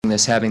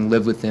this, having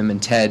lived with him,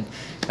 and Ted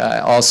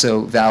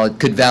also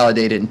could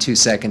validate it in 2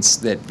 seconds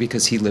that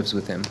because he lives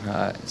with him.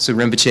 So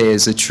Rinpoche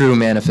is a true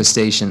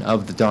manifestation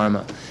of the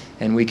Dharma,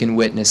 and we can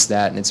witness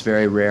that, and it's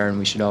very rare, and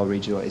we should all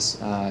rejoice.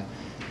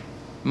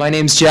 My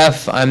name's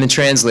Jeff. I'm the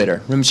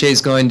translator. Rinpoche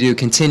is going to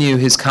continue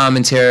his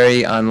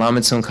commentary on Lama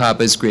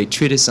Tsongkhapa's great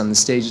treatise on the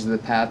stages of the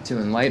path to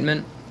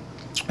enlightenment,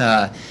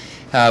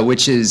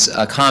 which is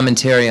a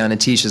commentary on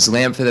Atisha's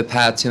lamp for the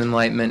path to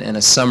enlightenment and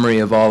a summary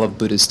of all of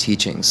Buddha's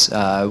teachings.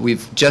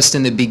 We've just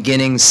in the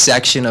beginning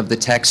section of the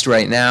text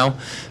right now,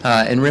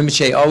 and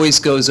Rinpoche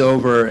always goes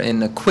over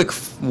in a quick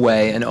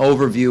way an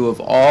overview of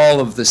all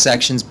of the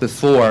sections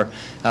before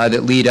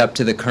that lead up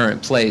to the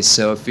current place.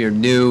 So if you're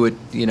new,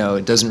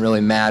 it doesn't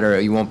really matter.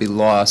 You won't be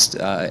lost.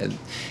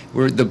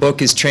 The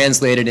book is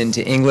translated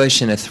into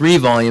English in a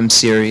 3-volume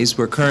series.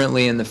 We're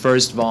currently in the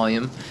first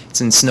volume.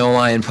 It's in Snow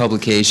Lion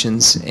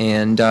Publications.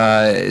 And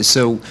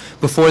so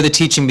before the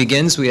teaching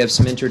begins, we have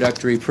some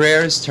introductory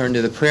prayers. Turn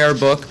to the prayer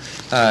book,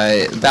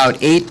 about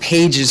 8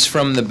 pages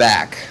from the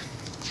back.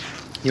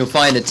 You'll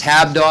find a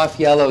tabbed off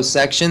yellow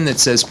section that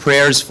says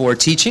Prayers for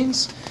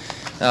Teachings.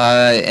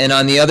 And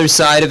on the other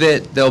side of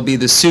it, there'll be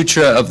the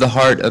Sutra of the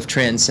Heart of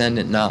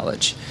Transcendent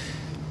Knowledge.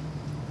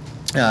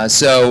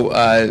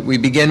 So we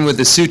begin with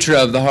the Sutra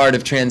of the Heart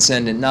of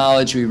Transcendent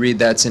Knowledge. We read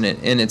that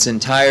in its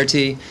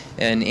entirety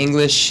in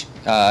English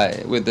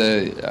with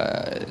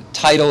the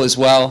title as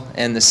well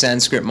and the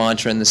Sanskrit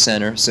mantra in the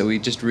center. So we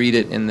just read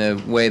it in the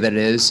way that it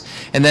is.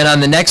 And then on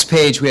the next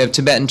page we have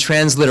Tibetan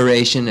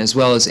transliteration as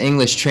well as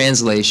English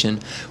translation.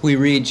 We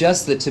read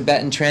just the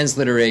Tibetan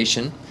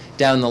transliteration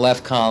down the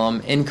left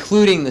column,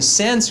 including the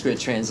Sanskrit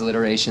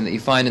transliteration that you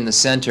find in the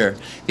center.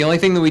 The only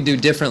thing that we do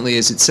differently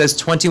is it says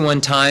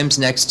 21 times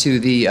next to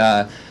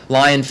the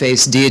lion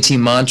face deity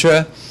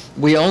mantra.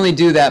 We only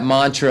do that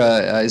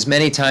mantra as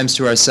many times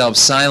to ourselves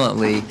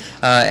silently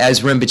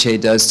as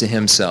Rinpoche does to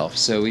himself.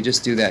 So we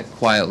just do that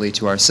quietly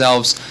to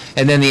ourselves.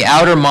 And then the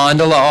outer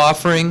mandala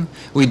offering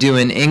we do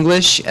in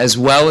English as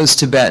well as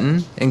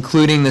Tibetan,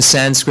 including the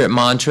Sanskrit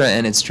mantra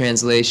and its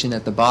translation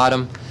at the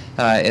bottom.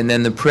 And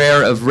then the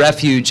prayer of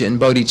refuge and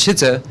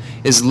bodhicitta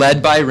is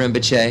led by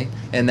Rinpoche,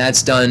 and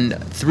that's done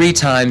 3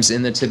 times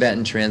in the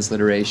Tibetan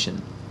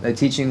transliteration. The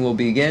teaching will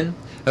begin.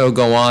 It'll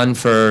go on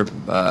for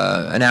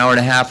an hour and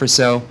a half or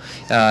so,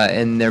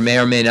 and there may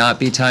or may not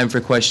be time for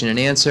question and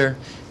answer.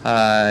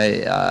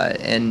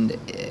 And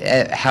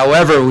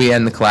however we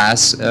end the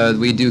class,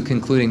 we do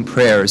concluding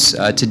prayers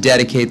to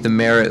dedicate the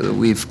merit that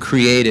we've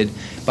created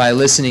by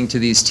listening to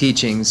these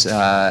teachings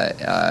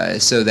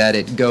so that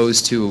it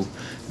goes to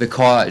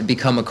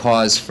become a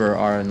cause for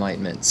our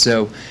enlightenment.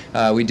 So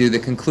we do the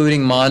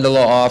concluding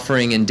mandala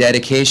offering and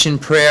dedication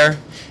prayer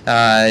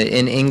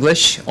in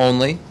English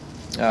only.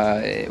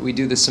 We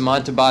do the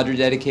Samantabhadra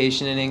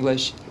dedication in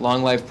English,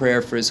 long life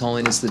prayer for His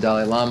Holiness the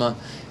Dalai Lama,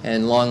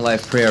 and long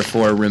life prayer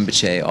for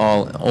Rinpoche,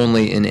 all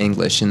only in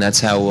English, and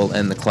that's how we'll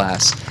end the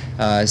class.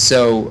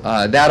 So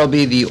that'll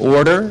be the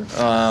order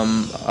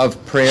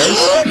of prayers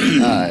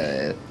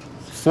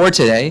for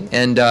today,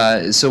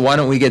 and so why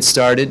don't we get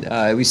started?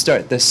 We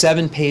start the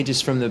 7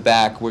 pages from the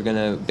back. We're going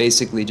to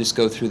basically just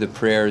go through the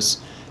prayers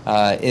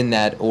in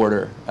that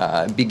order,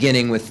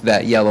 beginning with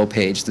that yellow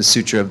page, the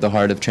Sutra of the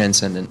Heart of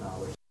Transcendent Knowledge.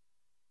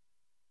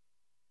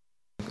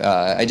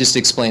 I just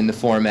explained the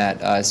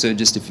format, so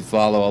just if you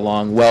follow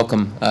along,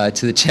 welcome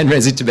to the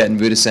Chenrezig Tibetan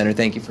Buddhist Center.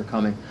 Thank you for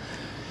coming.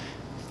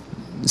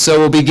 So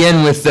we'll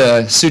begin with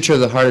the Sutra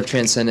of the Heart of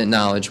Transcendent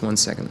Knowledge. 1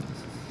 second.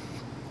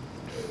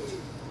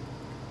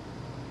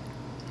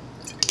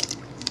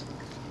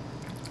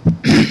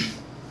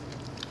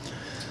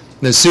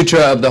 The Sutra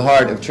of the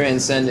Heart of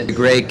Transcendent, the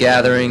great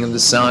gathering of the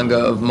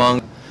Sangha of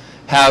monks.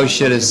 How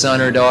should a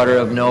son or daughter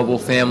of noble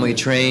family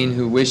train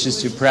who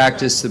wishes to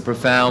practice the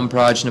profound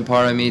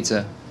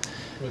Prajnaparamita?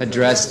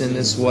 Addressed in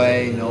this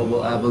way,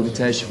 noble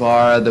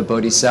Avalokiteshvara, the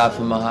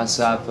Bodhisattva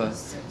Mahasattva,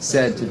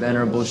 said to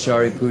Venerable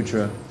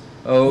Shariputra,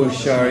 O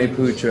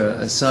Shariputra,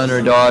 a son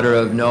or daughter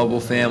of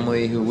noble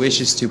family who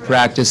wishes to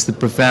practice the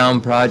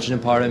profound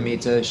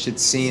Prajnaparamita should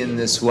see in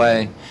this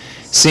way,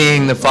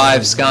 seeing the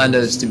 5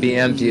 skandhas to be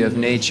empty of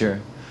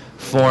nature.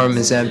 Form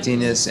is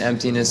emptiness,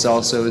 emptiness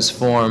also is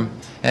form.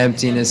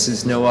 Emptiness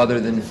is no other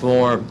than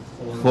form.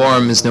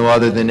 Form is no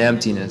other than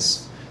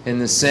emptiness. In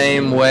the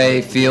same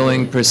way,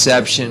 feeling,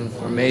 perception,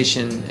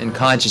 formation, and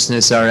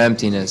consciousness are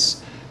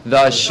emptiness.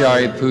 Thus,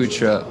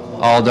 Shariputra,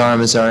 all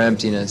dharmas are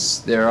emptiness.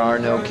 There are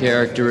no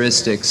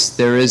characteristics.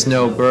 There is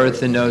no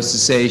birth and no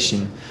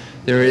cessation.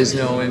 There is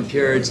no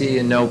impurity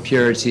and no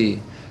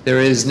purity. There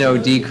is no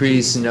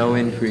decrease and no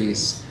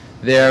increase.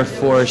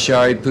 Therefore,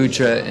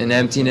 Shariputra, in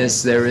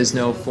emptiness there is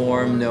no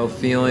form, no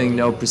feeling,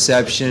 no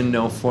perception,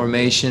 no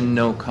formation,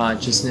 no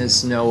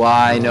consciousness, no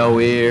eye, no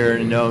ear,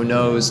 no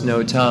nose,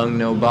 no tongue,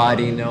 no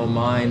body, no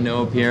mind,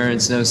 no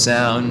appearance, no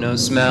sound, no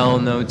smell,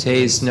 no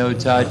taste, no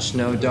touch,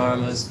 no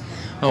dharmas,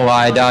 no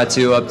I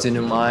dhatu up to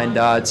no mind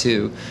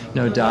dhatu,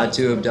 no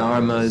dhatu of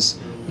dharmas,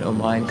 no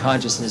mind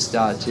consciousness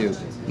dhatu.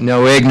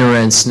 No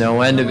ignorance, no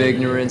end of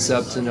ignorance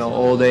up to no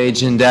old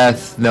age and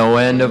death, no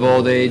end of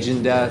old age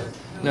and death.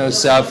 no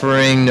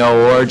suffering,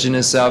 no origin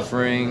of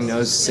suffering,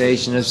 no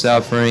cessation of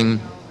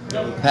suffering,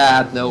 no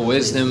path, no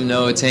wisdom,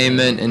 no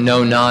attainment, and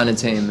no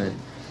non-attainment.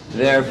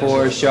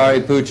 Therefore,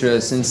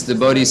 Shariputra, since the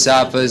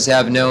bodhisattvas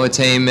have no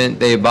attainment,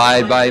 they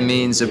abide by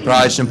means of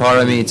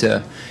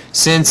prajnaparamita.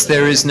 Since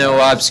there is no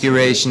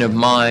obscuration of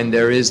mind,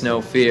 there is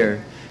no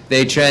fear.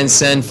 They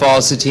transcend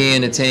falsity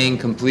and attain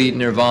complete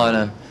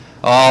nirvana.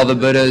 All the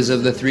Buddhas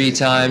of the 3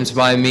 times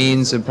by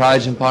means of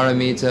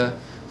prajnaparamita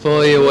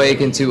fully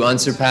awaken to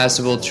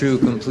unsurpassable true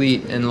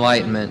complete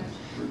enlightenment.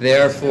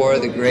 Therefore,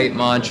 the great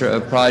mantra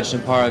of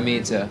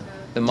prajnaparamita,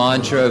 the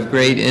mantra of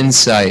great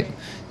insight,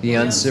 the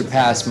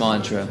unsurpassed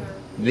mantra,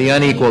 the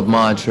unequaled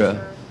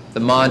mantra, the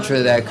mantra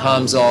that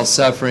calms all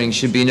suffering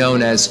should be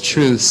known as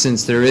truth,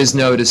 since there is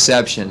no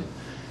deception.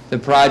 The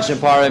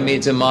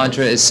prajnaparamita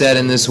mantra is said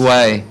in this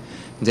way: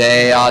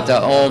 De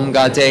ata om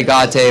gate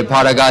gate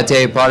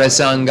paragate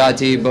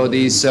parasangati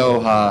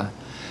bodhisoha.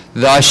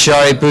 Thus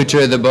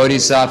Shariputra, the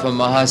bodhisattva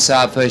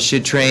mahasattva,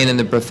 should train in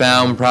the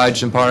profound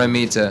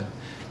prajnaparamita.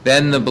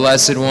 Then the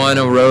Blessed One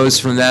arose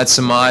from that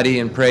samadhi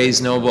and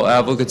praised noble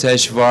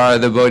Avalokiteshvara,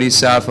 the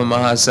bodhisattva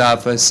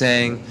mahasattva,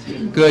 saying,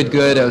 Good,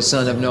 good, O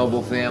son of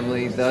noble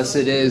family, thus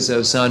it is,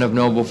 O son of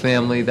noble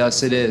family,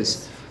 thus it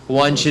is.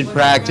 One should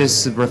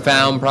practice the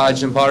profound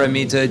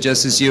prajnaparamita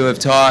just as you have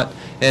taught,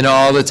 and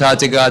all the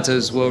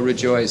Tathagatas will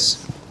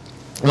rejoice.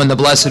 When the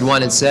Blessed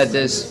One had said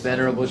this,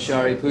 Venerable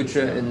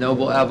Shariputra and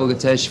noble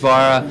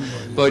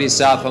Avalokiteshvara,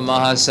 Bodhisattva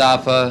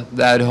Mahasattva,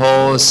 that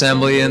whole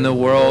assembly in the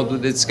world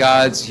with its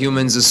gods,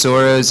 humans,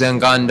 asuras,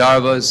 and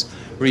Gandharvas,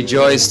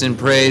 rejoiced and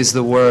praised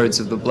the words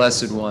of the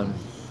Blessed One.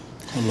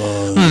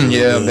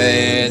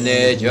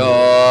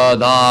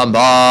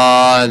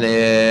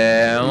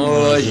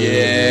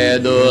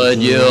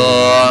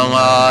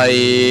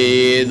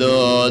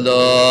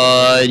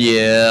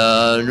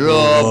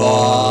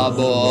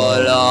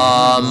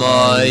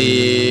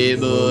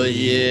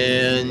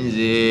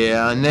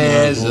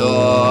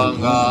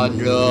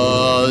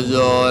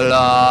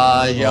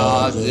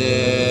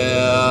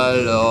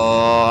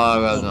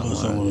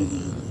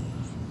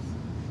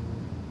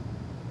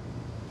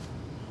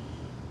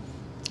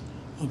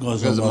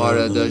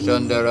 Samara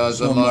Dashandara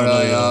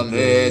Samaraya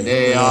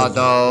Vede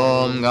Ata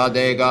Om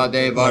Gade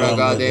Gade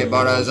Paragade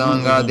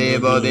Parasangade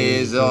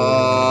Bodhiso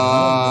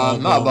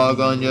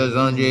Mabaganja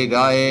Sanji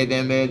Gaye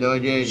Deme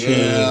Doji She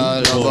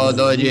Lobo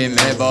Doji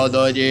Mebo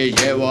Doji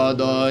Shewa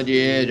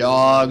Doji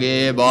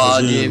Jagi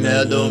Baji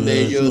Medum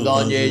Bishu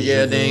Donji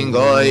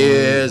Shedingo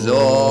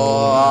Yeso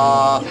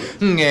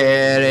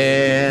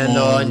Ngere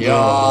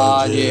Donja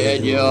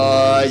Jejo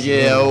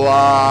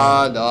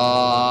Shewada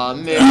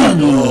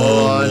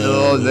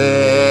Medo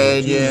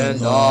Vejin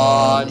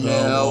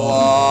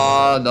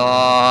Newadan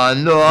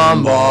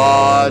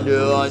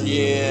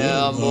Dumbadunyi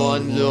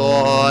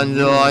Bunzun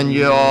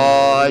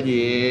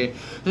Zunyoji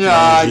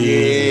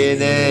Yaji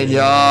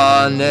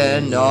Nejan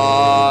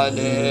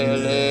Nadeleyo.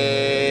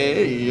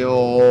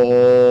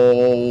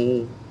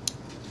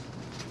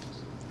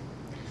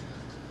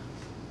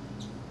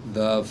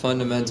 The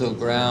fundamental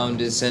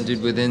ground is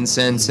scented with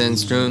incense and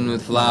strewn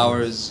with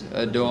flowers,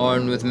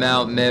 adorned with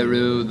Mount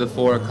Meru, the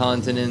 4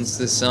 continents,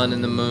 the sun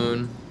and the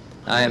moon.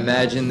 I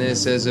imagine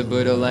this as a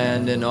Buddha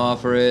land and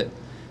offer it.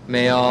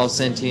 May all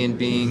sentient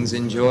beings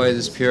enjoy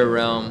this pure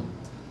realm.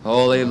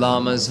 Holy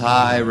Lamas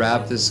high,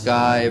 wrap the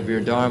sky of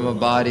your Dharma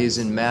bodies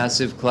in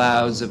massive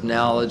clouds of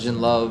knowledge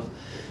and love,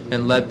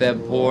 and let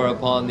them pour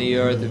upon the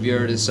earth of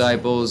your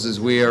disciples as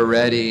we are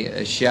ready,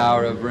 a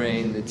shower of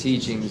rain, the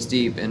teachings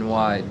deep and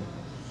wide.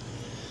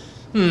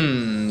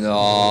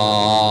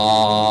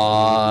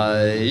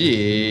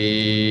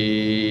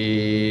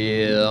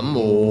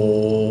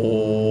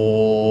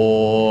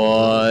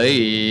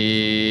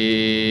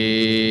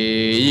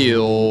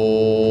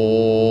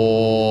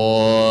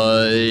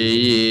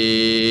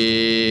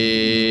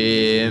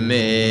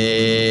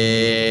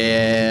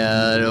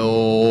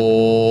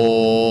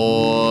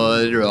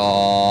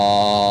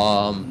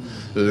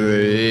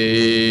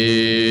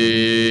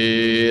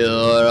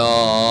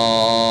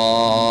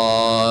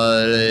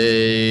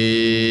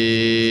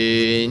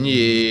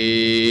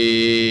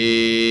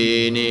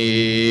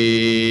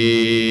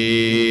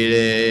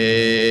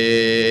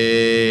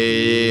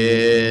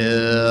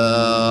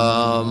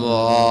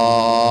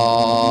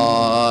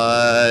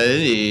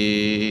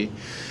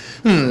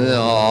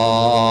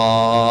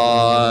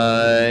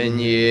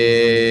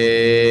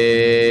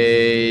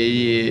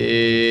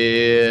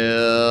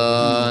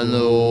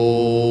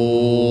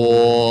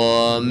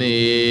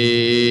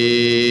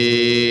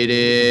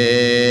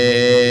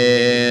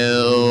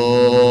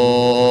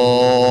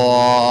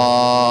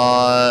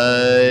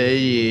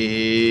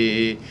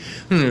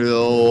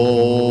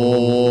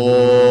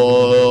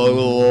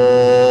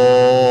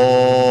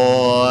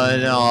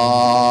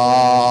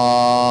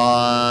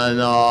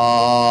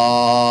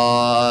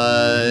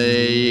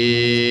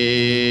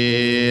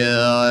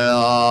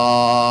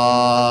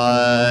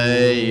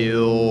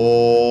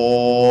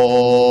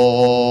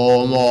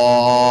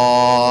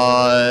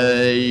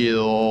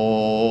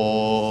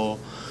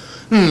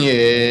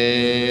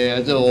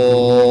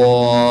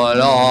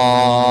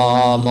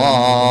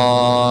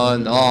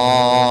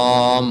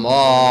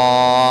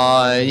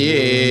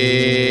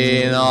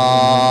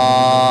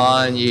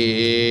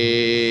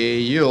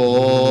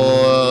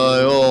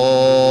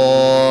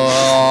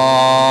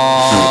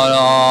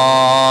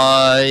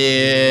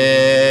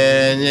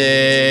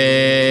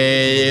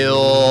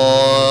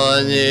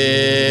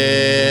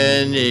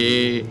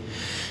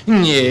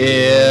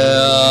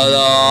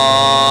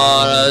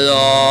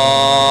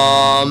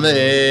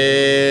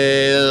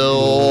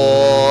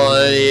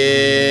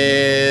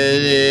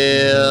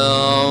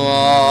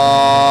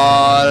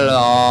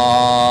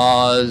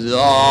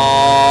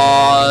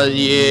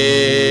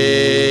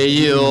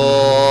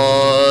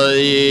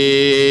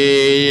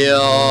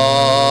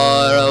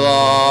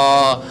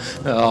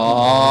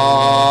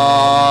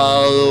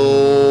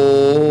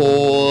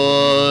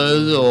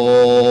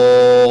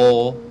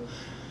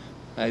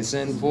 I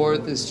send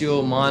forth this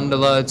jewel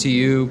mandala to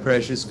you,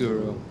 precious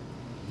Guru.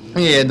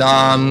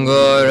 Yedam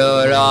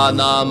Guru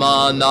Rana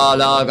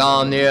Mandala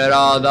Gam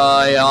Niradayami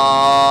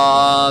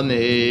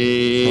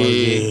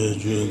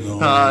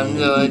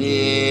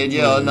Hanjani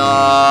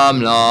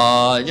Janam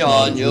La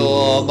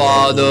Janjo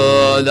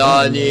Badu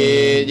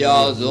Dani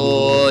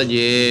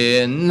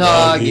Jasuji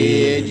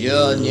Nagi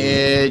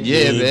Jani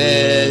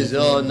Jibe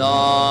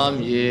Sonam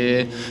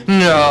Ye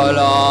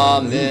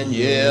Nala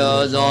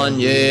Minye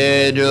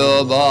Sanje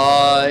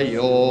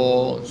Dubayo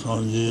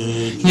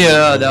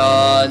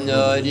Yadan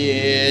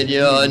Nadi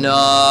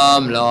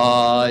Janam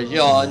La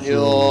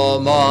Janjo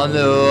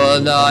Manu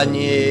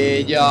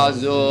Dani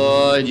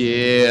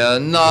Jasuji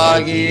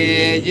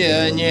Nagi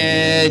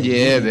Jani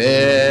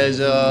Jibe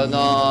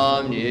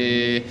Sonam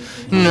Ye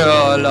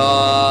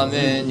Nala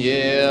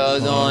Minye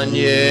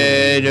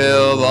Sanje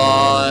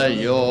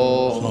Dubayo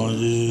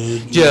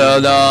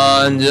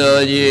Jadan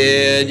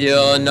Zaji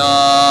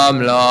Janam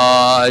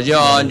La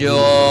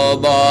Janjo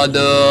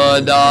Badu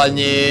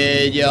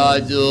Dani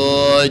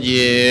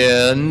Jasuji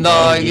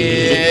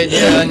Nagi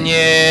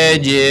Jani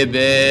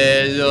Jibe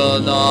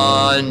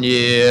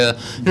Zonani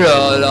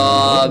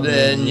Rala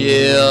Benji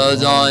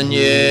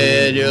Zanye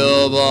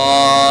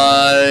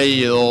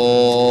Dubayo.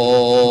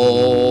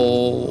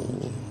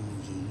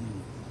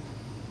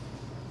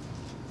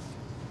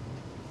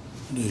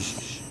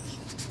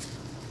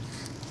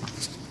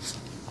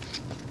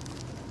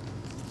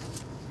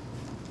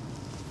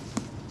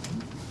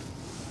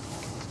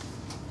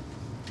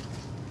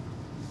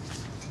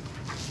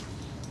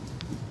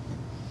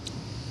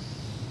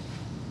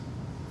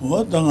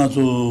 What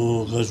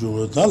Dangaso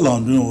Gashu,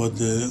 Talandrin, what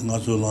the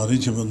Naso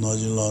Larich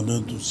Naji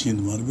London to see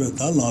the Marbe,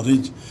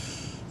 Talarich,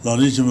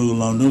 Larich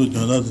London,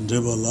 Jonathan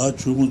Deva, La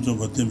Chukun,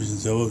 Batim,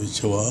 Seva,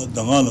 Vichava,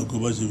 Dangala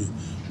Kubashi,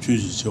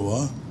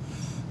 Chujichava,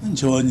 and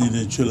Chavani,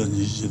 the Chulan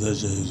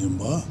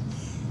Jimba,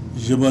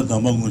 Jiba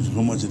Damangu,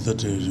 Lumachi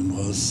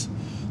Jimbas,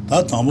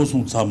 that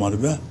Tamusum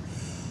Samarbe,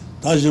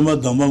 Tajima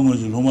Damangu,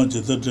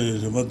 Lumachi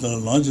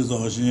Jimba, launches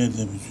of Ashin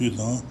and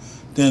Sudan.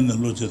 Then the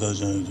Luchita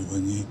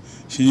Janivani,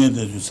 she had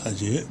the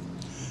Saji.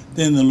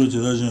 Then the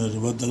Luchita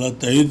Janivata, the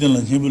Taidan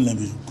and Himbelam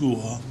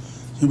Kua,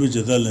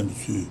 Himbitalam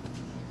Su,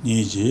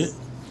 Niji,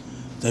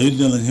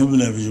 Taidan and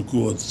Himbelam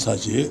Kua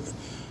Saji,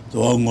 the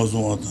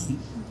Wangoswatan,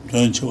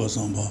 Twenchava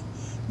Samba,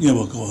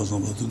 Yavaka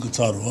Samba, the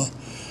Katarwa.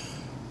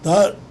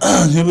 That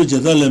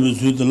Himbitalam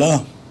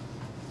Sudala,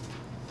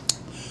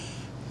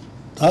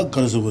 that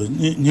Kasabu,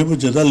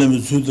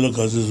 Himbitalam Sudala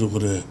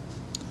Kasasukure,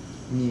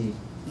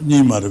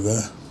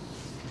 Nimarve.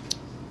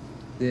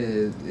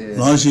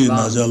 Lanchi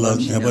Najala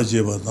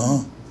Nebajeba,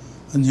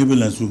 and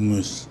Hibilan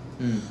Sumus.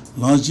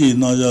 Lanchi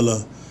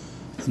Najala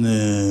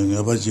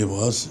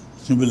Nebajebas,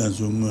 Hibilan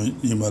Sum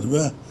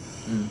Yimarbe.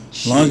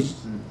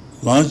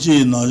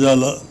 Lanchi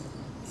Najala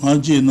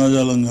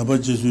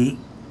Nebajesu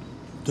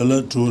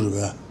Tele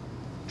Turbe.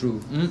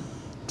 True.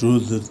 True,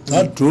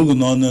 that true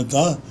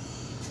noneta.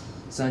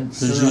 San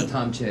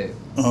Tamche.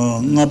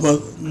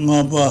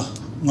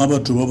 Naba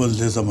Tuba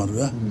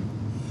Lesamarbe.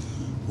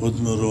 What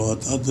no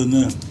at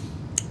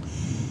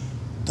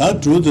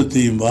that drew the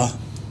theme,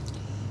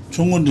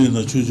 Chungun in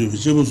the Chuju,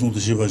 whichever from the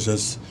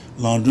Shibashas,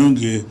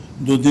 Landungi,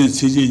 Dodin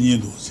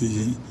Siji,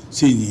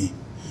 Sini.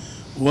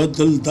 What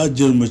that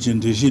German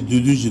Rishi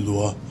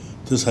Dudujidua,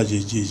 the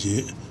Saji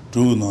Jiji,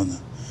 Drugunana.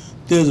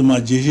 There's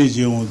my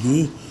Jiji on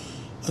do,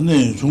 and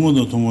then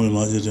Chungun Tomo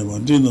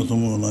Lajima, Dino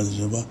Tomo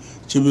Lajima,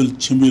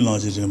 Chimbi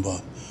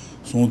Lajima,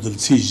 Son the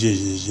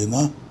Siji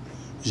Jina,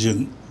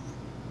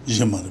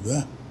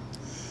 Jimarbe.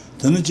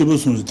 Then the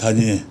Chibusun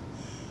Tanya.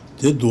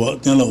 They do a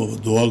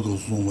dog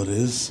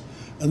somewheres,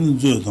 and the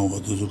Jordan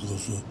what to look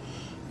also.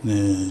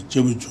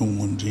 Jibby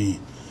Chungundi,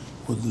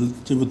 what the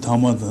Jibby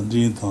Tamat and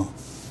Dinta,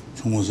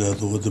 Chunguza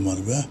to what the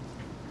Marbe.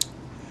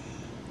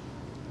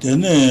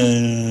 Then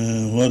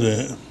what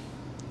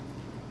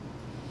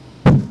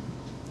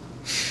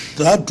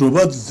that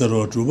Trubat the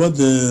road, Trubat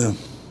the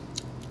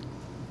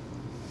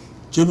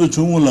Jibby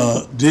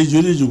Chungula,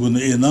 Dejuri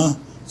Juguna,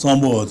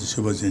 Sambo at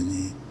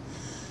Shibajani.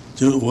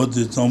 What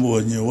the Tambo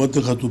and what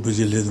the Katu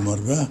Pajil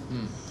Marba.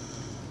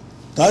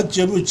 That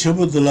Chebu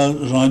Chebu de la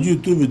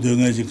Ranju to be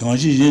doing as a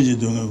Kanshi Jeji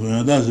doing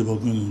a that's about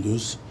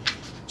Gundus.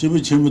 Chebu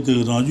Chebu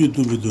de Ranju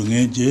to be doing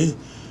a J,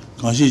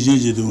 Kanshi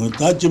Jeji doing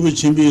that Chebu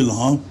Chimbi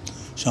Lam,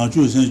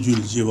 Shanchu Saint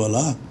Jules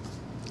Jivala.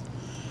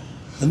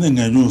 And then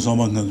Ganju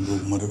Samba can do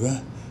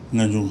Marba,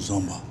 Ganju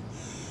Samba.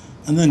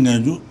 And then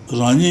Ganju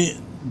Rani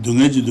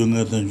dungaji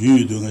dungatan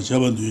yu dunga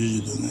chaban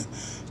duji dunga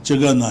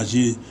chega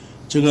nachi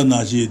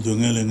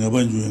dunga le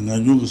ngaban ju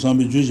nganju ko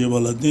sambi ju je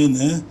bala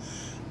dene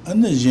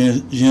anne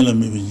jen la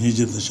mi ni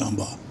je de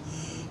shamba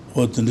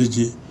o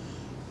tendji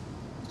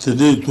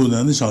tede tu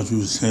na ni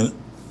shanju sen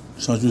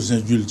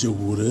jul je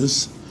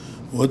gures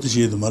o de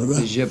je de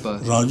marba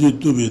raju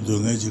tu be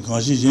dunga ji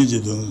kashi jen je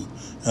dunga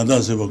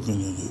yanda se ba kun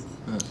du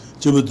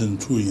jebden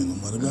tu yin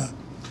marba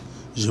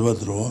jeba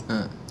dro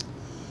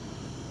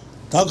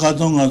다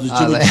가동 가도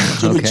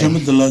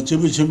집에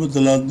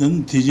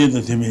는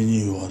디제다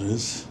되면이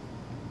요아르스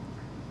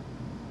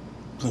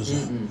그래서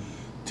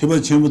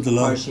대바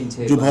제무들라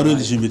저 바로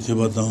드시면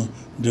대바당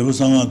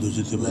레버상아도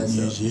저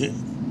대바니지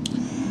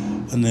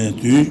안에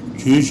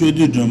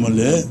뒤셔도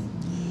좀을래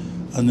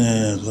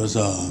안에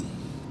그래서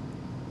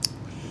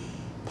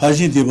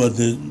파신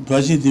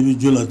대비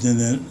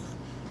줄라되네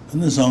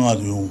안에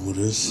상아도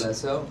용고르스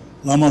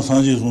라마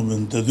상지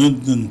보면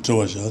대든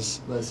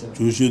저와샤스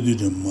주셔도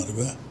좀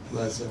말봐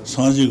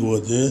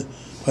상지고데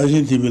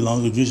파신 TV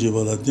랑그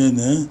주시바라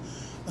때네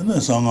안에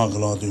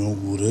상아글라도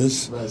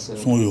용구레스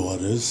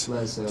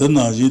송요아레스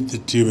더나지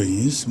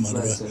티베인스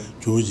말바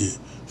조지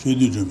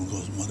쉐디 좀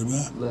거스 말바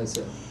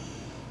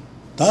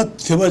다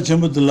제바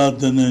전부들라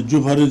때네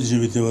주파르디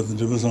집에 대바든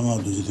저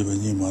상아도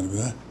집에니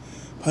말바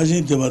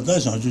파신 대바다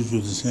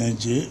상주주도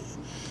생지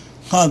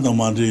하도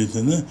만들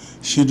때네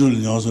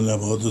시들 녀선에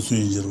봐도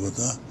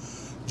수인지로다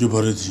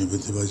주파르디 집에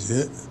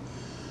대바지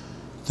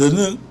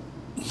때는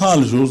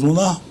하를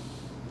조소나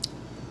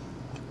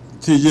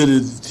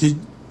티제리 티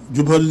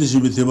주파르디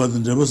집에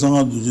대바든 저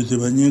상아도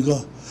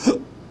집에니까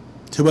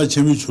대바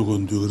재미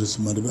주곤도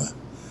그랬어 말이야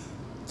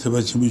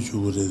대바 재미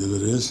주고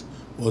그래서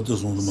어떤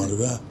손도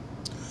말이야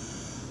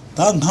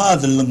단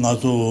하들은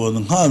가서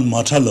한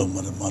마찰로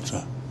말이야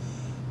마차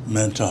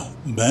멘타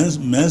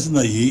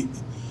맨스나 이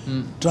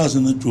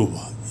자스는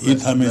줘봐 이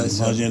타면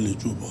마젠리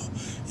줘봐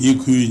이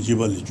구인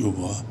집을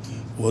줘봐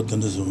어떤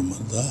데서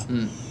말다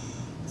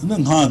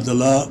는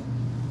하들라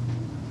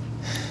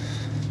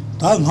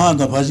단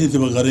하다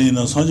바신티바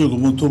가리나 산지고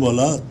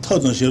문토발라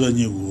터던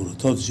셔러니고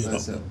터던 셔러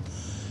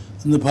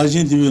근데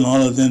바신티비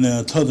나라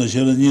되네 터던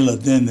셔러니라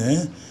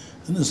되네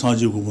근데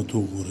산지고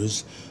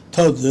문토고르스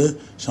터드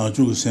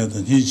샤주고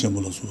센던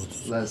히체몰로 소도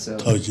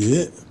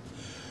터지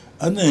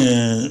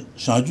안에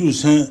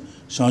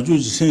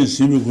샤주지 센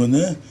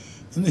시미고네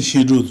근데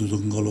시조도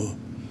좀 걸로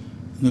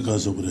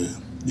가서 그래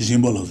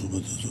이심발로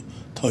소도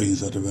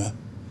터인사르바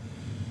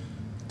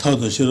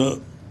터던 셔러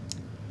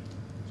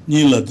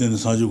니라 된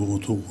사주고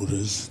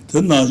토고레스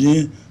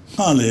된나지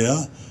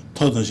하래야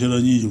터더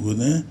셔러니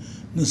주고네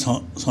네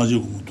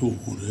사주고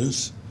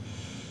토고레스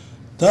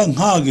단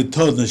하게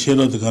터더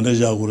셔러도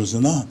간다자고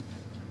그러스나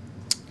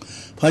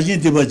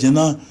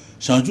파진티바지나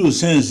샤주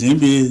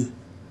센신비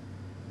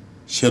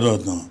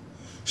셔러도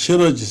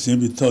셔러지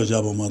센비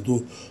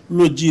터자보마도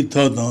로지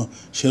터더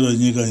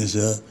셔러니가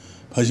있어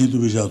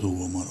파진투비자도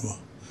말아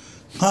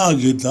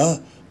하게 다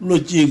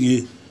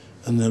로지기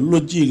안에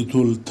로지기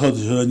돌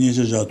터드셔라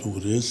니셔자도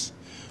그랬어.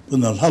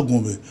 그날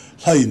하고면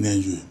사이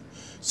내주.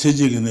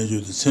 세제게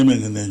내주도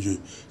세명게 내주.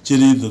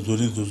 지리도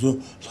도리도서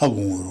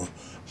사공으로.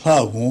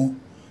 사공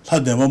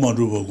사대마마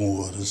루고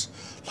공부했어.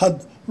 사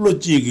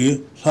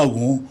로지기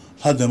사공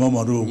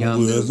사대마마 루고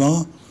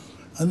공부해서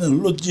안에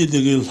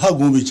로지되게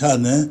사공이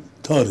차네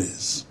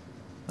터레스.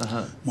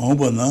 아하.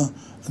 뭐보나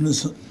안에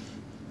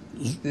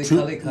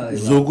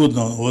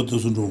조고도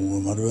어디서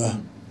좀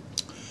말이야.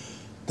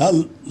 다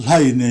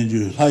라이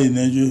내주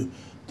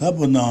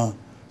다보나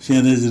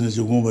현에서는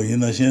공부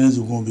옛날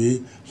현에서 공부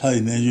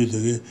라이 내주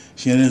되게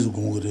현에서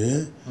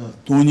공부래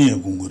돈이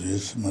공부래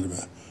말이야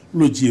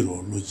로지를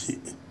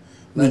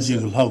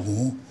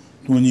하고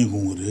돈이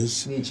공부래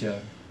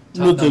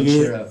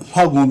로되게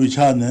하고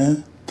비차네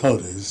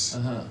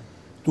터레스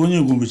돈이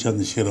공부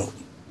차는 싫어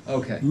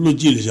Okay.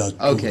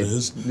 Okay.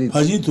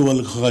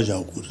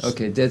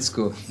 Okay, that's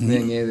cool.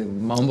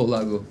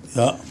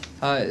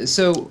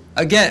 So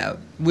again,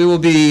 we will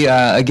be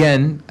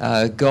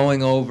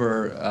going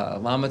over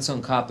Lama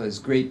Tsongkhapa's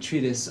great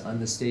treatise on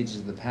the stages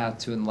of the path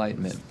to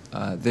enlightenment.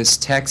 This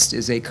text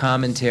is a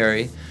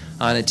commentary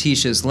on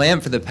Atisha's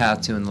Lamp for the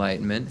Path to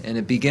Enlightenment, and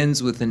it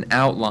begins with an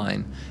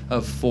outline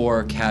of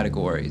 4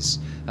 categories.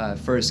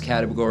 First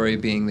category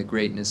being the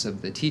greatness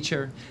of the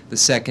teacher, the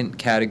second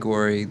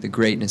category, the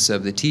greatness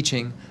of the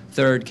teaching,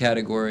 third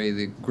category,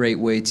 the great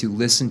way to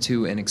listen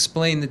to and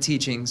explain the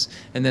teachings,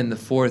 and then the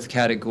fourth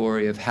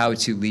category of how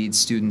to lead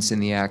students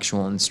in the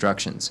actual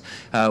instructions.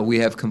 We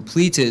have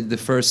completed the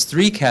first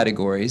 3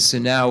 categories, so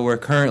now we're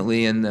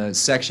currently in the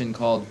section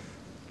called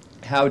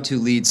How to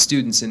Lead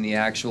Students in the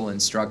Actual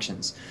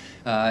Instructions.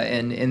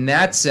 And in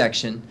that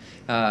section,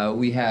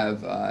 we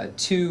have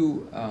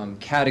 2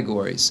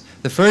 categories.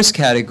 The first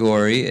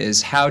category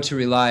is how to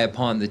rely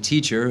upon the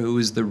teacher, who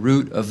is the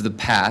root of the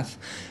path.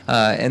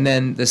 And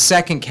then the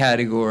second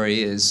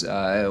category is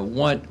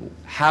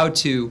how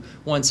to,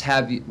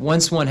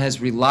 once one has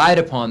relied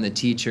upon the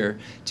teacher,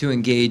 to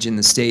engage in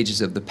the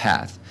stages of the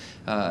path.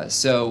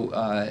 So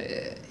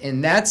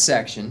in that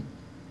section,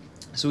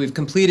 So we've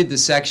completed the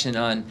section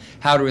on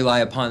how to rely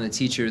upon the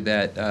teacher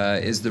that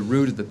is the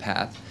root of the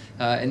path.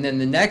 And then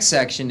the next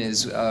section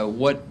is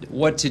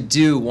what to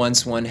do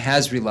once one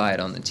has relied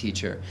on the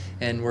teacher.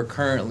 And we're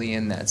currently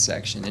in that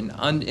section.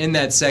 And in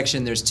that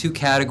section, there's two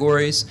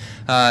categories.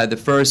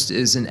 The first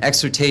is an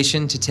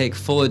exhortation to take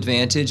full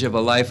advantage of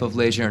a life of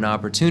leisure and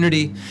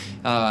opportunity.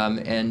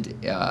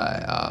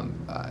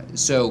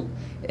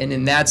 And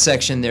in that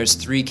section, there's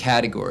three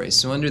categories.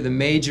 So under the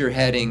major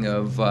heading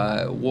of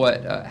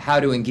how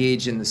to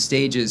engage in the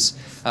stages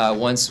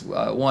once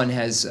one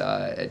has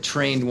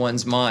trained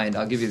one's mind,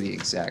 I'll give you the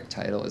exact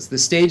title. It's the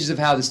stages of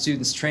how the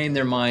students train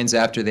their minds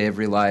after they have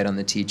relied on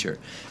the teacher.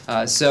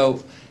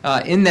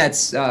 In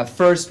that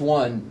first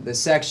one, the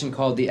section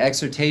called the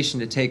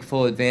exhortation to take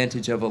full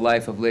advantage of a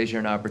life of leisure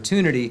and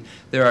opportunity,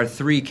 there are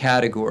three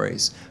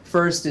categories.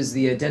 First is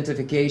the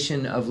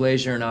identification of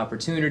leisure and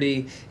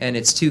opportunity, and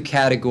its two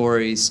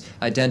categories,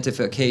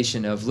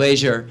 identification of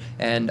leisure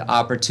and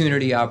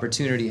opportunity.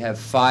 Opportunity have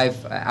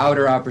 5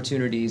 outer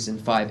opportunities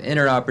and 5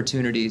 inner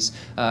opportunities.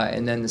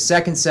 And then the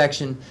second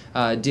section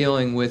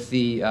dealing with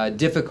the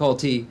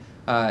difficulty,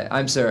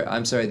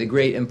 the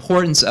great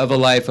importance of a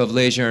life of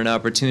leisure and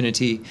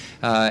opportunity.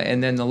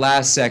 And then the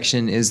last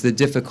section is the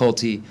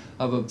difficulty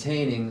of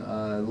obtaining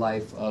a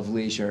life of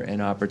leisure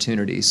and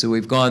opportunity. So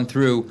we've gone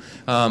through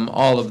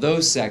all of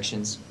those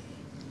sections.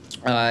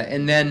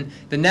 And then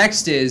the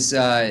next is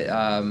the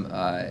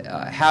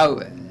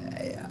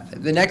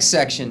next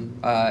section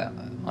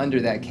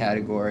under that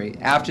category,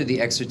 after the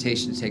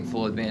exhortation to take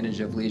full advantage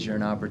of leisure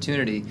and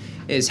opportunity,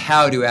 is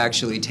how to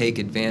actually take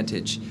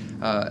advantage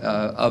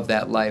of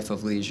that life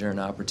of leisure and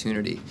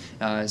opportunity.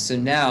 So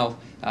now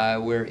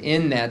we're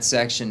in that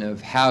section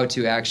of how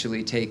to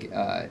actually take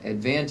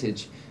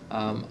advantage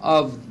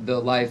of the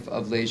life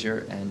of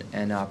leisure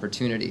and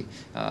opportunity.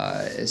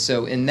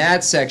 So in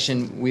that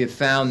section, we have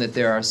found that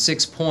there are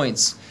 6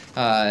 points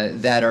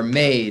that are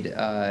made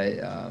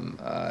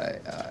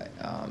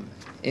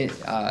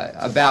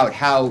about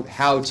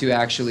how to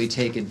actually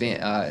take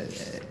advantage,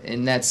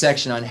 in that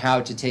section on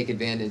how to take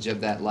advantage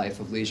of that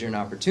life of leisure and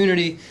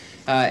opportunity.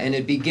 And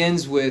it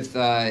begins with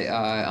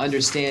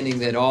understanding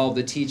that all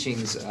the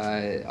teachings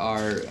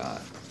are,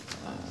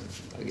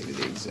 I'll give you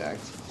the exact,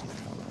 hold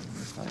on, let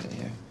me find it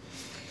here.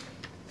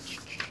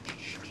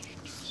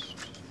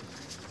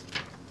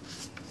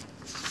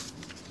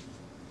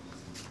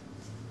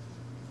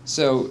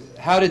 So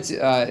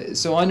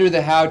so under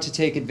the how to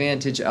take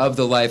advantage of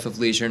the life of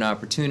leisure and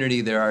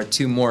opportunity, there are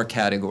 2 more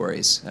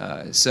categories.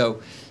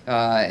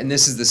 And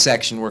this is the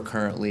section we're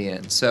currently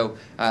in. So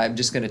I'm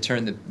just going to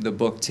turn the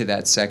book to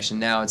that section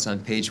now. It's on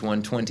page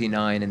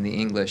 129 in the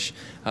English.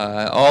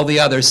 All the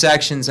other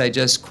sections I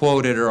just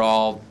quoted are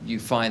all, you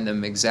find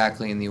them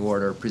exactly in the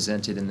order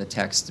presented in the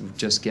text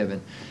just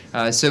given.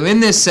 So in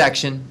this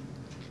section,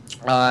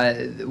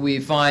 we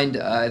find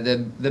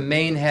the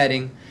main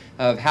heading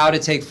of how to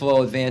take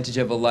full advantage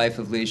of a life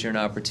of leisure and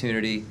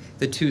opportunity.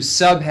 The 2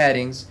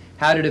 subheadings,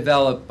 how to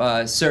develop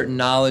certain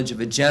knowledge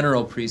of a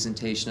general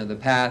presentation of the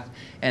path,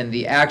 and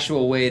the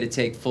actual way to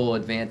take full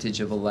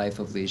advantage of a life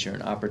of leisure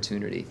and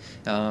opportunity.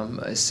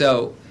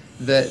 So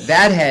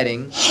that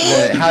heading,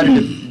 how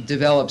to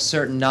develop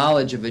certain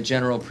knowledge of a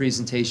general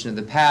presentation of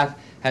the path,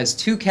 has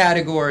 2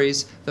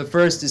 categories. The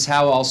first is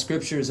how all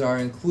scriptures are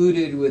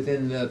included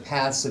within the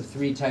paths of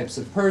 3 types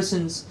of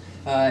persons.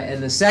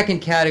 And the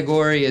second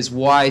category is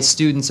why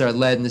students are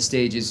led in the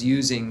stages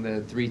using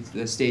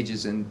the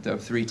stages in the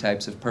 3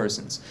 types of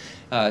persons.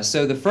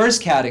 So the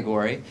first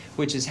category,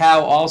 which is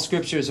how all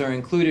scriptures are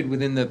included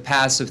within the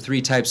paths of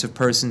 3 types of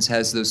persons,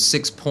 has those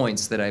 6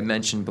 points that I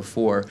mentioned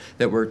before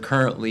that we're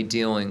currently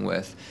dealing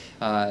with.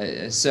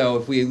 So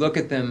if we look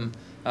at them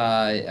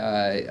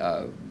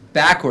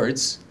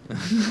backwards,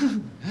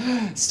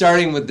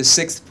 starting with the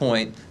 6th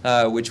point,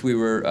 which we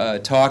were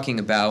talking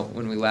about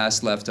when we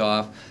last left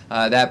off,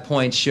 that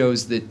point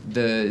shows the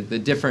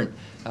different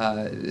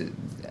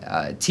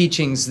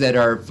teachings that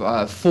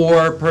are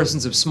for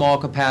persons of small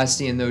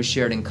capacity and those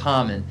shared in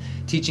common.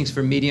 Teachings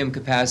for medium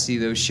capacity,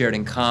 those shared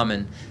in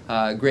common.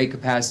 Great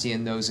capacity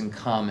and those in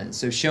common.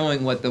 So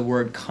showing what the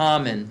word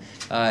common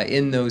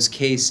in those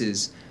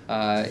cases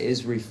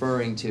is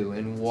referring to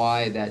and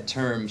why that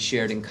term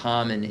shared in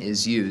common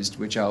is used,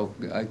 which I'll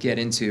get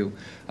into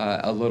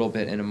a little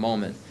bit in a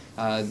moment.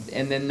 And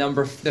then the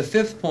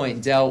 5th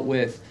point dealt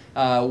with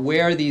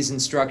where these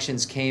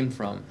instructions came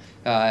from.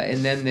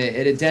 And then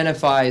it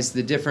identifies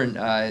the different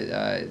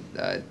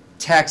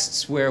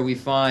texts where we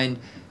find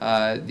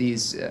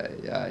these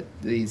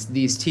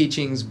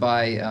teachings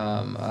by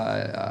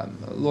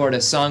Lord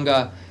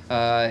Asanga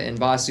and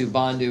Basu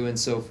Bandhu and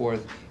so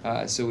forth.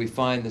 So we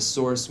find the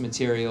source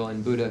material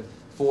in Buddha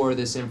for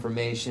this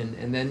information.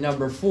 And then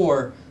number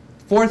 4,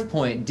 4th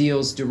point,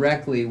 deals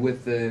directly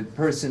with the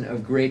person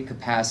of great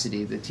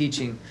capacity, the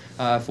teaching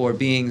for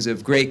beings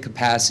of great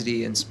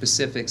capacity and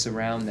specifics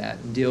around that,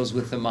 and deals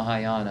with the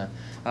Mahayana.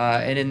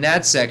 And in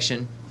that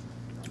section,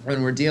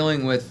 when we're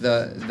dealing with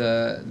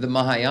the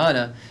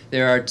Mahayana,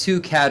 there are 2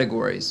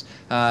 categories.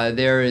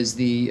 There is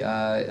the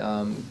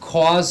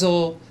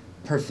causal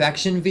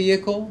perfection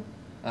vehicle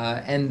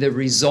and the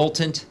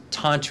resultant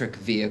tantric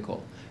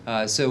vehicle.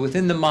 So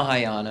within the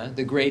Mahayana,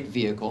 the great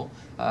vehicle,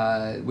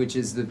 which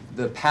is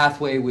the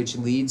pathway which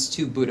leads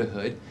to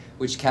Buddhahood,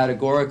 which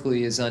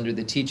categorically is under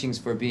the teachings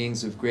for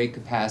beings of great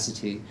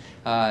capacity,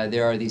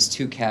 there are these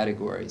two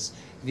categories.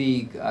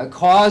 The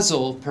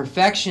causal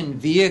perfection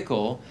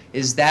vehicle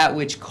is that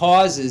which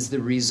causes the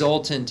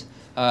resultant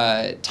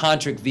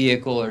tantric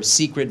vehicle or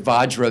secret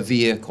Vajra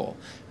vehicle.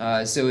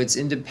 So it's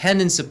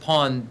independence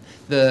upon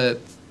the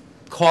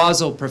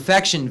causal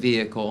perfection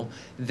vehicle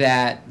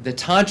that the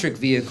tantric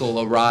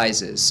vehicle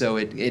arises. So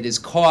it is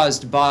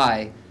caused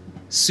by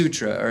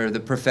sutra, or the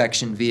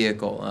perfection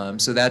vehicle.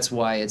 So that's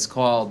why it's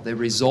called the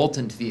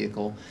resultant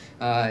vehicle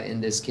in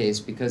this case,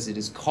 because it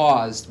is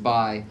caused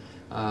by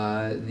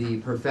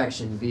the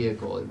perfection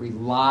vehicle. It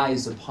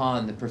relies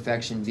upon the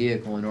perfection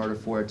vehicle in order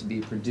for it to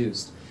be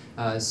produced.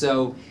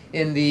 So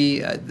in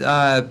the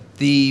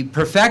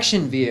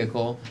perfection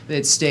vehicle,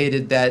 it's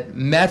stated that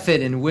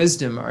method and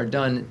wisdom are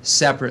done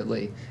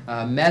separately.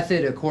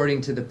 Method,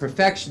 according to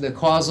the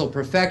causal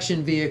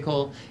perfection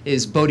vehicle,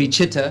 is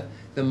bodhicitta,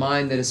 the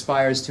mind that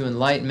aspires to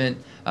enlightenment,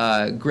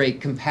 great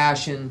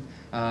compassion,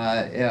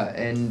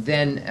 and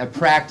then a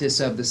practice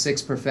of the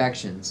six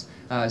perfections.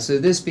 So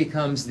this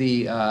becomes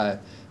the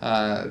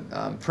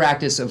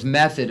practice of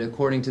method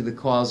according to the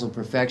causal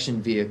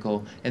perfection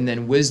vehicle, and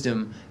then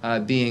wisdom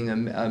being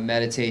a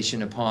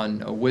meditation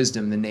upon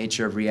wisdom, the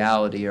nature of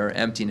reality or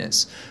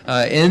emptiness.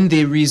 In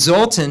the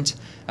resultant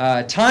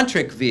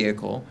tantric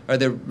vehicle, or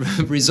the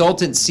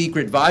resultant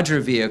secret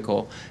Vajra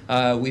vehicle,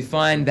 we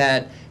find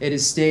that it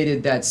is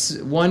stated that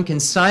one can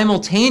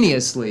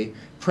simultaneously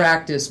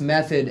practice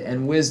method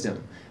and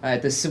wisdom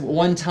at the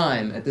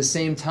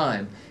same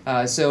time.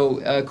 So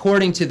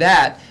according to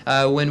that,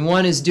 when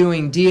one is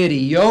doing deity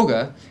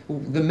yoga,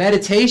 the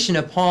meditation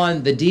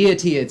upon the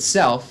deity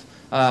itself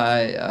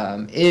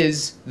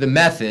is the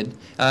method,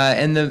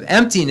 and the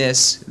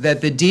emptiness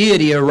that the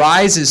deity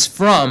arises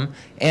from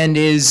and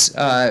is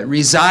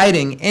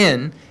residing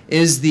in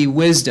is the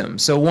wisdom.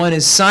 So one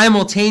is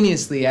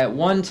simultaneously at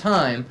one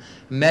time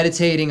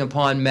meditating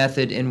upon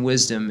method and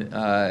wisdom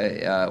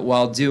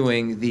while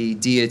doing the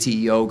deity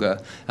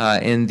yoga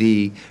in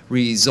the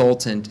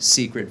resultant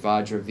secret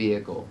Vajra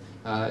vehicle.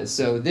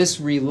 So this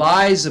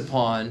relies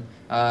upon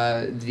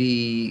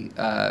the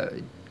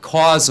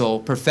causal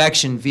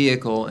perfection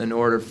vehicle in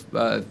order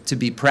to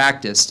be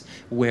practiced,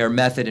 where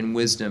method and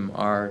wisdom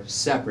are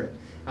separate.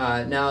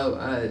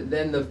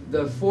 Then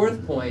the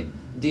fourth point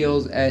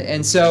deals,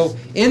 and so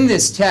in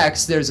this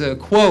text there's a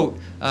quote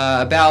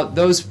about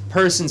those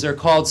persons are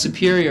called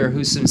superior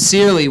who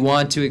sincerely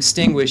want to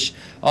extinguish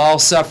all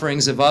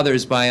sufferings of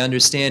others by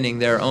understanding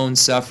their own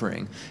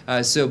suffering.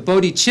 So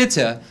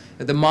bodhicitta,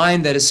 the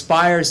mind that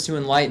aspires to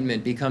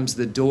enlightenment, becomes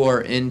the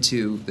door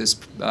into this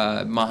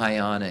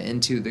Mahayana,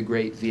 into the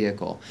great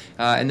vehicle.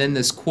 And then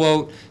this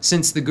quote,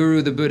 since the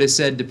Guru, the Buddha,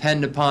 said,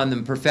 depend upon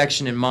them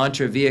perfection and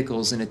mantra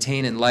vehicles and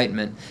attain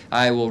enlightenment,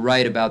 I will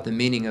write about the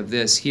meaning of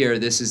this here.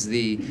 This is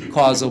the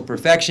causal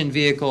perfection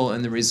vehicle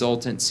and the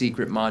resultant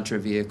secret mantra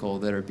vehicle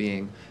that are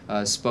being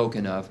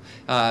spoken of.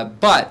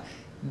 But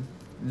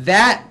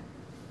that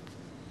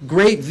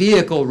great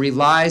vehicle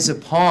relies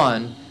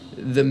upon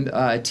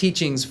the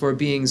teachings for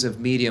beings of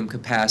medium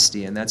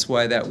capacity, and that's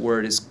why that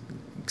word is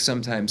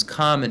sometimes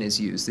common is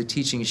used, the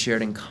teaching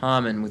shared in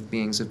common with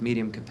beings of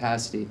medium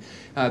capacity.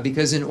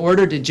 Because in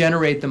order to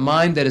generate the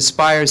mind that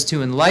aspires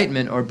to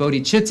enlightenment, or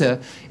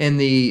bodhicitta, in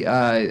the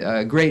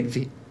great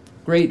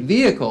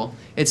vehicle,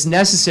 it's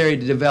necessary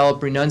to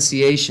develop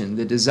renunciation,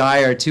 the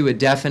desire to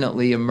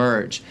definitely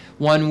emerge.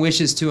 One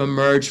wishes to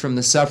emerge from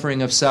the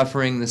suffering of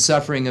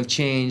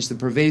change, the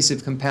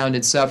pervasive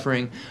compounded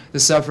suffering, the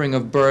suffering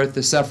of birth,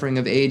 the suffering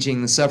of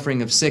aging, the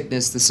suffering of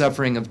sickness, the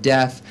suffering of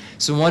death.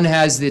 So one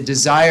has the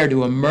desire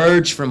to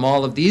emerge from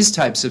all of these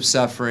types of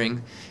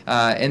suffering,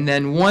 and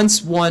then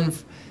once one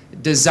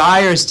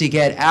desires to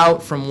get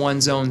out from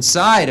one's own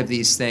side of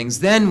these things,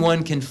 then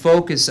one can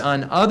focus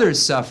on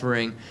others'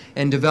 suffering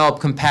and develop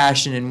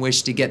compassion and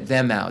wish to get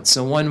them out.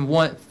 So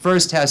one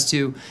first has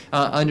to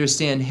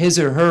understand his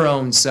or her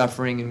own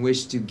suffering and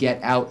wish to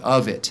get out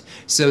of it.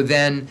 So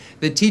then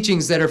the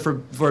teachings that are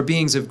for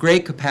beings of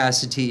great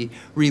capacity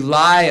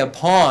rely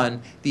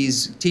upon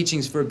these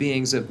teachings for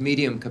beings of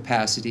medium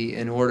capacity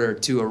in order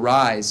to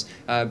arise,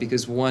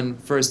 because one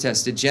first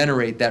has to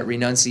generate that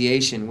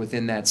renunciation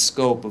within that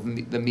scope of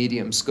the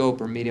medium scope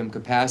or medium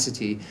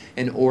capacity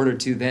in order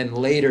to then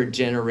later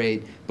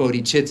generate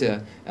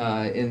bodhicitta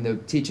in the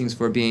teachings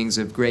for beings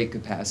of great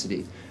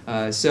capacity.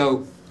 In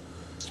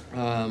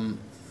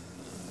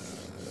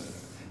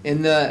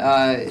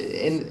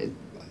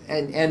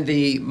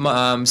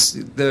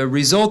the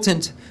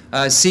resultant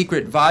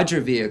secret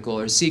Vajra vehicle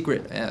or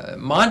secret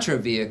mantra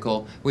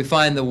vehicle, we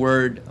find the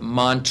word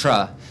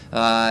mantra,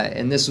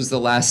 and this was the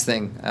last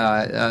thing.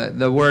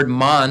 The word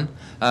man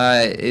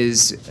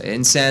is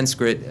in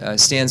Sanskrit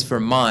stands for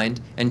mind,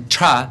 and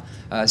tra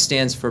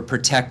stands for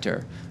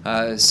protector.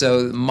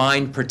 So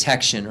mind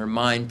protection or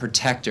mind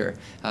protector,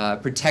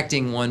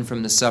 protecting one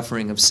from the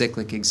suffering of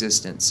cyclic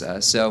existence.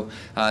 So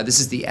this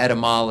is the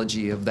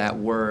etymology of that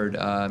word,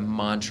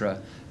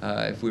 mantra,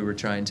 if we were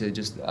trying to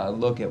just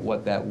look at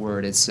what that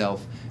word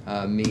itself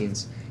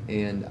means.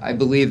 And I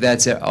believe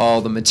that's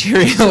all the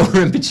material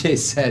Rinpoche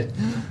said.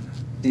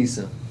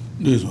 Decent.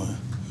 This one.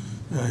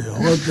 Yeah.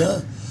 What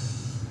that?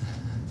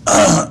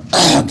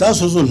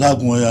 That's also like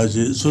one.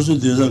 So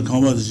there's a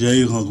combat.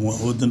 Jay can go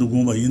out and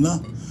go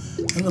ina.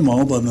 And the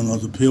Mao Ban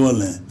to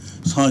Pivalan,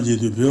 Sanji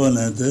to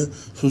Pivalan,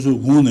 Susu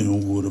Guna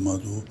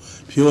Yunguramato,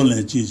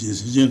 Pivalan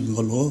Chichis,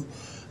 Jengalo,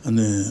 and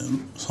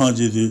then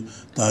Sanji to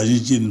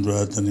Tajin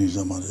Ratan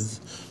Samaris,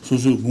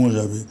 Susu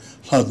Gunjabi,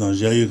 Satan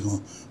Jaikan,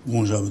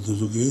 Gunjab to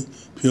Suki,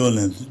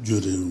 Pivalan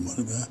Judy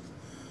Marba,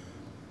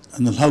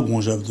 and the Hag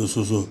Gunjab to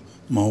Susu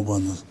Mao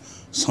Ban,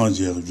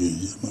 Sanji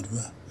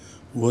Marba.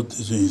 What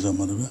is in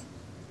Samarba?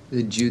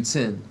 The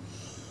Jutsin.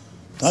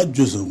 That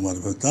just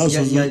Marba. That's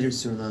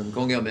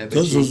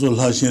also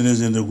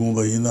Lashians in the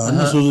Gumba in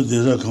also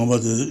there's a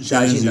combat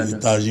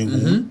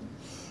Tajin,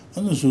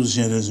 and the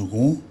Susians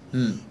Gun,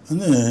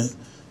 and then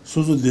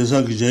Susu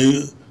Desak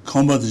Jay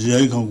combat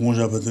Jay can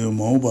Gunja, but the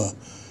Mauba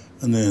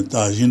and then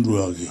Tajin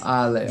Ruaki.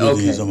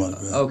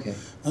 Okay.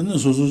 And then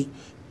Susu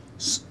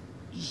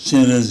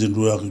Shenans in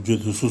Ruaki to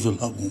Susu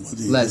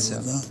Lagumba. Less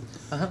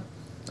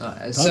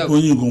so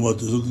when you go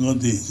to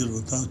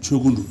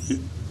the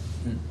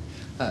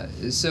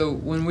so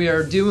when we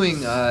are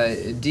doing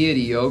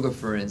deity yoga,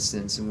 for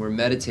instance, and we're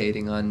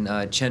meditating on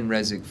Chen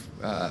Rezig,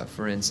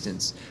 for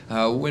instance,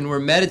 when we're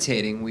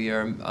meditating, we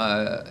are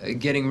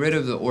getting rid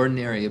of the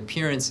ordinary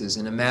appearances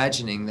and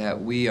imagining that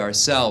we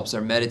ourselves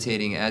are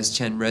meditating as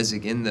Chen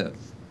Rezig in the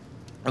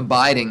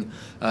abiding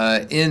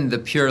in the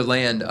pure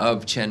land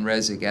of Chen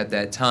Rezig at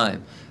that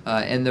time.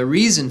 And the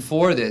reason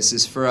for this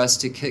is for us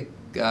to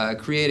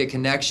create a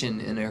connection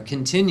in a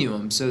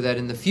continuum so that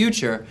in the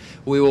future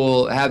we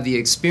will have the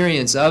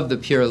experience of the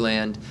pure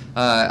land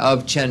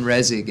of Chen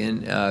Rezig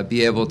and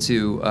be able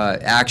to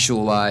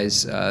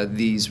actualize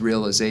these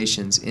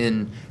realizations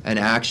in an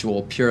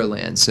actual pure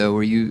land. So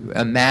where you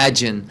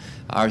imagine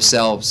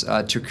ourselves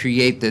to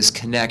create this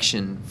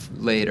connection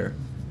later.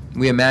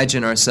 We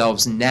imagine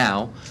ourselves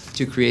now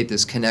to create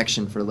this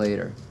connection for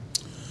later.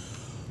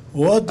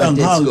 And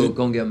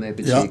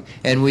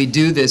we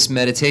do this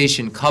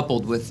meditation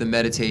coupled with the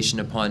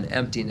meditation upon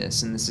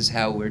emptiness, and this is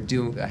how we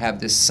have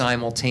this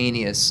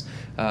simultaneous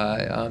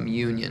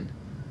union.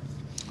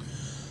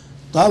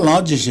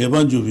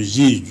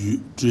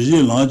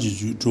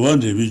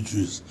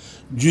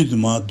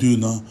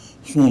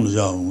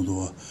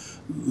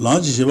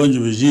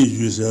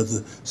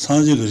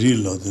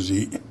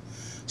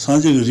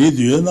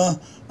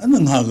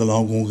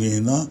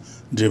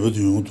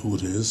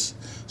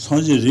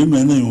 Sanji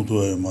Rimana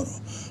Yunto Maro,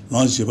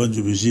 Lanshiban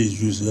Jubishi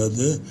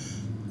Jusade,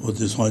 what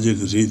the Sanji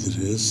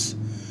Ridres.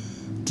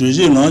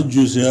 Treji Lan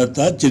Jusia,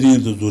 that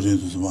Jirin to Durin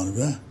to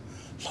Marba,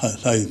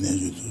 Lai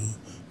Neju,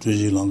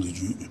 Treji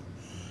Language.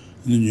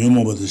 The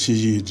Numo of the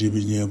Shiji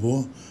Jibi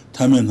Nebo,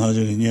 Taman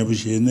Hajan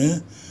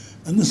Nebushene,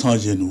 and the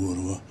Sanji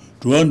Nurva.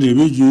 Duan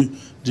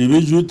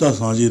Ribiju, Ta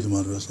Sanji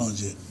Marba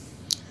Sanji.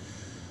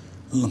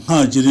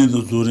 Ha Jirin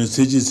to Durin,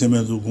 Seji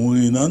Semetu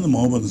Gungin, and the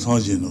Mob of the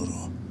Sanji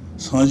Nurva.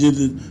 Sanji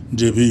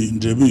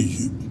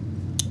Drebu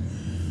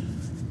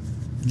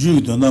Ju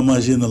Dona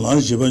Machine, the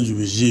Lange Banju,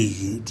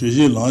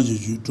 Treji Lange,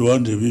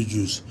 Joan Drebu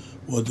Juice,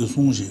 what the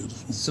Sunshi.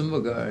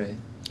 Sumbagari.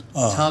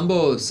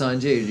 Tambo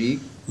Sanjay Rik.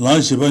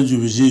 Lange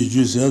Banju,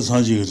 Juice,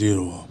 Sanji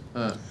Riro.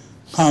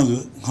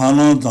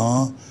 Hanan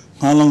Dan,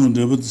 Hanan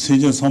Drebu,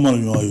 Sajan Summer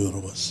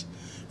Yorobas.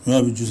 You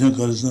have Jusen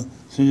Carson,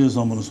 Sajan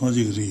Summer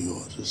Sanji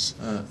Rios.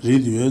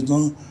 Read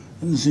Vietnam,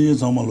 and Sajan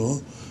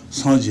Samalo,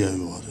 Sanji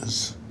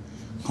Yoris.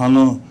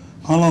 Hanan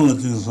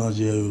Latin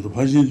Sanji,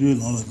 Pajin,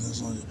 Latin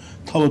Sanji,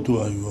 Tawatu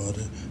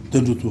Ayuare,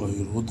 Dendu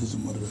what does the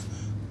matter?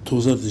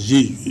 Tosa the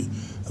G,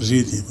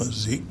 reading, but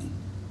Zik.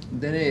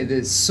 Then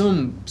the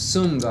Sum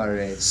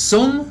Gare.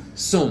 Sum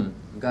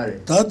Gare.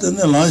 That and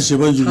the last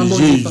Shiba Ju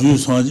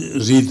Sanji,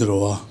 read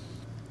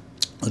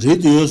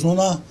Read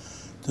Yosuna,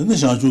 then the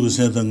Shanju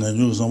sent and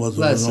you somewhat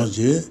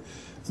Sanji,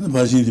 and the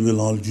Pajin to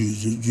belong to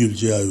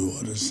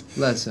Julia's.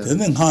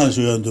 Then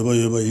Hanshu and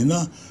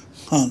Dubayobaina,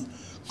 Han.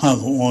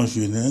 On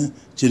Shune,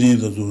 Jirin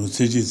the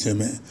Seji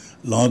Seme,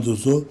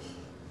 Landoso,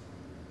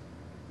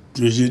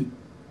 Treji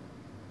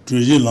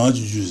Lange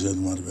Juice at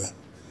Marbe.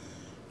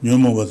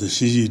 Numo was the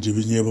Shiji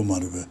Dibinebo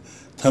Marbe,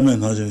 Taman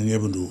Hajan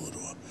Nebu do.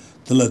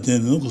 The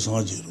Latin no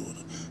Sanji road.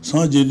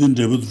 Sanji didn't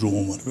debut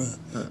Rome Marbe,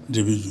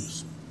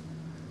 Debujus.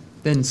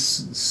 Then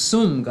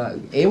Sum got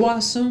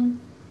Ewa Sum?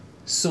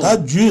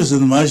 That Jews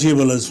and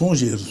Mashibal as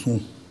Sonshi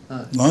Sum.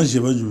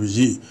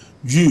 Lanshibanju,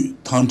 Ju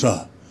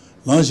Tantra,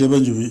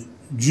 Lanshibanju,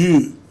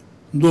 Ju.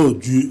 Do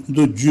Jews,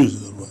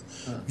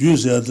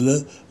 Jews at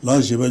the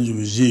last event of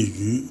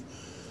Jews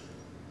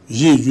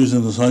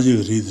and the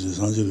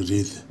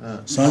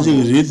Sanji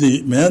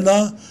read, Mena,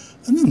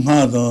 and then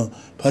Hada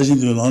passing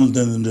to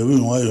London and the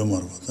Wing Wire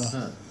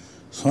Marvata.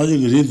 Sanji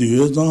read the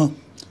Yutan,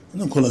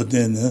 콜라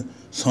때는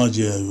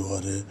상제야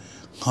요래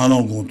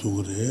가나공도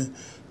그래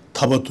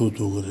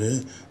타바토도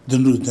그래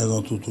든루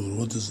대상도 그래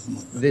어디서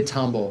The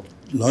tambo.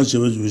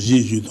 라시바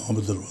주지주도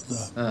한번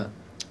들어보다.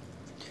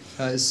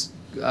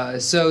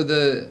 So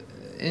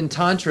in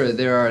Tantra,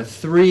 there are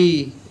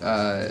three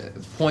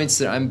points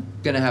that I'm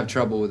going to have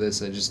trouble with this.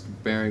 Just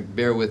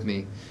bear with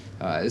me.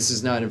 This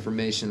is not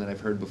information that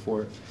I've heard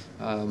before.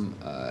 And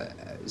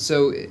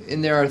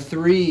there are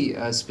three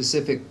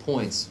specific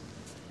points.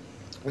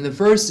 And the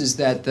first is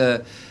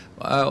that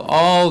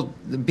all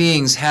the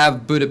beings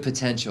have Buddha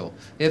potential.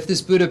 If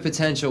this Buddha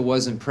potential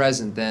wasn't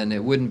present, then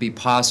it wouldn't be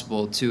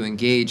possible to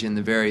engage in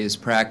the various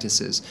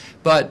practices.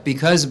 But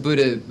because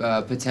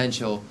Buddha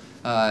potential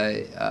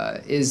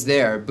is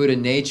there, Buddha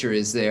nature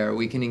is there,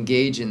 we can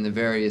engage in the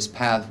various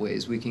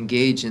pathways, we can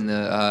engage in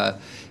the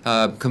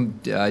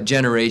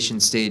generation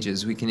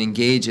stages, we can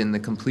engage in the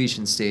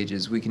completion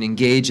stages, we can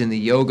engage in the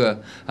yoga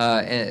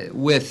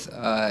with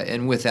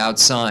and without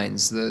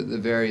signs, the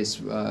various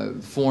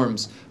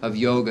forms of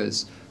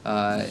yogas.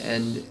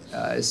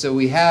 So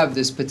we have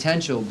this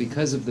potential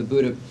because of the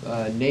Buddha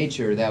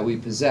nature that we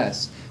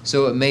possess.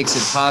 So it makes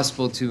it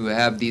possible to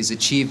have these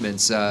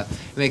achievements. It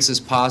makes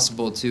it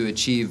possible to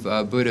achieve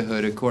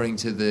Buddhahood according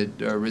to the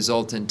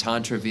resultant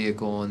Tantra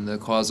vehicle and the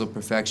causal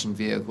perfection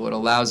vehicle. It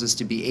allows us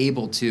to be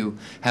able to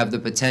have the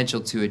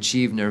potential to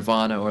achieve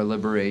nirvana or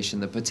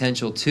liberation, the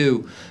potential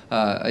to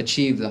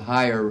achieve the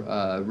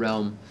higher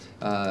realm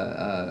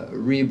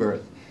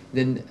rebirth.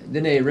 Then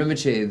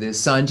Rinpoche, the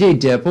Sanjay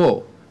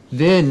Depo,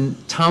 then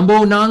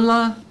Tambo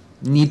Nangla,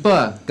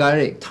 Nipa,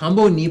 Garek,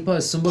 Tambo Nipa,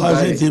 Sumba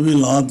Garek. TV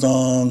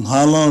Lantang,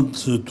 Halan,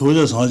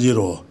 Toja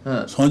Sanjiro,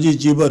 Sanji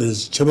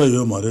Jibaris, Cheba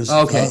Yomaris.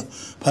 Okay.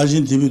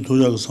 Passion TV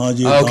Toja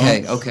Sanji,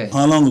 Okay.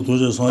 Halang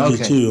Toja Sanji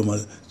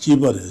Chiyomaris,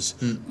 Jibaris,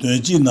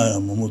 Twenty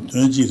Nayamu,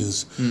 20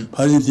 is.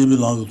 Passion TV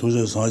Lang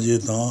Toja Sanji,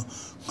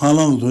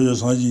 Halang Toja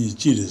Sanji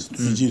Chiris,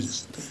 20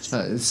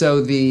 is.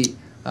 So the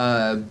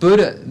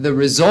Buddha, the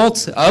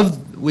result of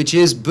which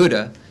is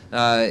Buddha,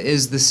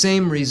 is the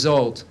same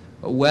result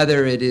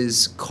whether it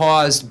is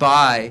caused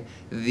by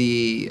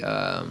the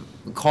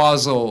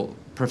causal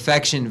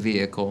perfection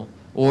vehicle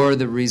or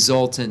the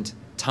resultant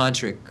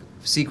tantric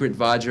secret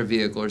Vajra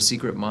vehicle or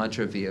secret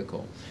mantra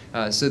vehicle.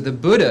 So the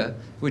Buddha,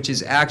 which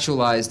is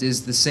actualized,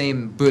 is the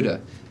same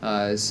Buddha.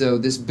 So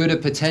this Buddha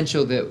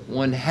potential that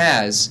one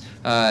has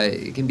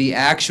can be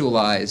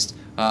actualized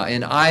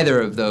in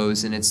either of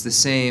those, and it's the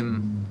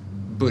same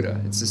Buddha.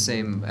 It's the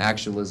same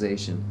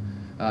actualization.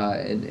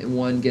 And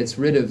one gets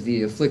rid of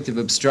the afflictive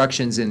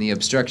obstructions and the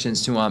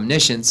obstructions to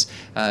omniscience,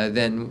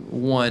 then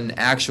one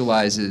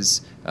actualizes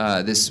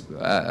this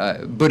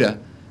Buddha,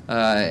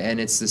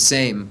 and it's the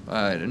same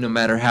no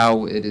matter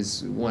how it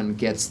is one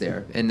gets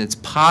there. And it's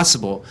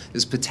possible,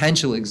 this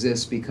potential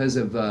exists because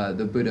of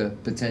the Buddha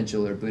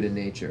potential or Buddha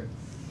nature.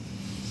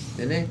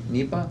 Nene,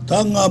 Nipa?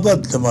 Ta ngaba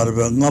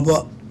tamarba,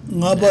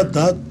 ngaba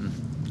ta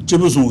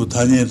jibusungu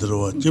tanya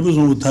들어와.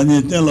 jibusungu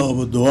tanya tenla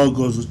oba doa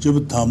gosu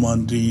jibu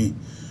tamandri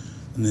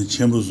네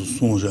Chenmo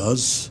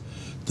송자스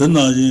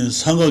더나지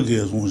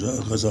상가게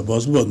송자 가서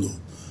바수반도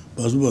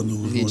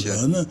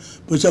송자는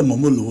버차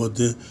몸을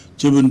어때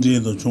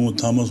제분들도 좀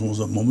담아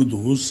송자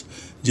몸도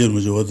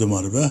제르면 어때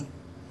말봐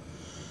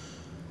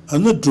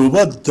안나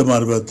드바 때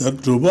말봐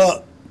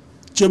드바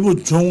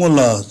제부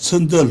종올라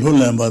선들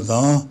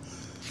혼란바다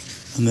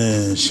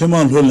네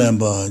심한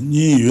혼란바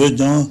니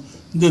여장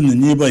너는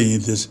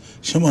니바인데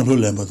심한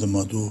혼란바다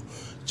마도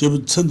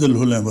제부 선들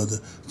혼란바다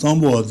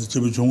장보와도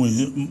제부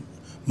종이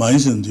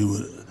마인선 되고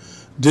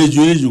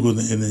대주리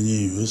주고는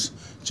에너지 유스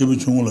제부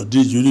총을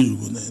대주리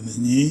주고는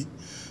에너지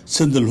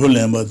선들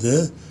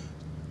혼란바데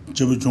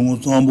제부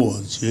총을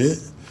담보지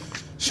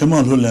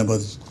심한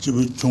혼란바데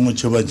제부 총을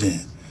쳐바지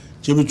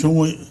제부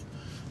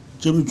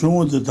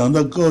총을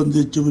단다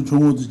거인데 제부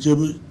총을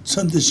제부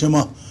선들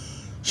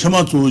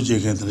심한 조제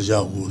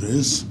괜찮다고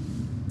그래서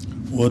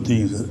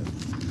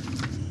어디가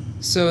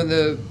So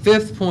the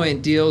fifth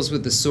point deals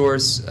with the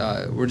source.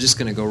 We're just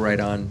going to go right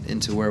on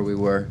into where we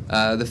were.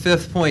 The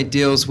fifth point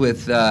deals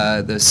with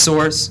the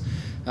source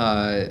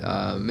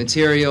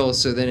material.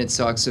 So then it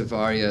talks of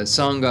Arya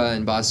Sangha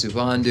and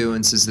Vasubandhu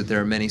and says that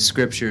there are many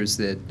scriptures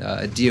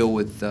that deal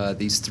with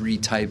these three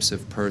types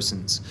of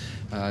persons,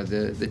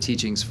 the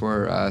teachings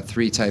for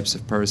three types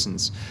of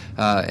persons.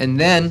 And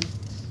then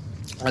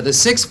the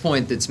sixth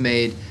point that's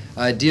made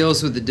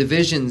deals with the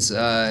divisions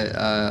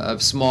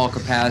of small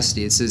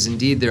capacity. It says,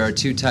 indeed, there are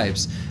two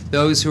types.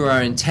 Those who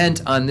are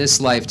intent on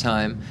this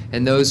lifetime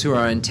and those who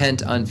are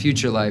intent on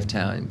future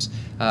lifetimes.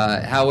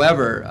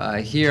 However,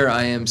 here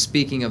I am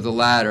speaking of the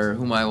latter,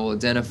 whom I will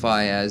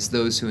identify as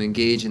those who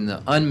engage in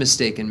the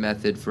unmistaken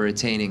method for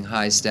attaining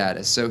high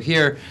status. So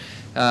here,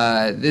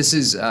 this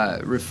is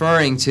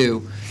referring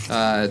to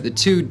the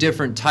two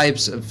different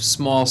types of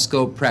small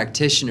scope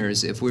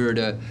practitioners. If we were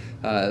to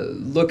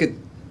look at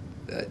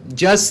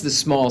just the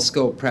small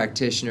scope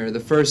practitioner, the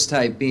first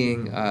type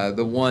being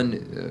the one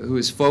who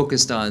is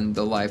focused on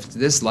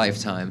this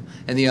lifetime,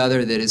 and the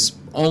other that is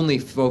only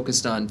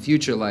focused on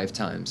future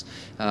lifetimes.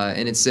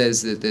 And it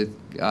says that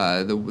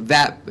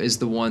that is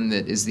the one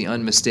that is the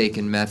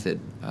unmistaken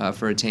method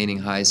for attaining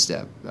high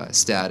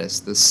status,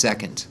 the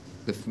second,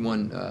 the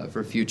one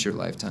for future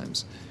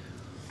lifetimes.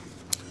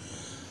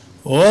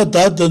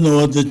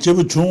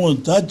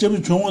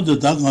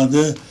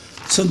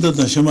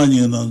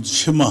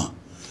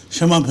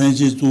 Shema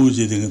penchi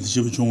tuji dinga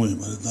shibu chungwe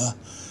marita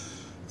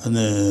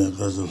ane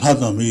kaza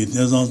lhata mi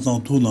tenzang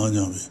zang tu na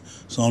nyambi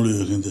sang lu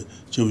yakinde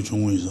shibu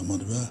chungwe isa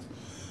marita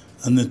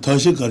ane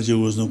tashi karchi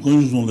wazna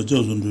kunju song la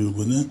jao sun tuyu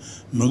kune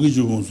magi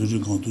jubong suji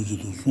kang tuji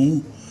tu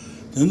song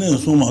tenne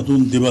song ma tu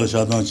dibala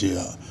shatang chi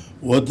ya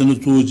wa tenne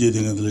tuji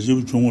dinga dila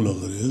shibu chungwe la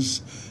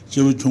kares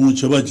shibu chungwe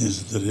cheba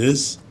jinsi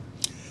tares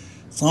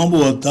sangbu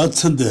wa ta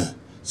tsende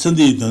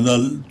yi tenda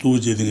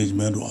tuji dinga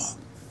jimenwa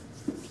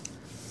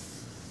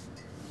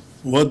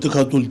What the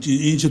the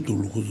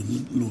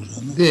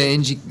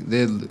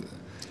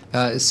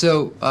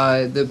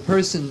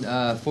person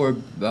for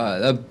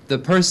the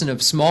person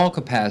of small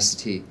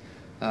capacity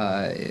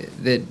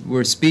that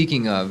we're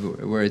speaking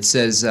of, where it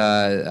says,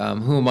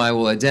 whom I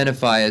will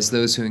identify as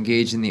those who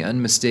engage in the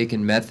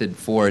unmistaken method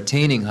for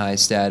attaining high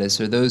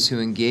status, or those who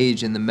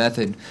engage in the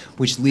method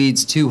which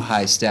leads to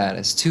high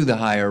status, to the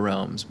higher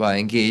realms, by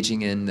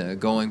engaging in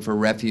going for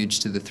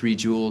refuge to the three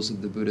jewels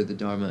of the Buddha, the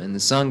Dharma, and the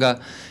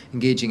Sangha,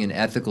 engaging in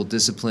ethical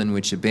discipline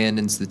which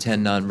abandons the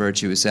 10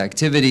 non-virtuous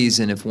activities,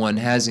 and if one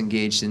has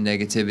engaged in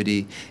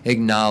negativity,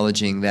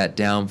 acknowledging that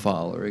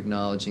downfall or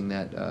acknowledging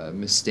that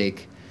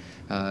mistake.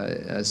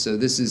 So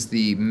this is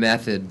the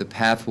method, the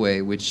pathway,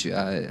 which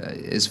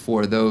is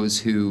for those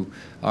who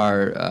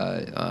are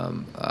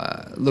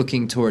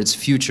looking towards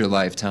future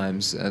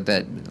lifetimes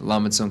that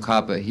Lama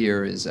Tsongkhapa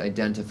here is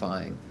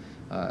identifying.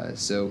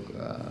 Yes.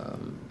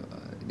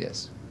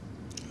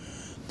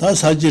 So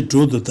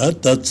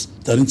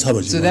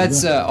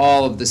that's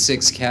all of the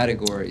 6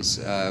 categories.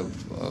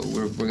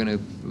 We're going to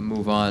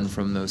move on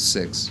from those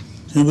 6.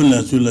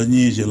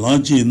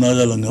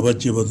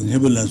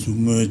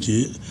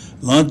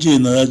 Lanchi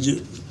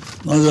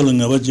Nazala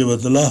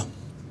Navajivatala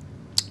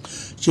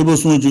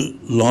Chibosonju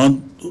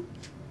Lan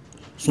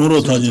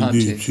Soro Tajin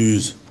Du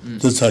choose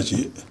the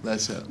Sachi.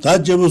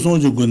 That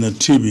Jebosonju Guna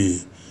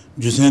Tibi,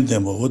 Jusen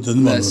Temple, what the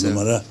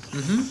Mara.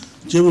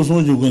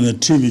 Jebosonju Guna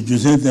Tibi,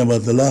 Jusen Temple,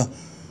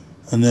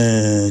 and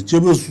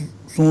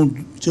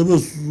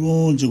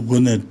Jebosonju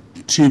Guna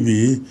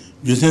Tibi,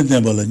 Jusen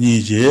Temple,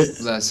 Nije,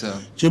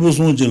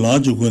 Jebosonju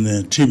Lanju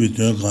Guna Tibi,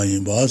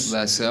 Dunkayin Bas,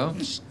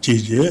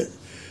 Jije.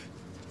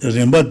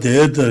 Rimba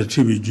de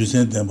tribi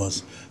jusen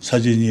tembas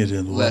sajini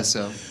rendo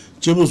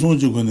jebo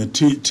sonju gone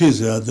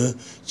tisa de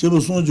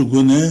jebo sonju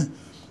gone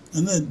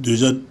ane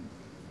deja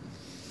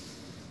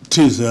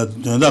tisa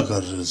da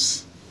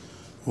kares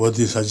what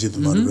is sajit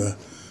marba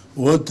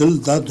what tel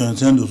da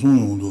Tenzin do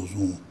son do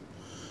son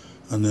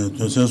ane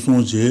Tenzin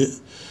sonje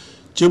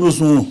jebo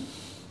son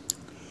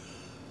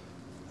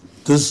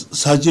this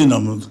sajina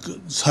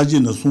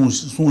sonje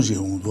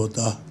do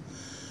da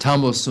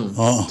tambo sun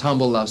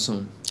tambo la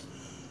sun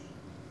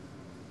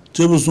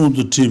Jebusung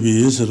to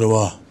TV is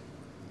Rawa.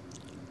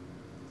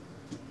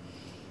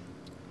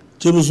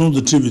 Jebusung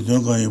to TV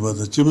don't go about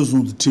the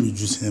Jebusung to TV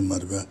Jusen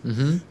Marba.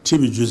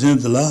 TV Jusen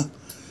de la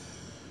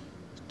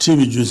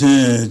TV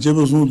Jusen,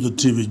 Jebusung to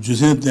TV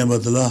Jusen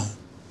Tembatala.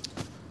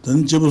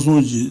 Then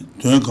Jebusung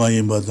don't go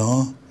about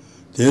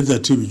the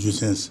TV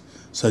Jusens,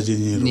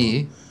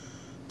 Sajini.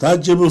 That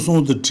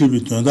Jebusung to TV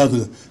don't that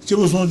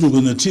Jebusung you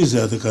going to tease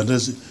at the country,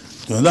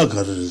 don't that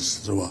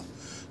carries Rawa.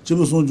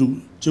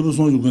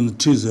 Jebusung going to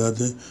tease at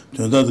the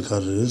Tunda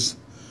carriers.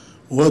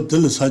 What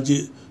tell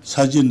Saji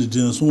in the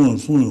dinner soon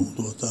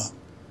daughter.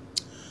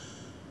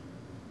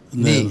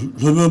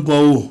 Lumen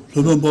Bow,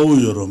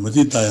 Euro,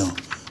 Meditayan,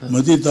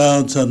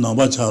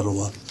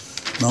 Namacharova,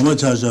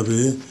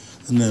 Namachajabe,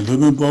 and then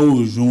Lumen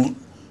Bow, Jean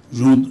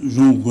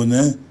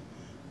Gone,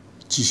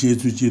 Chiche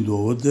to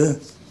Jindo, there.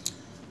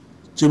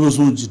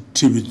 Jebusung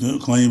TV,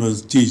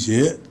 Kaimas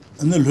DJ,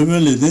 and then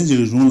Lumen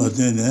Ledenji, Jean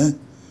Latin.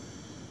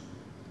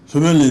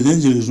 Family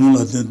danger Jean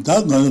Latin,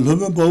 that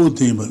Lumen Bow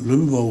team,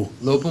 Lumen Bow,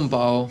 Lopum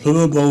Bow,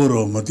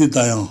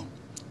 Matitayan,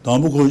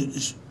 Tambuko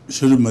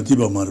Shuri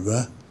Matiba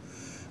Marba,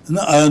 and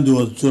I am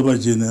doing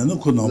Sobajin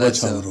and could not much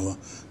Hamro,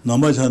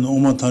 Namachan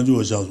Oma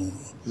Tanju Shazun.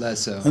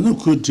 And no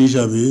could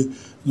Tishabi,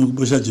 no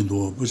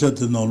Bushajindo,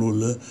 Bushat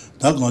Nalula,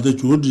 that on the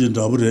Georgian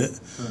Dabre,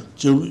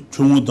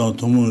 Chumudan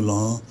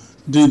Tomulan,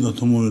 Dino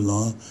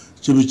Tomulan,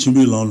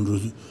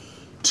 Chibichibilan,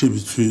 Chibi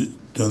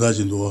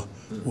Tandajindo.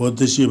 What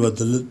the sheep at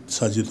the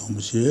Sajit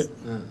Homushe.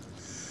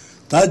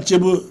 That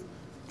Chibu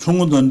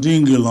Chungudan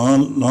Dingy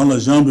Lala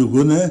Jambi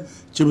Gune,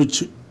 Chibu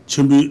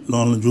Chimbi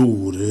Lala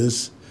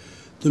Jugures,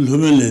 the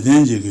Lumele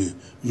Denjigi,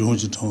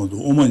 Junchi Tondo,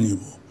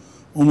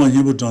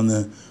 Omanibo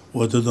Tane,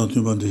 what the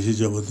Tuban de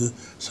Hijab,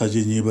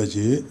 Sajit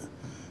Nibaji,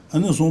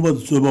 and the Somba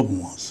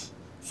Subabmas,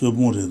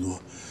 Submoredo.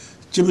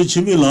 Chibu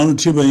Chimbi Lala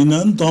Tiba in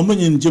and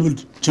Domin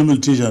Chimil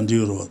Tisha and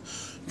Diro.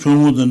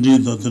 Chongo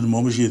Dandi, the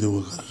Mamushi, the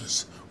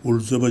workers, Ul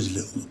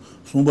Zobajle,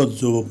 Somba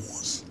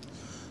Zobos.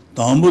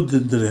 Tambo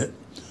did the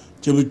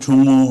Chibi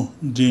Chongo,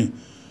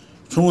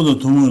 Chongo the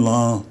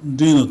Tomola,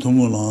 Dina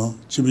Tomola,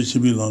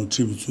 Chibi Lang,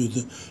 Chibi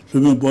Sweet,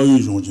 Ruben Boyu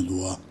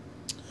Jonjua.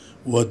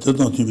 What did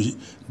not to be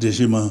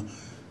Deshima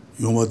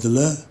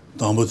Yomatilla,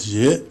 Tambo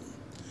Tie.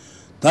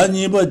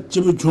 Taniba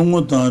Chibi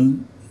Chongo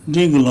Dan,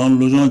 Dingalan,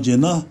 Lojan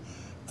Jena,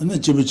 and the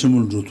Chibi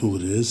Chimul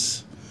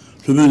Rotugres,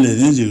 Ruben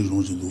Ledenzi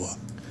Jonjua.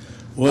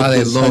 What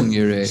is long,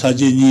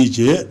 Sajini,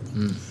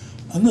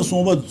 and the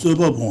Somba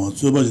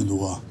Zoba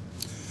Zindua.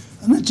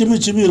 And the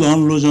Chibi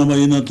Lang, Lojan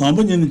Bayina,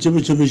 Tambo in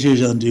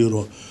Chibi and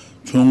Diro,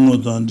 Chongo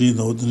Dandi,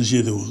 the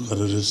Otanshi,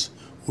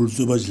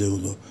 Ulzubaj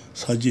Lego,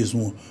 Sajis,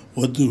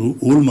 what do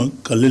Ulma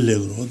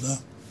Kalilegro?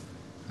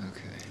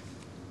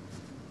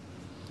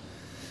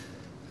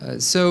 Okay.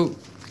 So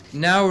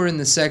now we're in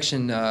the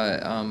section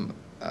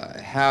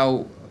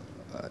how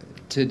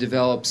to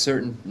develop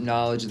certain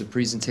knowledge of the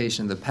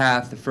presentation of the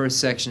path. The first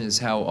section is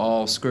how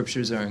all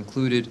scriptures are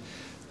included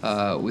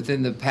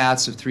within the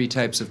paths of three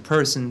types of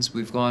persons.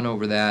 We've gone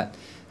over that.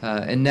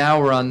 And now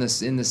we're on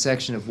this in the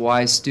section of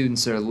why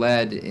students are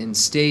led in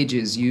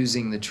stages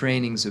using the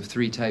trainings of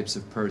three types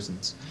of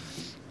persons.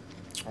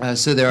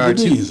 So there are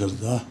two.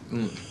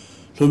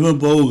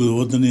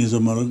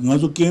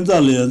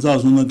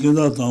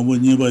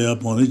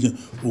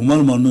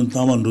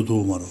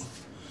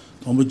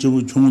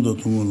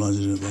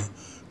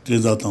 What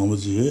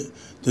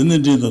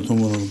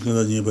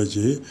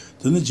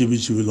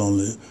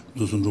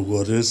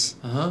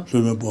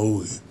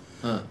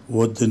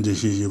then the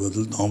she was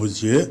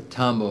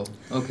Tambo.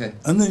 Okay.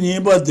 And then ye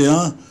but they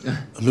are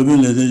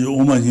living letters,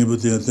 Oman he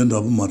but they attend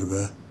up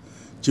Marva,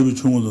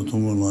 Chibichum the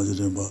Tomo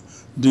Lajaba,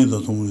 did the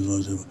Tomo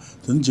Lajaba,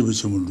 then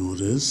Chibichum do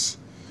this.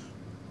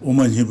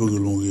 Oman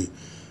Hibogolongi,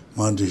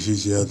 Mande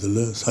she at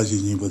the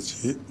Saji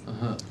Nibachi.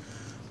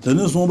 Then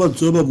there's no but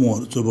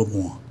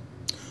Zobabon.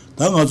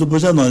 Then I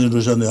suppose I'm not in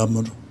Russian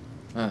Amor.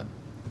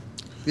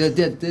 Yeah,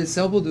 this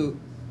will do.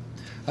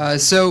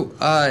 So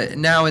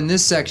now in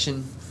this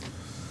section,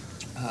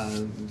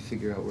 let me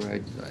figure out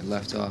where I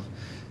left off.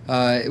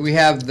 We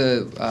have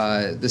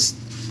this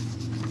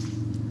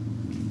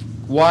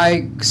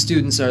why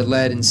students are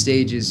led in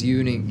stages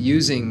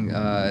using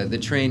the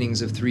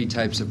trainings of three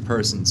types of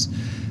persons.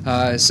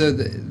 So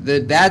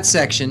that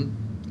section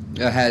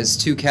has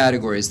two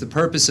categories: the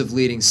purpose of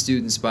leading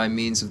students by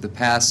means of the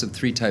paths of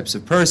three types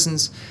of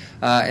persons,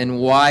 and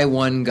why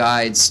one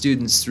guides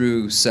students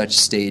through such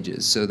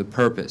stages. So the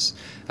purpose.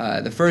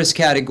 The first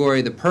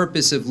category, the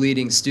purpose of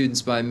leading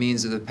students by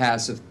means of the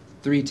paths of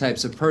three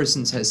types of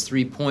persons, has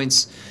 3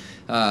 points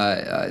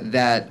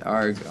that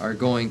are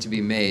going to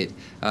be made.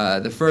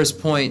 The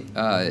first point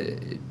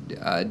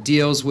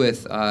deals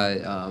with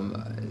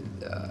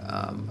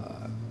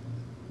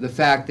the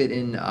fact that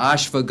in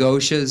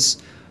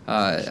Ashvagosha's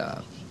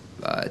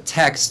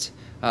text,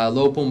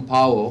 Lopum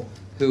Pao,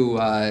 who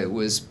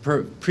was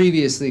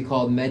previously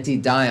called Meti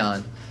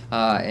Dayan,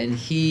 and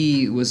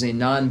he was a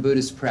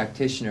non-Buddhist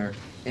practitioner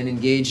and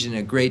engaged in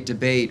a great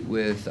debate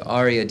with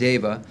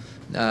Aryadeva,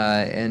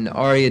 and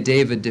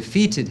Aryadeva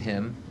defeated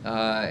him,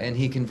 and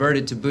he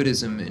converted to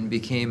Buddhism and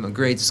became a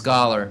great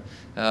scholar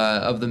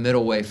of the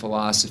Middle Way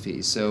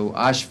philosophy. So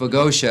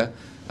Ashvagosha,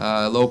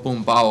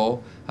 Lopum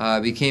Pao,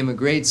 became a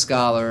great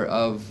scholar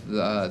of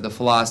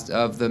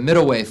the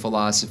Middle Way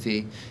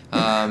philosophy,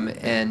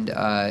 and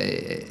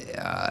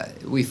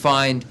we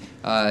find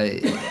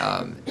a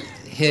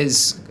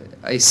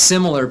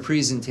similar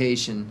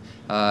presentation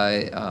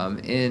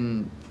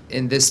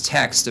in this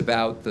text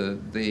about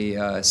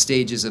the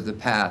stages of the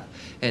path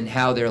and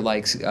how they're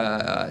like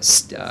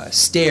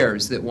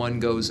stairs that one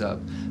goes up.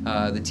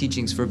 The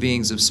teachings for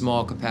beings of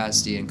small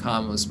capacity, in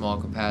common with small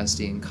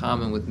capacity, in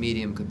common with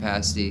medium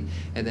capacity,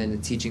 and then the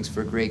teachings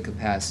for great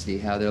capacity,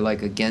 how they're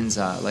like a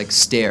genza, like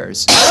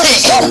stairs.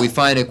 So we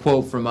find a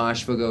quote from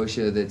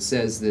Ashvagosha that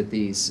says that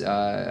these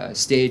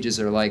stages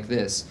are like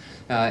this.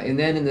 And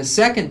then in the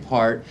second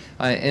part,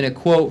 in a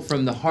quote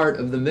from The Heart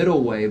of the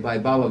Middle Way by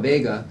Baba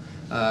Vega,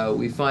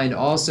 we find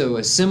also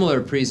a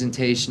similar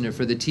presentation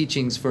for the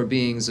teachings for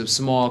beings of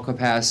small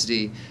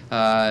capacity,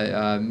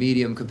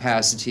 medium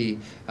capacity,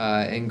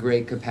 and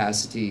great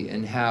capacity,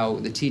 and how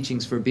the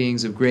teachings for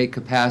beings of great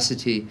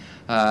capacity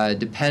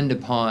depend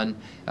upon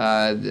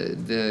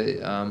the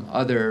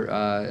other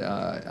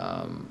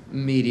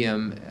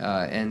medium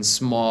and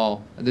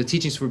small. The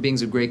teachings for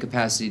beings of great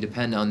capacity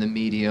depend on the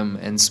medium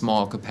and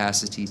small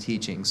capacity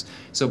teachings.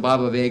 So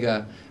Baba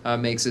Vega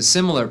makes a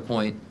similar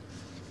point.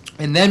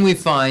 And then we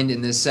find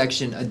in this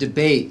section a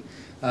debate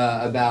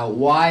about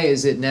why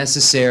is it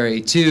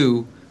necessary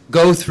to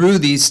go through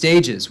these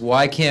stages.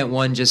 Why can't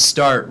one just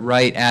start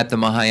right at the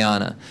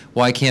Mahayana?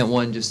 Why can't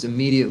one just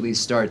immediately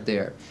start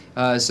there?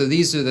 So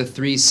these are the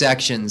three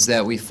sections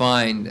that we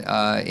find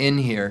in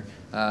here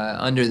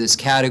under this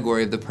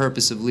category of the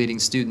purpose of leading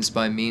students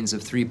by means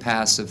of three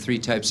paths of three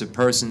types of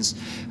persons.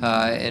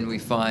 And we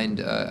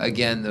find,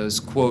 again, those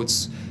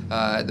quotes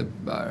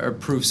are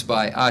proofs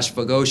by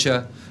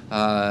Ashvagosha,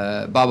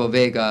 Baba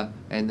Vega,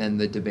 and then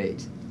the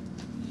debate.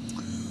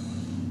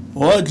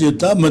 어제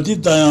다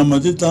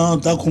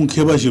맞다 다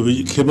콩케바시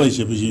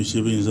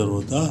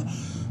서로다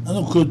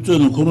아니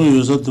그쪽은 그런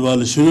요소도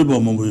발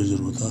실버만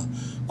보여주로다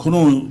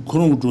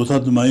그런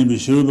조사도 많이 비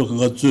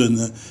실버가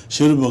쩌는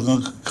실버가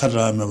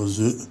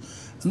카라면서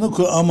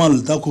그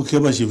아말 다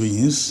콩케바시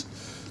비인스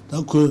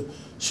다그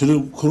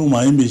실버 그런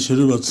많이 비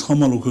실버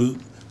참말로 그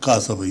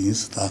가서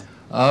비인스다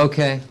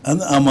Okay.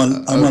 안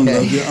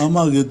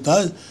아말게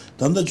다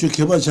단다 주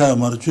개바차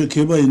말 주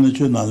개바 있는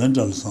주 나는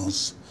잘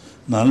상스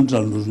나는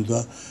잘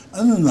누르다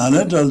아니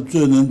나는 잘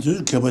주는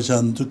주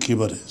개바차도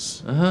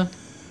개바레스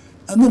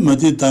아니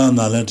뭐디 다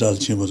나는 잘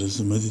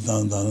치버레스 뭐디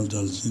다 나는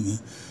잘 치네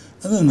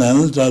아니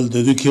나는 잘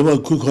되게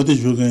개바 그 거대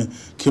주게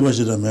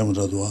개바시다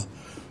매무라도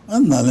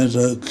안 나는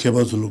잘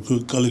개바슬로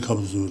그 깔리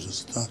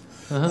카브스다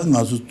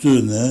나서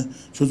주네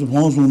저도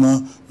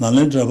방송나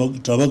나는 잡아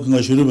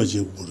그가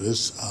싫어버지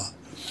그랬어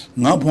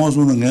나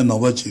방송은 내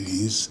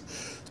나와지기스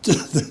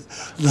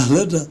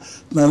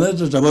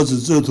나래다 잡아서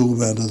저 두고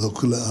말도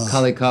그래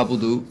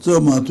칼리카불도 저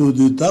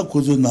마토도 다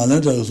고저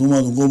나래다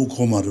소마도 고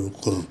고마를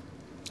걸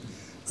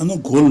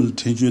아니 골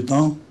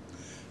태주다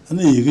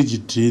아니 이게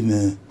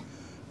지티네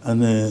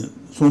아니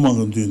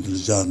소망은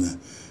뒤들잖아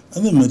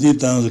아니 메디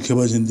땅에서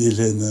개발진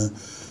데에는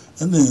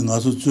아니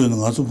가서 주는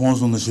가서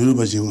방송은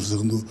싫어버지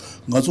그래서도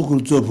가서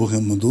그저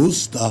보면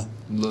도스다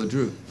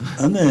로드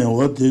아니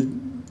어디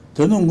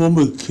되는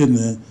거뭐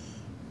캐네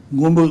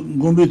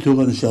gombe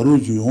togan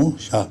sharu juyo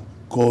sha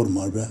kor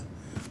marba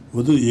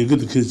wodo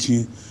yeged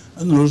kechi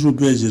an loju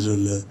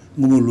bejirle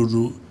ngomo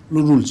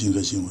loju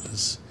jinga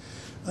shimwas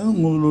an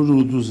ngomo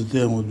loju dus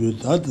te ngodo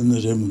ta den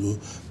remdo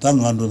ta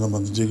ngando na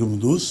man jegum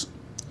dus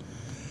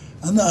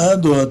an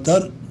ado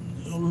tar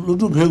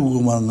loju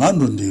begu ma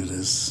ngando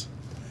ndires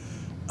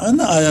an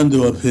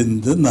ayando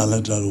apende nala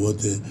jar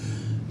wote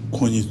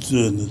koni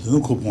tsene no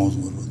kopons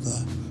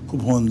morda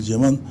kopon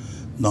jeman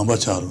namba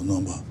charo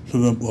namba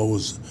suben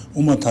pawus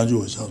uma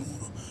tanju charo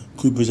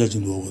ku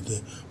beja진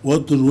dowote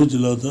what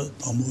rojilada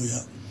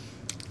tamoya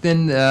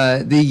then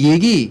the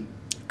yegi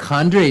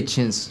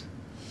condrachins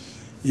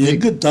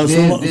yegi ta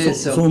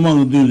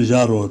soma dul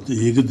jaro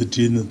yegi de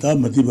tin ta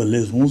matiba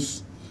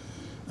lessons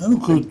an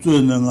ku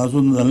tsene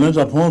ngaso nala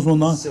ja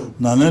phonsona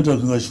nala ja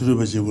nga shuru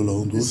beje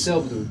bolo ndus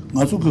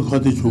ngaso ku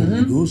khati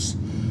chugundus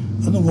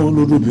an go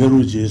loru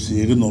beru jesi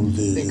yegi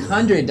nolde the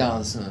condra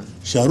dance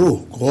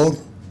sharo kor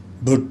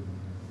but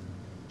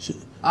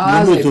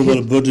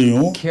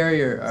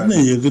carrier.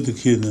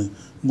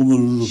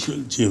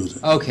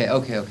 Okay.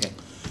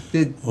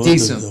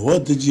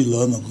 What did you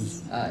learn?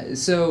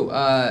 So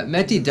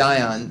Meti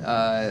Dayan,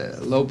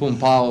 Lopum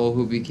Pao,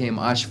 who became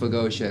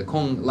Ashvagosha,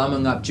 Kong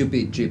Lamangap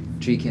Jupi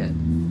Triken.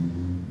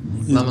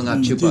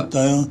 Lamangap Chupa.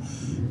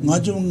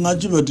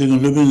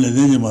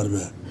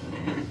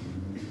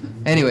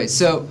 Anyway,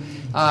 so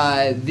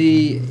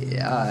he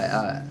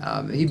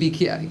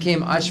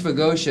became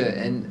Ashvagosha,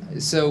 and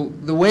so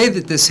the way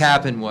that this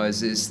happened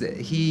is that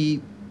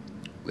he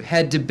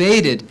had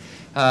debated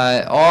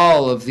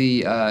all of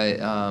the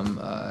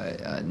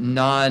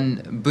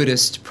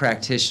non-Buddhist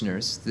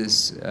practitioners.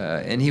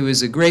 And he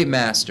was a great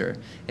master,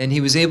 and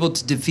he was able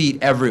to defeat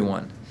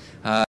everyone.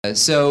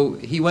 So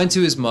he went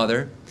to his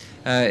mother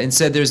and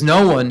said, "There's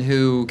no one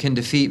who can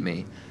defeat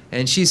me."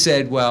 And she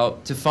said, well,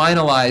 to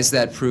finalize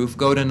that proof,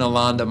 go to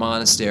Nalanda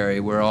Monastery,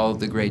 where all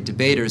the great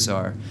debaters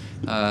are,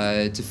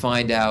 to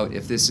find out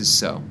if this is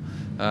so.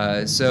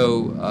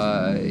 So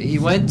he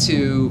went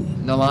to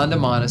Nalanda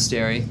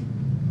Monastery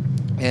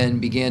and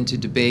began to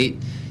debate,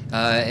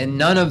 and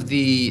none of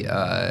the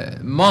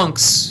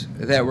monks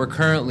that were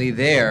currently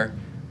there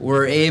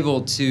were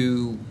able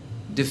to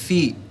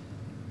defeat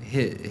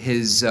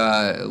his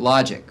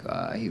logic.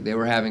 They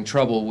were having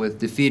trouble with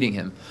defeating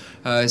him.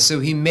 So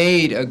he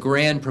made a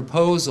grand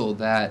proposal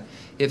that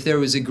if there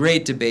was a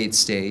great debate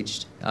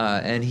staged,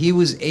 and he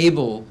was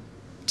able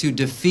to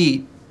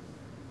defeat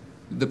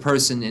the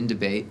person in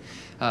debate,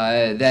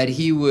 that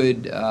he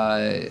would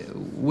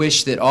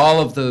wish that all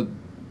of the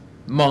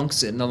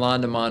monks at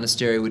Nalanda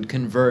Monastery would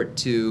convert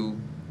to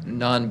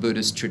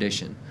non-Buddhist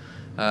tradition,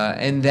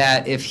 and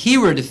that if he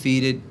were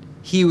defeated,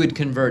 he would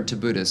convert to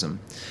Buddhism.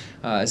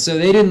 So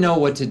they didn't know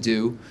what to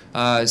do.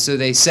 So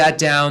they sat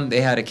down.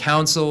 They had a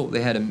council.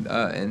 They had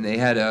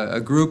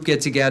a group get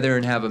together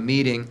and have a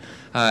meeting,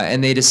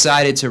 and they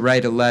decided to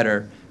write a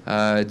letter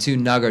to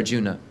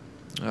Nagarjuna.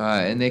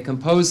 And they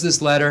composed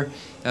this letter,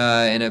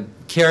 and a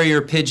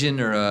carrier pigeon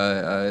or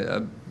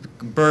a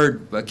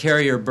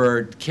carrier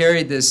bird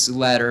carried this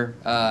letter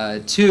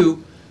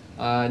to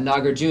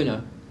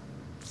Nagarjuna.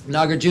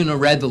 Nagarjuna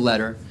read the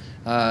letter.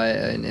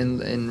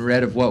 And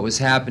read of what was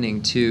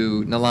happening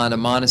to Nalanda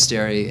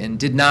Monastery and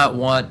did not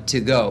want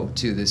to go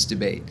to this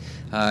debate.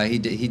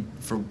 He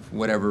for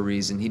whatever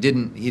reason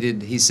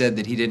he said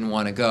that he didn't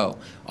want to go.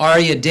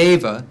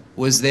 Aryadeva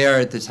was there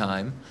at the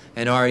time,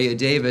 and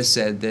Aryadeva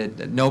said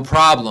that no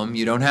problem,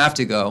 you don't have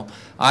to go.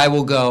 I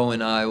will go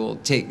and I will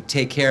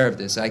take care of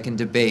this. I can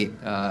debate.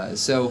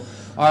 So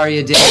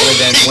Aryadeva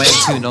then went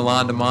to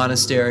Nalanda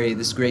Monastery.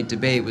 This great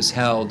debate was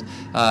held,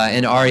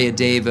 and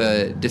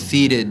Aryadeva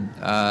defeated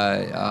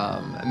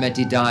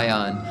Meti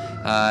Dayan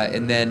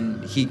and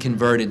then he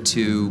converted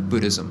to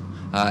Buddhism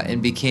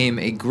and became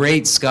a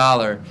great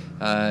scholar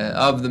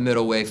of the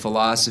Middle Way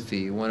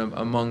philosophy,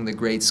 among the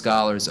great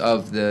scholars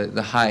of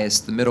the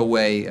highest, the Middle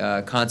Way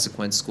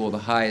consequence school, the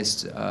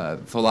highest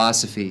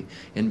philosophy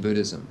in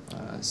Buddhism.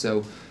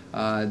 So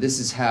this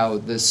is how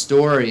the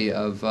story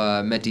of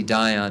Meti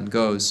Dayan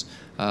goes,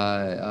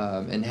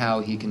 and how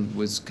he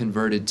was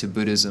converted to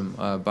Buddhism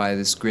by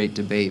this great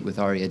debate with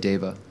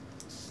Aryadeva.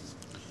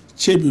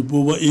 Chebi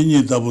Buba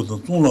Ini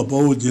Dabuta, Tula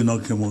Bawu Jena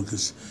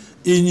Kemokis,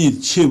 Ini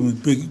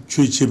Chib, Big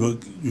Chib,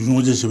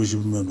 Yunja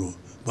Shibimendo,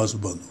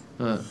 Basubano.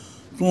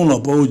 Tula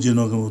Bawu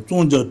Jena Kemo,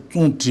 Tonja,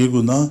 Ton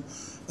Triguna,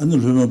 and the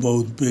women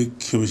about Big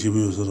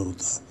Kibishibu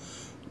Sarota.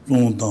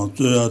 Tonta,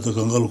 Toya, the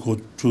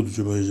Kangalko,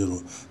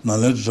 Chudjibajero,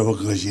 Nalet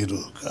Javakashiro.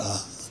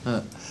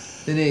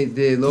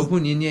 The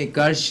Lopunine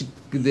Garsh,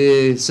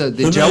 the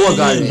Jawa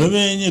Garden.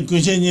 Lumeni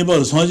Kushin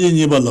Nibal, Sanji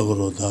Nibal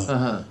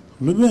Lagrota.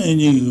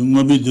 Lumeni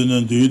Mabidun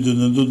and Dudun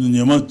and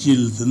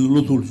Yamachil and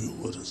Lutul,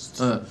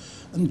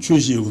 and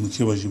Chushi on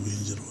Kibashibu.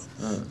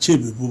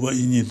 Chebi Buba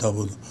Ini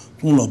Tabu,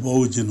 Tula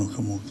Bawjino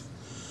Kamok,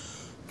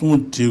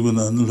 Ton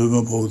Tiguna and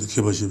Lumabo the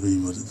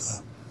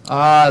Kibashibu.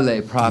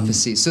 Le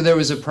prophecy. So there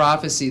was a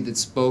prophecy that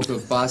spoke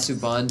of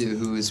Vasubandhu,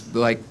 who is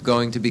like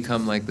going to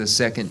become like the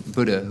second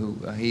Buddha, who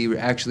he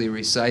actually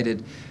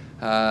recited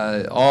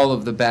all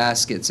of the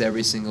baskets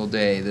every single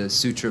day, the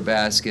Sutra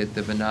basket,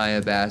 the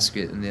Vinaya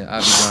basket, and the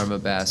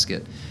Abhidharma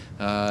basket.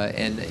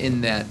 And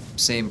in that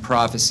same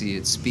prophecy,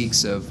 it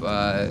speaks of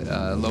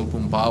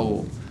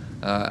Lopumbawu,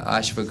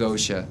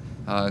 Ashvagosha,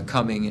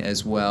 coming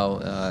as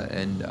well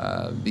and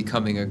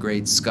becoming a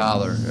great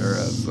scholar or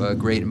of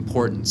great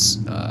importance.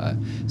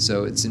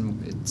 So it's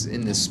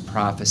in this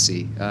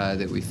prophecy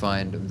that we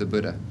find of the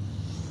Buddha.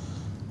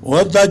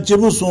 What that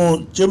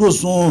Jebuson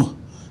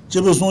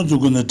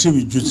Juguna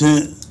TV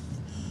Jusen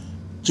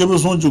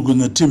Jebuson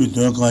Juguna TV to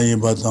Kayi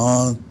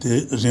Batan,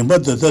 the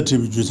Rimbata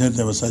TV Jusen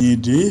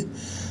Tavasadi,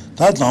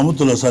 that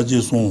Lamutula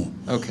Saji.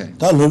 Okay.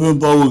 That Logan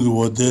Bawu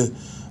was there.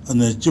 And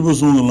the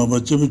Jibusun Lamba,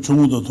 Jibu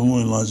Chumu, the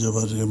Tumu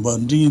Lajava, Rimba,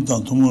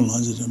 Dintan Tumu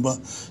Lajimba,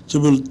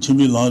 Jibu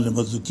Chimbi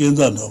Lajimba, the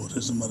Kenda,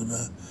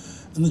 Marba,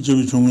 and the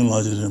Jibu Chumu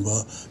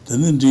Lajimba,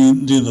 then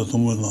Din the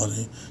Tumu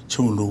Lari,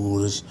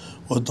 Chimulu,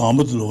 or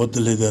Tamatul, what the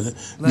leader,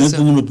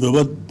 Nathan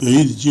Beba,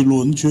 Bay,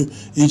 Jilunchu,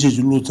 Inchi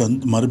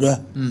and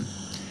Marba.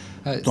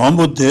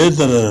 Tambo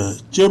Theatre,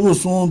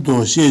 Jibusun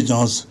to Shea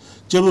Jans,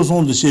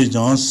 Jibusun to Shea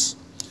Jans,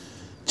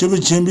 Jibu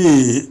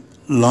Chimbi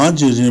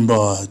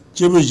Lajimba,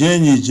 Jibu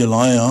Jenny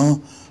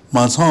Jelayan.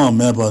 Matang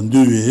Maba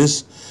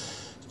Duis,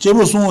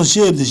 Jibuson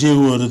Shed the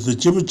Shego, the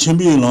Jibu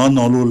Chimbi Lan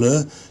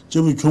Nalula,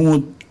 Jibu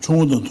Chung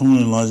the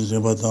Tumu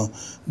Lajibata,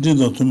 did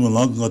the Tumu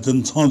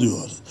Langaten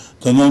Sanduor,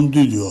 the non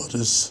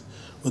Dudiores,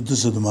 what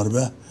this is the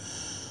Marba.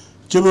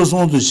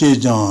 Jibuson to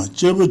Shejan,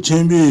 Jibu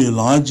Chimbi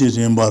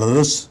Laji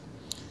Embarrass,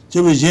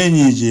 Jibu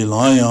Jenny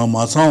Lion,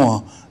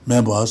 Matang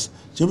Mabas,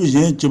 Jibu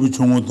Jen, Jibu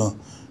Chumuta,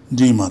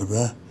 D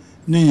Marba,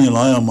 Nini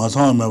Lion,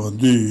 Matang Maba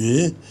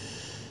Dui,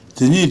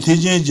 the Ni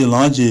Tijin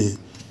Jilaji.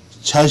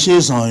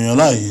 Chashi San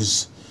Yola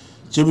is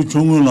Jibu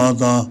Chungu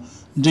Lada,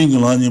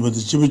 Dinglani, but the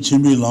Jibu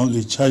Chimbi Lang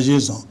is Chashi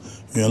San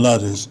Yola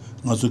is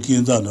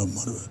Masuki Zada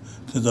Marva,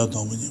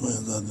 Kizatomi.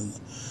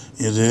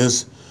 It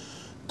is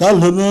that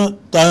Lumen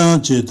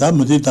Dayanji, that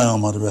Mati Dayan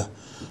Marva.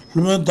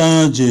 Lumen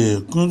Dayanji,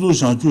 Kundu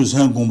Shanchu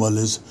San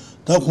Gumbalis,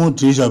 that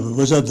Kuntisha,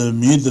 Vasa the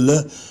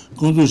Midle,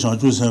 Kundu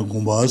Shanchu San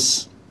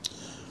Gumbas.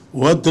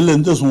 What the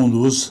Lendes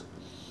Hondus,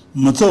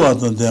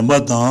 Matawatan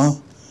Dembatan,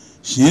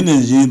 Shin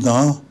and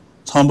Jindan,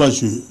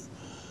 Tambashu.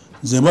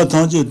 Zema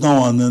Tanji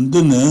Dawan and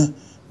Dinner,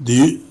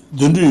 the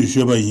Dundu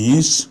Sheba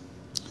Yins,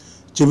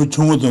 Jibu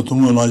Chungu to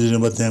Tumu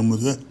Lajima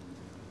Tamuda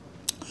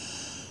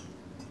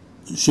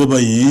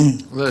Sheba Yin,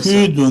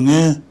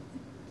 Kudune,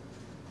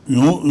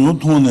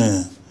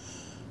 Yutune,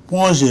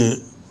 Ponche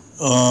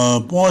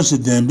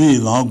Dembi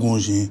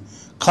Langonji,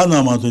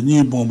 Kanama to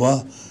Ni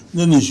Bomba,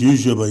 then the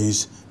Sheba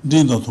Yins,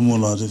 Dinda Tumu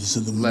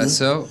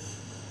Lajima.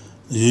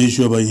 Ye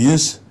Sheba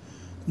Yins,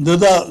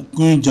 Dada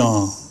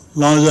Gunjan.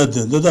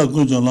 Lajate, Dada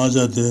Kunjan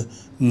Lajate,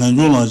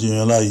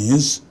 Nanjula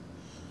Yins,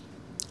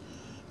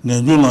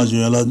 Nanjula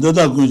Juela,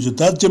 Dada Kunja,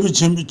 that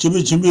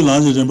Chimbi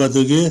Laja and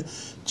Batake,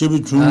 Chibi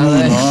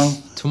Chumula,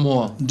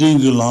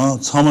 Dingula,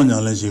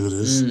 Samanya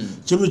Legis,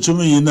 Chibi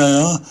Chimi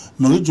Inaya,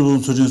 Marichu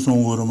Sujin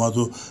Song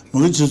Mato,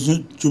 Marichu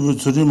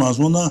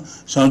Sujimasuna,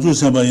 Shanju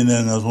Samba in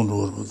Azon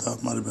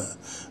Mariba,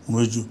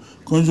 which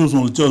Conjus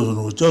on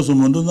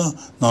Josumundana,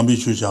 Nambi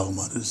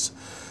Chuchamaris.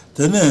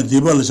 Then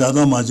Dibal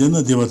Shada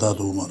Majena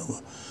Divatatu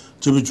Marva.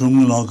 Jibu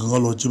Chungu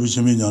Lankalo, Jibu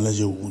Chimi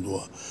Yalaji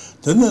Udua.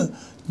 Then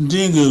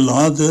Ding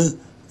Lade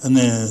and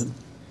a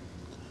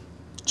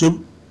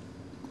Jib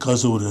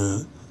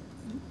Kasur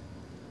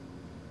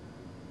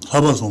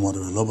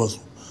Habason,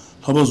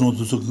 Habason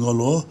to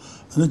Sukalo,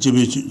 and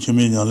Jibi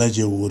Chimi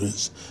Yalaji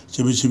Udes,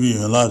 Jibi Chimi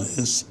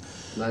Yalades.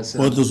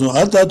 What is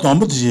at that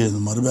competition,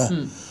 Marba?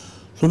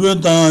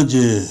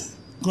 Subentanji,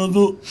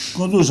 Kundu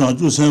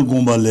Shanju Sen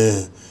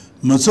Gumbale,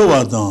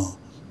 Masawadan.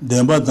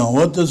 Dembatan,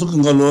 what the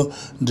Sukangalo,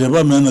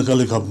 Deba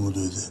Menakali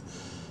Kapudu.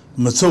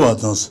 Matsawa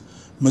dance.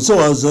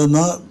 Matsawa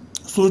na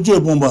sujo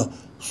bomba,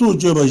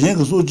 sujo ba yen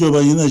sujo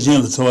ba ina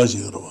yen tsawa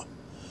jiro.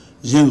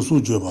 Yen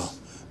sujo ba.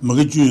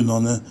 Magaju no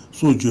ne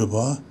sujo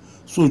ba,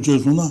 sujo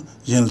suna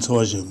yen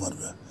tsawa jiro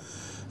marbe.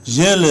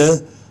 Yen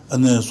le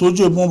ane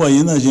sujo bomba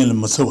ina yen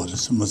matsawa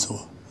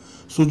matsawa.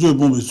 Sujo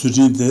bomba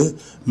sujinde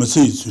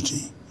matsai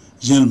sujin.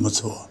 Yen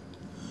matsawa.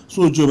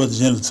 Sujo ba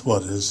yen tsawa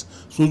res.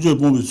 Sujo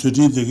bomba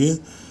sujinde ke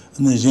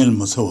ane yen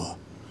matsawa.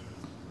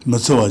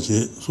 Matsawa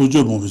je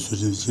sujo bomba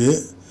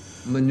sujinde.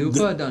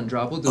 Manupa dan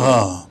drabble do.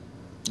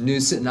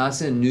 Nusen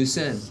nasen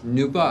nusen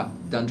nupa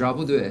dan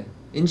drabble do.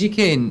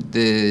 Injike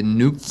the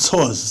nup.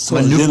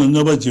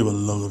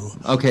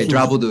 Okay,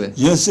 drabble do it.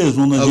 Yes, yes,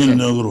 one of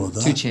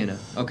the two chena.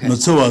 Okay.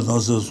 Matsawa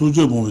dance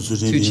sujo bomba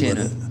sujinde. Two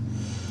chena.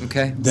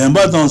 Okay.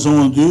 Demba dance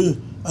on do.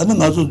 I don't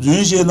know to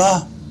do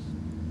na.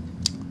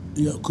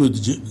 Yeah, could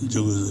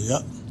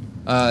yeah.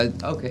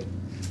 Okay.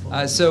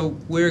 So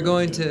we're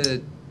going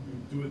to.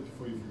 Do it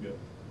before you forget.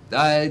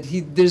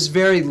 There's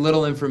very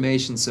little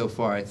information so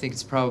far. I think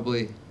it's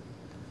probably,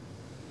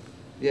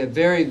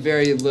 very,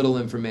 very little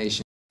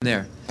information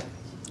there.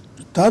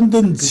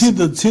 Tanden see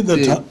the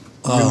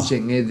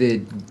Rinpoche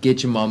the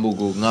get your mambo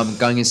go ngam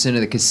gangi center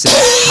the cassette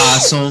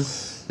kason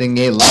then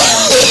get live.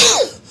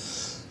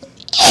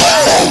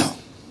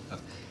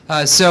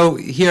 So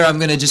here I'm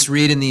going to just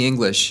read in the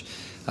English.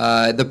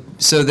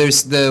 So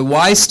there's the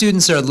wise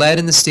students are led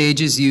in the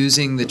stages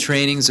using the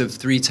trainings of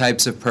three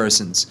types of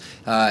persons.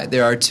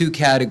 There are two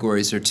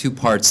categories or two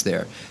parts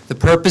there. The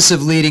purpose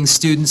of leading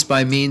students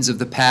by means of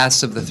the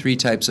paths of the three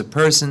types of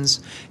persons,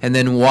 and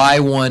then why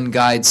one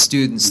guides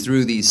students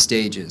through these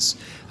stages.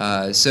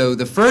 So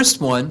the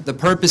first one, the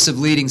purpose of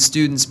leading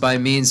students by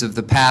means of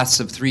the paths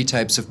of three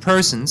types of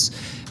persons,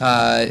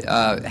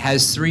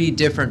 has three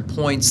different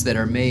points that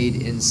are made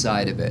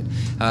inside of it.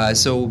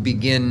 So we'll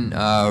begin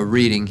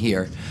reading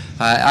here.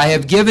 I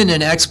have given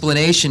an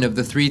explanation of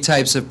the three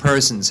types of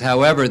persons.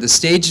 However, the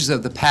stages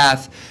of the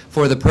path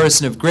for the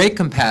person of great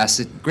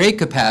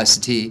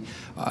capacity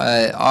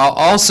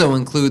also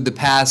include the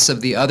paths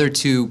of the other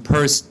two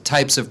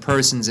types of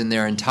persons in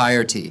their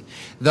entirety.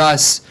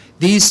 Thus,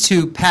 these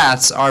two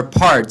paths are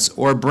parts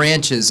or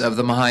branches of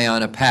the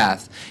Mahayana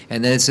path.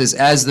 And then it says,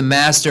 as the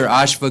master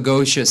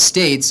Ashvaghosha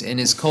states in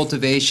his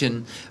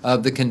cultivation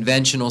of the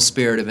conventional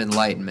spirit of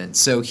enlightenment.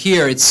 So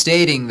here it's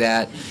stating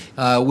that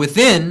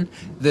within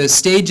the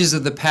stages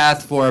of the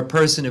path for a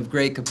person of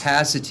great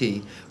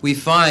capacity, we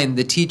find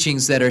the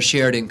teachings that are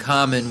shared in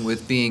common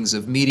with beings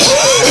of medium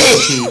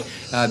capacity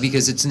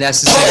because it's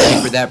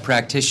necessary for that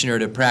practitioner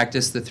to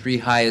practice the three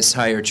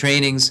higher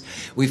trainings.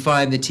 We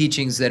find the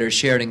teachings that are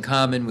shared in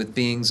common with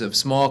beings of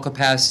small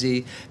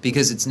capacity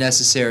because it's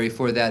necessary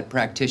for that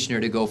practitioner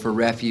to go for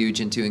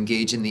refuge and to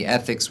engage in the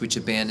ethics which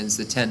abandons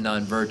the 10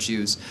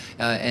 non-virtues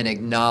and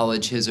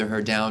acknowledge his or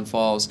her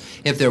downfalls.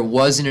 If there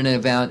wasn't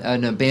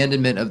an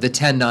abandonment of the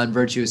 10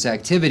 non-virtuous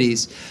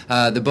activities,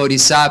 the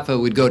bodhisattva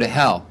would go to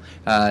hell.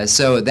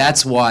 So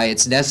that's why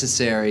it's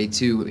necessary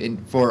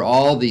for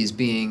all these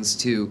beings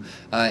to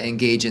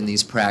engage in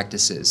these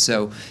practices.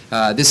 So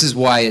this is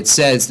why it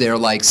says they're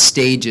like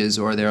stages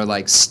or they're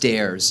like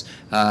stairs,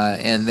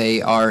 and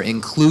they are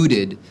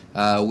included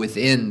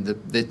within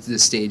the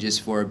stages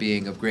for a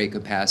being of great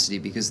capacity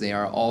because they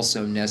are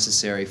also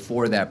necessary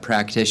for that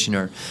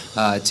practitioner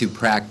to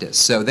practice.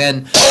 So then,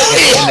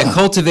 in the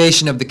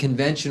cultivation of the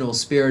conventional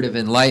spirit of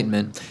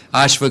enlightenment,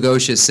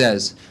 Ashvaghosha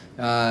says,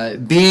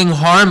 being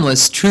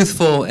harmless,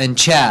 truthful, and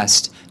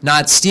chaste,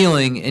 not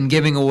stealing and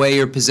giving away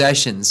your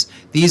possessions,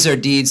 these are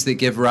deeds that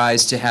give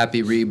rise to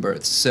happy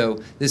rebirths.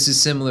 So this is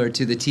similar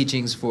to the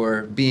teachings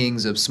for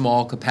beings of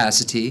small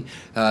capacity,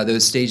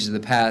 those stages of the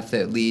path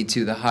that lead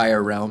to the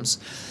higher realms.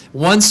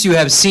 Once you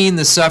have seen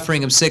the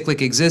suffering of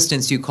cyclic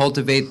existence, you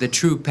cultivate the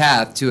true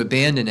path to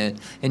abandon it,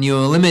 and you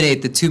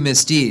eliminate the two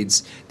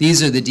misdeeds.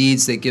 These are the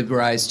deeds that give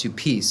rise to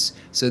peace.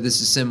 So this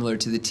is similar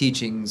to the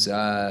teachings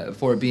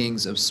for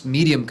beings of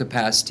medium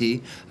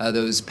capacity,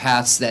 those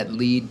paths that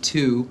lead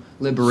to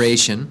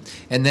liberation.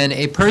 And then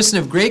a person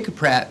of great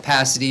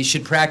capacity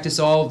should practice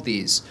all of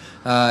these.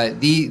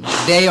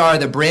 They are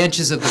the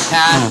branches of the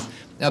path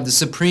of the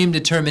supreme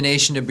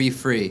determination to be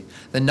free.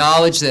 The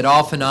knowledge that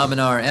all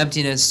phenomena are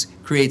emptiness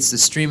creates the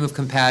stream of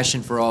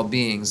compassion for all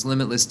beings.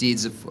 Limitless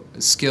deeds of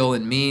skillful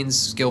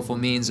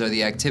means are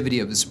the activity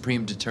of the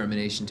supreme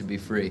determination to be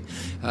free.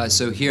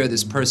 So here,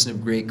 this person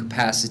of great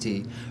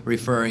capacity,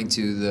 referring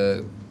to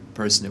the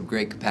person of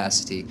great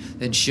capacity,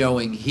 then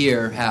showing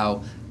here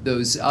how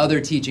those other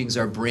teachings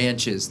are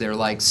branches. They're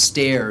like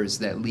stairs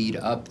that lead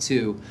up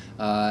to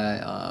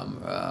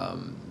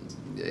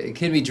it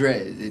can be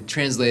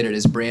translated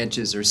as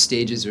branches or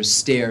stages or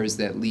stairs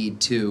that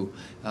lead to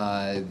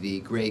the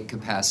great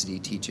capacity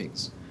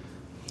teachings.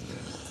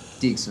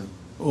 Dixon.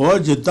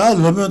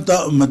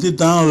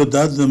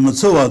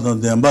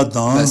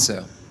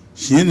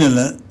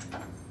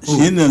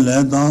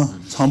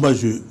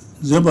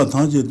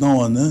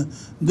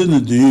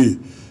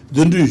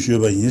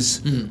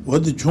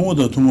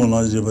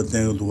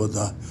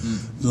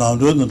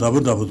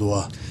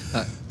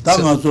 다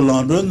가서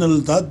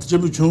라면을 다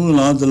집에 chung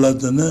라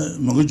들라더네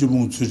먹을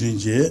좀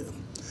추진지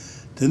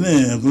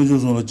되네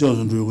그저서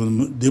저선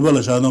주고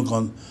디발라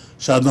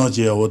샤던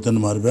제 어떤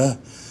말ပဲ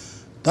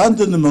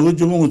단든 먹을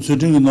좀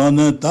추진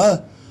나네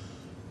다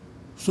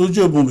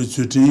소저 bombe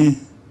추진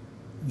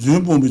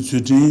준 bombe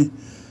추진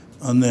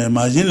안에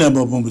마진래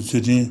bombe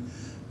추진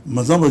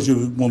마자버지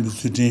bombe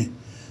추진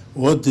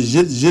어디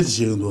제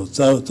시간도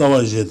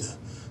자와 제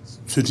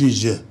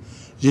추진제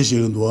제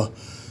시간도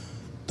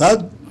다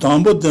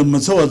담보 때문에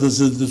서와서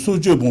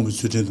소저 bombe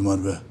추진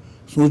말ပဲ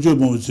소저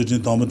bombe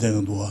추진 담보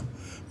되는도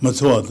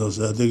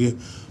맞춰와서 되게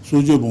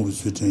소저 bombe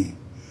추진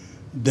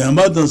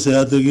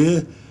담바던서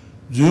되게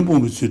준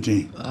bombe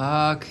추진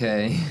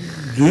Okay.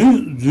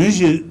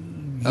 준시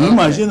준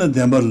마시는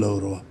담바를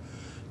넣으러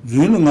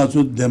준은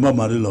가서 담바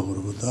말을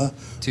넣으러 보다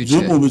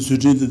준 bombe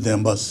추진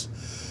담바스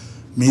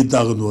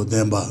미타고도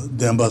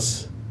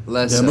담바스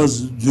Less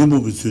담바스 준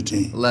bombe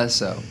추진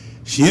Less so.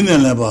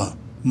 신을 봐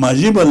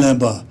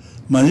마지발렘바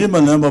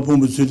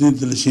bombe 추진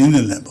들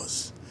신을 봐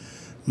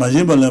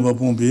마지발렘바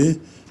bombe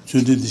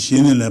추진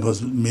신을 봐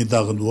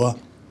미타고도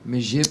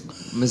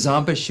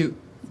Mazampa shoot.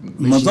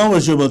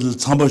 마자바쇼바들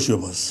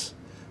참바쇼바스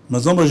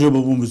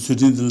마자바쇼바 bombe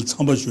추진 들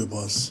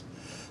참바쇼바스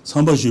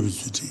참바쇼비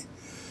추진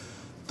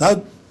다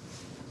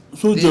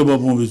소저바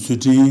bombe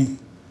추진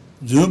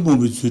준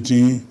bombe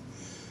추진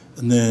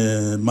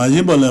네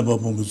마지발렘바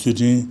bombe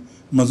추진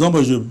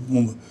마자바쇼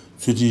bombe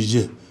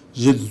추진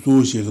이제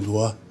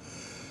도시에도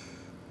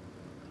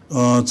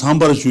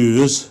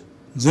참바쇼스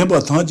제바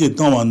탄제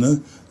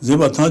땅와는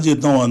제바 탄제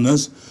땅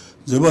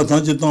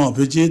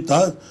앞에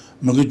다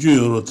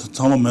먹어줘요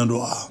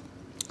참만으로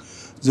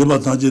제바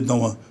탄제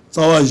땅와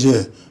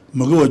자와제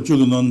먹어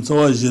주고는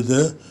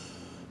자와제데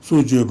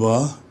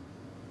소주바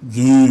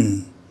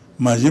준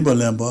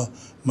마지발렘바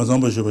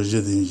마잠바쇼바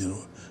제데인지로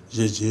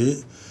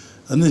제제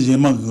아니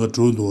제만 그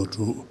조도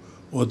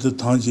어디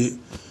탄제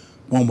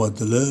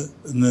bomba들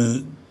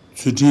네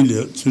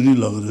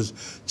추진라그레스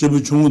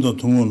제부 중국도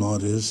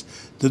동원라그레스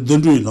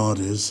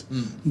던주이라그레스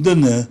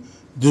근데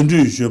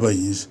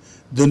던주이셔바이스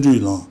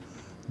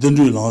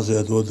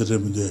던주이라서도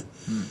되는데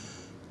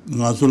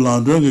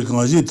나솔란드게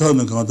강아지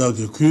타는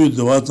강다게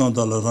kü도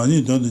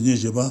와장달라라니 던데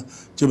제바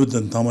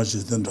제부던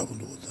담아시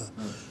된다고도다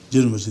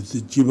제르무시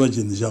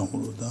지바진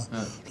장으로다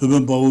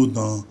그러면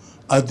바우다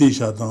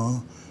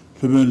아디샤다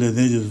그러면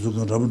레데지도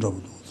좀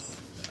잡아도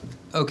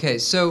Okay,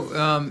 so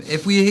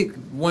if we,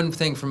 one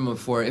thing from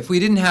before, if we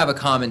didn't have a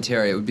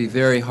commentary, it would be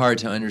very hard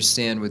to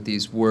understand what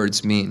these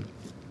words mean.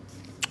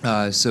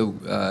 If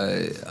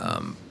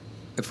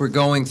we're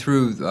going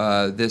through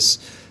this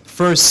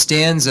first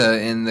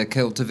stanza in the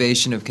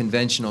cultivation of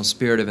conventional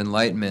spirit of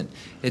enlightenment,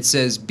 it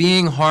says,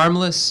 being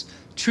harmless,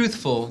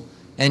 truthful,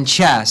 and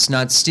chaste,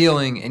 not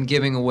stealing and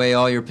giving away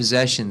all your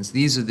possessions.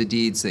 These are the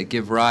deeds that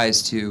give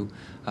rise to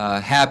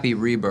happy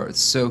rebirths.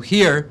 So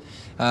here,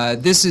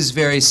 this is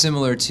very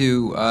similar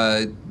to,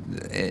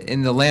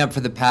 in the Lamp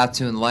for the Path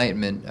to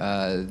Enlightenment,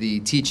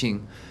 the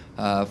teaching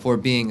for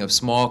being of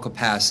small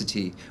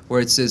capacity, where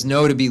it says,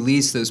 know to be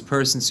least those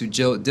persons who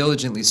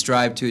diligently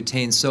strive to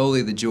attain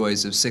solely the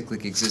joys of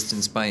cyclic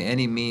existence by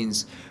any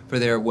means for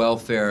their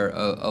welfare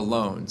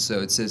alone.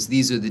 So it says,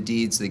 these are the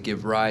deeds that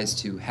give rise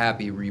to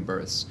happy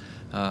rebirths.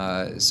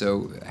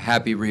 So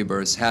happy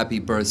rebirths, happy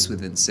births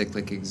within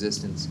cyclic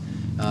existence.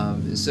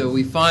 So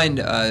we find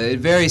it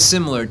very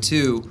similar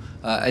to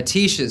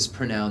Atisha's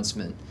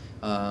pronouncement.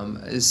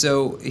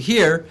 So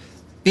here,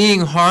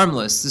 being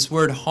harmless, this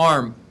word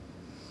harm,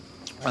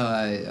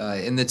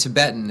 in the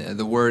Tibetan,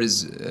 the word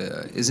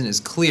isn't as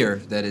clear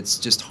that it's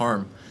just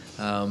harm.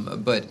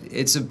 But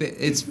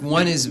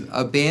one is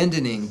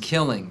abandoning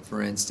killing,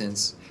 for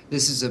instance.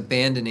 This is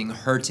abandoning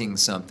hurting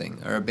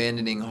something or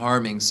abandoning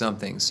harming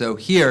something. So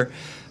here,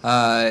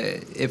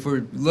 if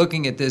we're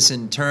looking at this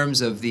in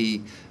terms of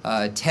the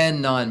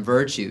 10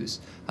 non-virtues,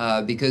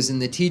 because in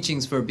the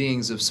teachings for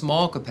beings of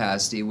small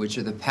capacity, which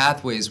are the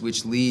pathways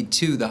which lead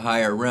to the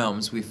higher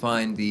realms, we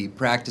find the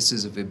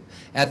practices of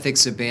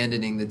ethics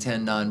abandoning the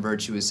 10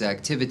 non-virtuous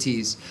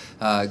activities,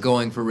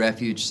 going for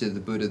refuge to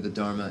the Buddha, the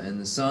Dharma, and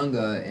the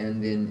Sangha,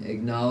 and in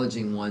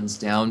acknowledging one's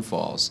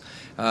downfalls.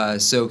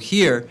 So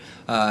here,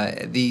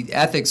 the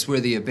ethics were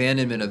the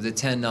abandonment of the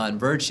 10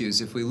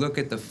 non-virtues. If we look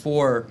at the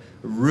 4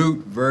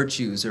 root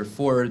virtues, or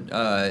 4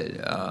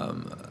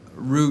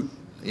 root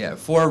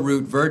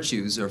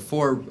virtues, or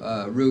 4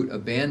 root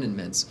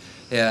abandonments.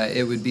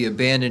 It would be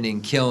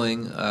abandoning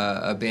killing,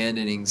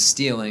 abandoning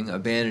stealing,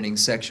 abandoning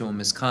sexual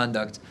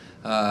misconduct,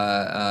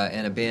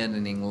 and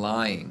abandoning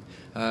lying.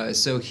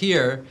 So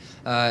here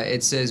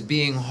it says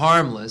being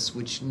harmless,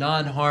 which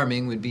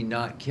non-harming would be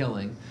not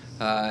killing,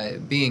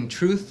 being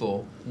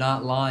truthful,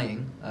 not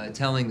lying,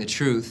 telling the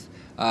truth,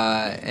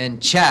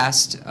 and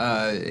chaste,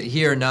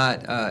 here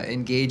not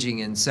engaging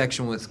in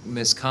sexual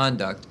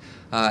misconduct,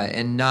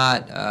 and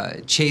not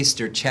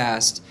chaste or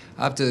chaste.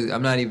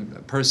 I'm not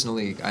even,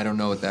 personally, I don't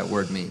know what that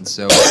word means.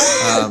 So,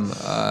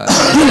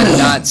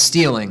 not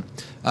stealing.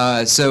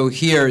 So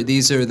here,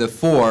 these are the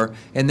 4,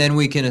 and then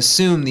we can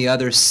assume the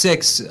other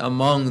 6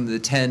 among the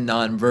 10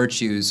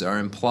 non-virtues are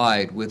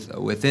implied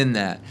within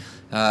that.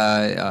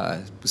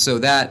 So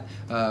that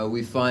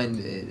we find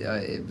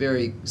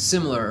very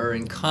similar or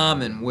in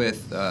common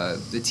with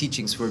the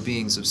teachings for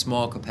beings of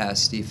small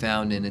capacity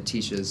found in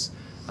Atisha's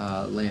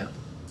lamp.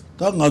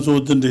 So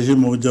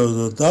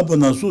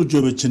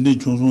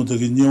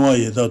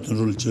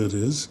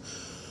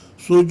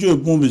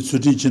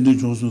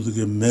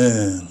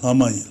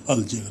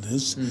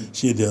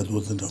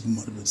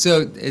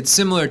it's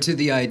similar to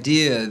the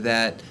idea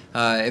that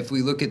if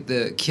we look at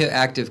the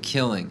act of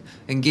killing,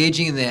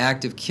 engaging in the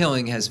act of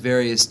killing has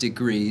various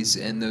degrees,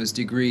 and those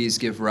degrees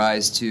give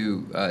rise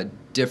to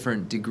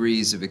different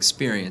degrees of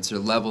experience or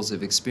levels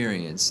of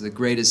experience. The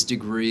greatest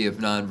degree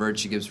of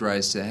non-virtue gives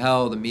rise to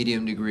hell, the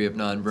medium degree of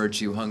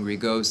non-virtue, hungry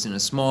ghost, and a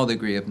small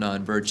degree of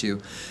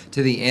non-virtue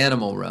to the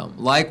animal realm.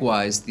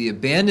 Likewise, the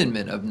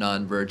abandonment of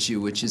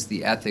non-virtue, which is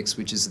the ethics,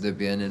 which is the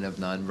abandonment of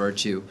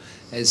non-virtue,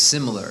 is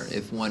similar.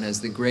 If one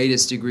has the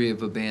greatest degree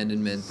of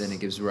abandonment, then it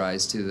gives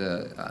rise to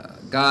the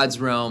God's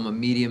realm, a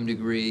medium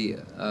degree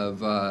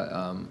of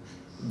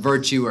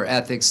virtue or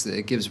ethics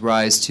that gives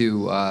rise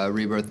to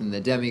rebirth in the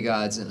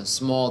demigods, and a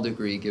small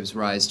degree gives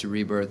rise to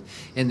rebirth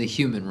in the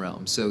human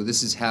realm. So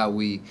this is how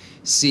we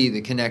see the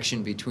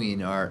connection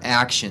between our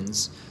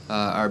actions,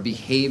 our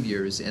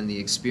behaviors, and the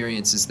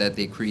experiences that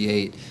they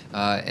create,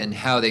 and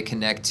how they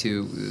connect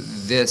to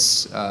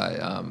this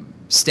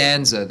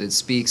stanza that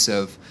speaks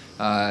of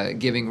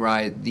giving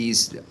rise,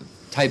 these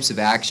types of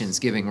actions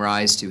giving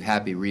rise to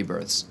happy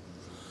rebirths.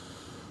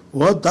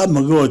 What that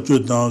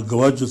Magawachu down,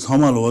 Gawachu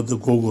Samalo, the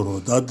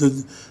Kogoro, that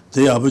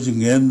they average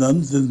again,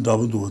 then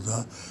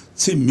Dabuda,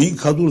 see me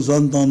Kadu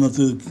Zandana,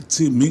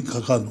 see me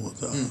Kakadu.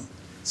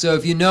 So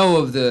if you know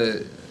of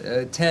the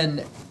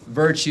 10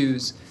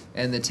 virtues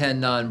and the 10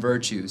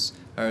 non-virtues,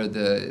 or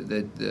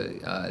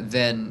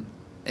then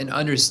in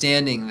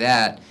understanding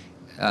that,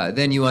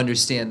 then you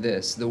understand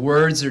this. The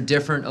words are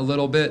different a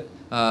little bit.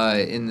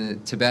 In the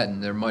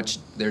Tibetan,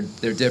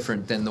 they're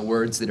different than the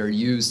words that are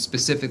used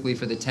specifically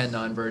for the 10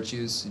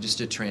 non-virtues. Just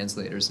the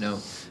translators know.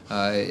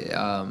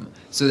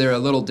 So they're a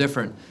little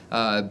different,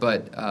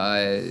 but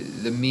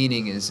the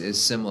meaning is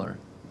similar,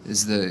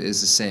 is the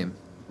same.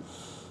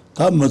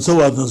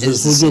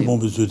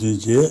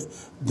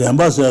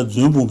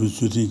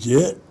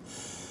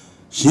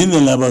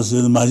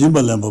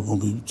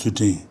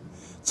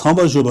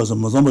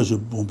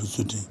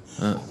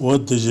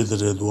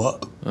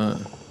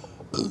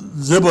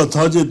 Zeba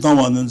Taji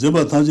Taman,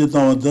 Zeba Taji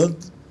Taman,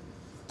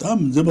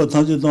 Tam Zeba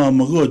Taji Taman,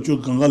 Mago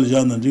Chukangal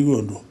Jan and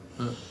Rigondo,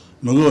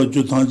 Mago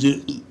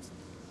Chutanji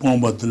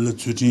Pomba de la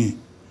Tutin,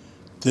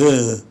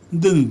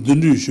 then the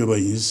new Sheba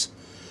is.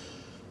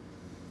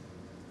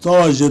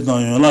 Tawa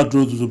Jetan, La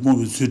Tro to the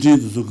Pomba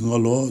Tutin to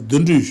Kangalo,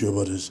 Dendry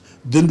Shebaris,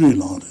 Dendry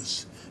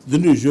Landers,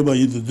 Dendry Sheba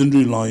is the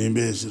Dendry Land in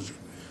basis.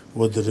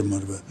 What the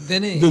remember?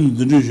 Then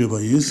the new Sheba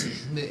is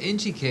the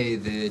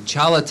Inchike, the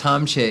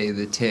Chalatamche,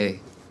 the Te.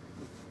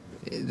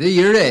 The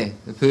Yure,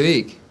 the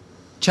Puik.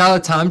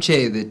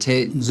 Chalatamche, the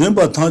Te.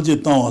 Zemba Taji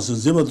Tawas,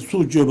 Zeba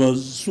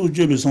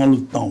Sujebi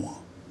Sanlu Tawa.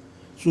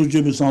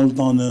 Sujebi Sanlu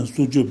Tawa,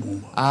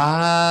 Sujebomba.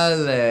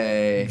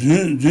 Ale.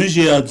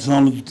 Junjia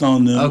Sanlu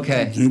Tawa,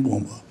 okay.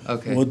 Jubomba.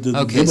 Okay.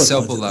 Okay,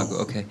 Sopolago.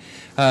 Okay.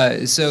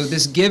 So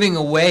this giving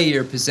away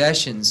your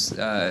possessions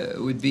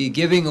would be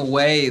giving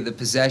away the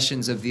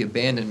possessions of the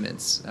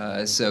abandonments.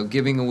 So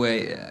giving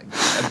away,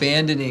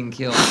 abandoning,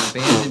 killing,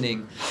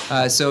 abandoning.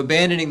 So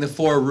abandoning the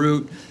 4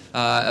 root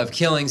of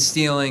killing,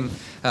 stealing,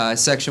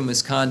 sexual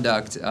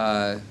misconduct,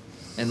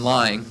 and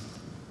lying,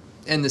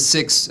 and the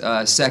 6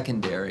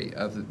 secondary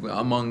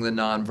among the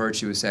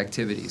non-virtuous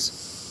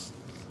activities.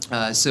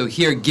 So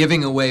here,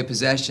 giving away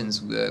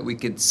possessions, we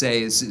could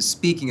say, is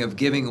speaking of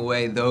giving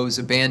away those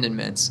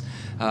abandonments.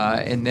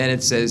 And then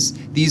it says,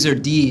 these are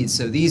deeds.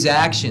 So these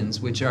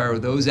actions, which are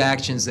those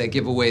actions that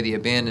give away the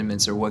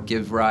abandonments, are what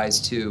give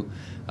rise to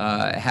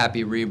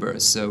happy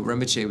rebirth. So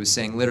Rinpoche was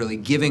saying, literally,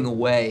 giving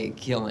away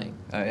killing,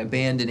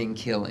 abandoning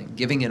killing,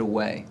 giving it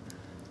away.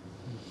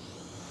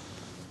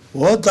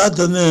 What that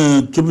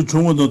Chibu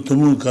Chungo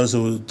Tumu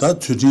Castle, that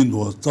Chutin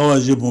was,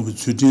 Tawaji Bombi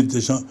Chutin,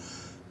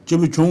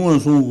 Chibu Chungo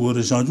Sungur,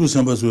 Shanju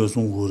Sambasu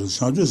Sungur,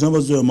 Shanju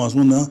Sambasu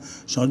Masuna,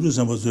 Shanju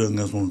Sambasu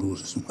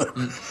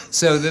Nasun.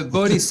 So the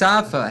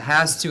Bodhisattva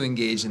has to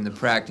engage in the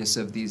practice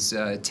of these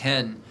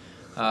 10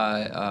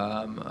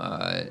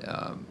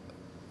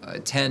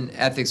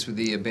 ethics for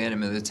the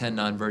abandonment of the 10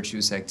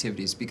 non-virtuous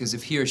activities, because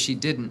if he or she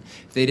didn't,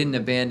 if they didn't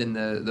abandon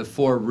the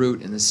 4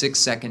 root and the 6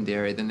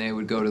 secondary, then they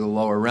would go to the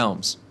lower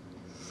realms.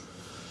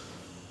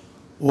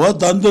 What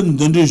Dandan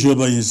Dendry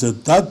Sheba is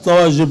that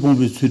Tawaji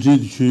Bombi Tutin,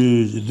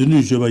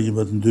 Dendry Sheba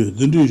Yibat,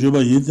 Dendry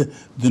Sheba Yit,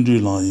 Dendry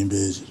Lan in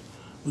Base.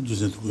 What you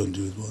said to go and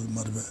do it was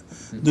Marba.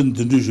 Then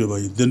Dendry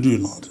Sheba, Dendry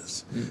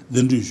Landers,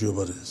 Dendry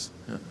Sheba is.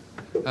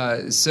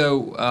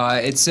 So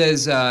it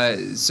says,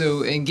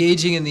 so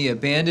engaging in the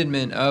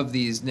abandonment of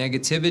these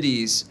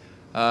negativities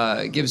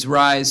gives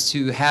rise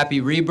to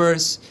happy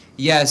rebirths,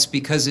 Yes,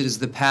 because it is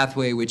the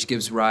pathway which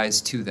gives rise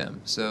to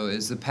them. So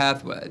is the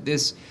pathway,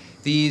 these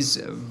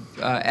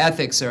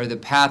ethics are the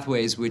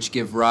pathways which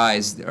give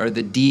rise, or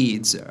the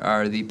deeds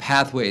are the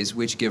pathways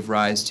which give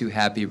rise to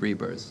happy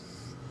rebirths.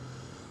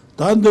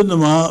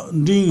 단든마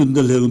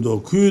링인데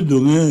레고도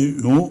그동에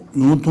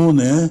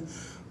용통네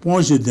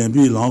본시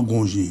대비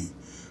랑공시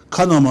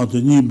카나마도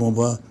니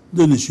bomba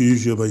되는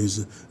쉬쉬바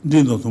있어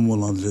린도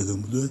도모란들도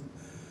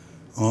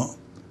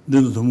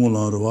린도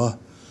도모란으로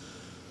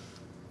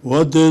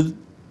와데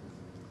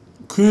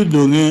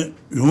그동에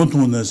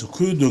용통네서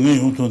그동에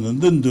용통은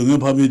든등에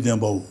밥이 된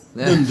바고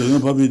든등에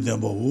밥이 된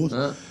바고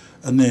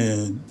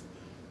안에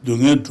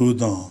동에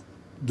두다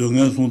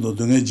동에 손도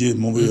동에 제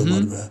뭐요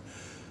말봐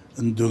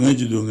동에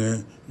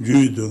지동에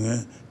유동에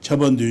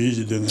차반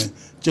뒤지 동에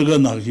제가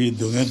나기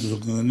동에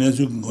두고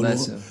내주 걸로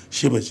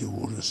쉐바지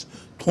오르스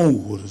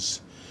통고르스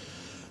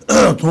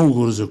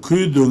통고르스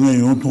그 동에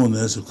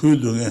용통내서 그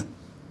동에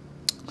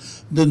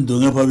든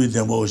동에 밥이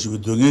된 바고 싶어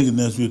동에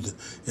내주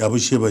야부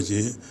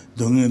쉐바지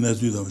동에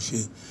내주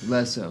다시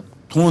Lesso.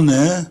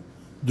 통내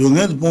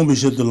동에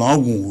bombe셔도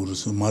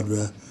라고르스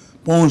말봐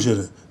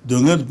본셔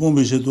동에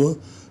bombe셔도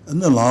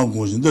안나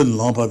라고신데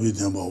라밥이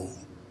된 바고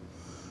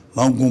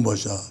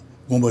랑공바샤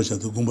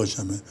공바샤도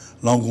공바샤메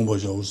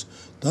랑공바샤우스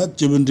다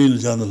집은들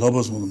자는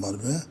러버스는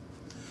말베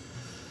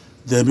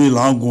데비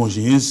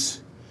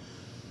랑공신스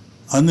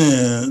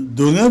안에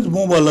동네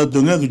bom발라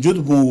동네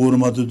주도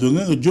bom고르마도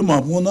동네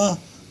주마보나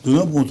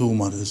동네 본토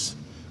말스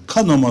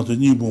카노마도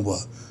니 bom바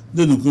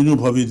너는 근육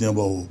밥이 된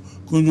바고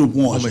근육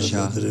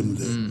bom하셔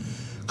드림데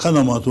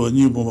카노마도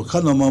니 bom바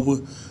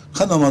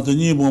카노마도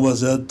니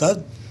bom바서 다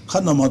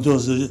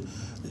카노마도서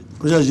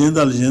그저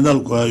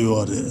옛날 거야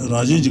요아래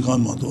라진지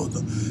칸마도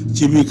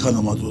집이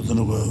칸마도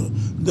되는 거야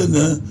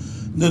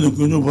근데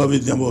근육 밥이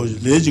되면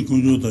레지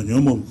근육도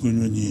너무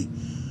근육이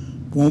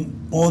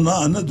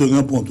보나 안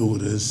되는 본도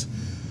그래서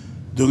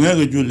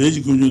동해가 주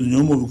레지 근육도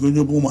너무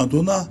근육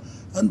보마도나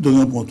안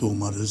되는 본도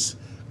말스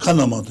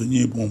칸마도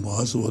니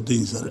본바서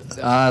어떤 사람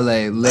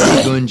Ale le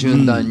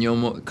gunjunda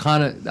nyomo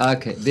kana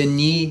okay then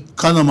ni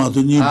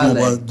칸마도 니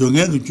본바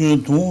동해가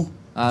주통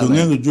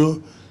동해가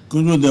주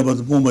근육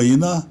대바도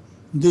본바이나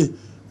근데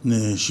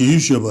네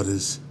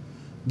시유셔버스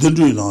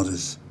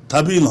든주이랑스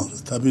타빌랑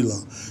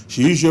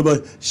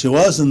시유셔버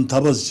시와슨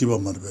타바스 집어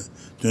말베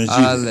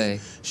Ale.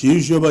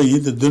 시유셔버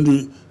이데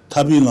든주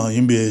타빌랑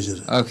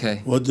임베저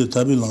Okay. 어디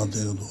타빌랑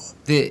되는 거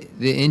The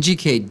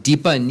indicate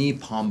dipa ni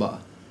pamba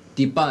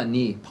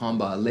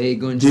le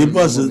gunjunda.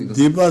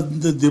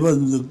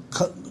 디바스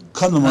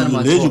카나마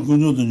레지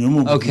군요도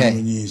너무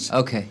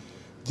Okay.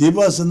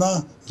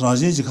 디바스나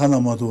라진지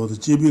카나마도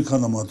제비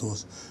카나마도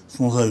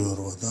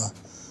송사요로다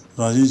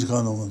라진지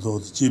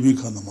카나마도 제비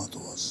카나마도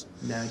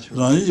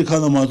라진지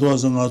카나마도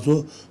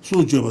가서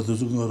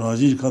수주버도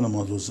라진지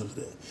카나마도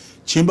그래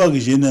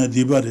침박이 전에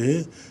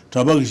디바레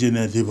잡박이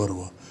전에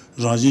디바로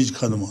라진지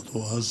카나마도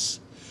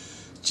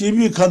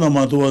제비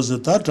카나마도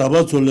와서 다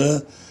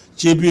잡아줄래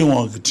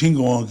제비와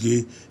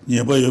팅고와기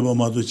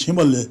네바여바마도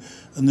침발레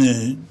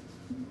네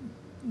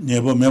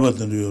네바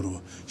매바던요로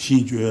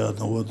신주야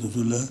나와도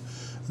줄래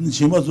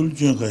침바줄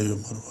줄 가요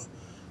말아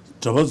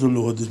잡아줄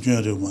어디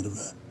줄려 말아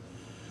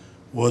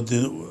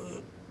어디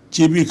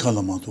제비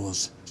카나마도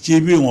왔어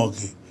제비와기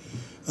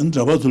안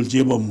잡아줄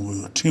제바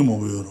뭐요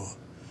팅모요로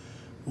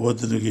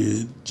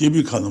어디게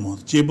제비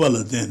카나마도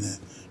제발라 되네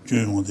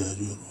줄용돼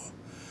줘요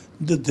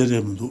근데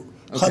데레도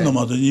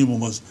카나마도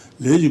이모마스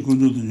레지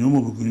군주도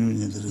요모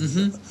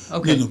군주님들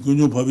Okay.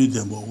 군주 밥이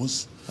돼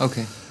먹었어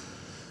Okay.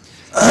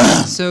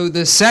 So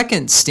the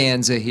second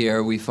stanza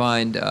here we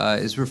find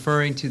is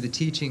referring to the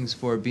teachings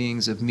for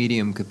beings of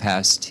medium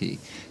capacity,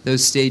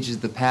 those stages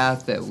of the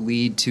path that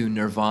lead to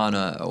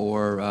nirvana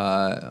or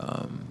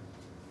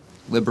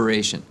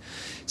liberation.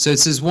 So it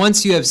says,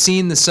 once you have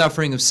seen the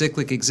suffering of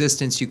cyclic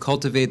existence, you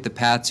cultivate the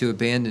path to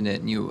abandon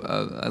it, and you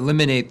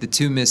eliminate the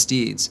two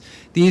misdeeds.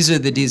 These are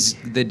the deeds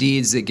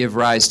that give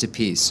rise to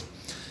peace.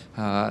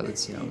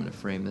 Let's see how I'm going to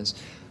frame this.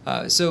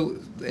 So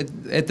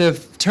at the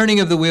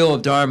turning of the wheel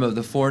of Dharma,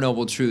 the Four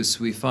Noble Truths,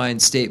 we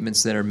find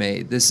statements that are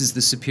made. This is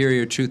the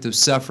superior truth of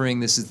suffering.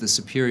 This is the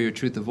superior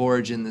truth of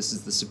origin. This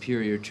is the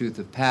superior truth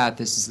of path.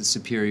 This is the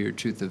superior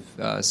truth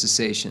of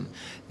cessation.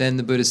 Then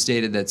the Buddha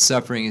stated that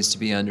suffering is to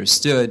be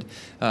understood,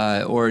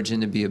 origin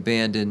to be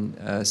abandoned,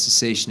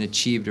 cessation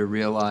achieved or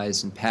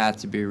realized, and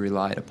path to be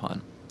relied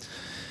upon.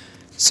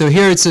 So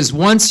here it says,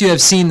 once you have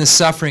seen the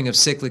suffering of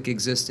cyclic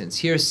existence.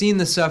 Here, seen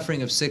the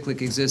suffering of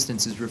cyclic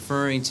existence is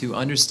referring to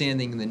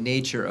understanding the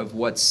nature of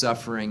what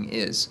suffering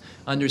is,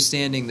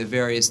 understanding the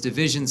various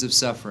divisions of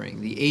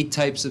suffering, the 8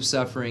 types of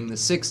suffering, the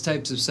 6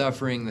 types of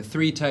suffering, the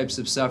 3 types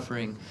of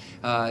suffering,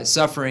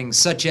 suffering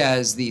such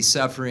as the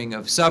suffering,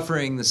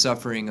 the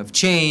suffering of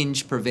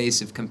change,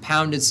 pervasive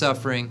compounded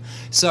suffering,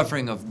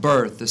 suffering of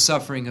birth, the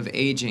suffering of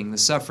aging, the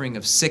suffering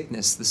of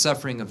sickness, the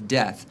suffering of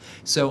death.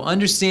 So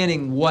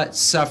understanding what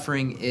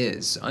suffering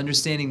is,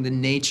 understanding the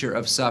nature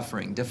of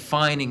suffering,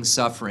 defining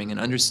suffering and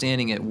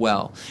understanding it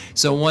well.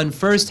 So one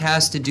first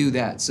has to do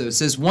that. So it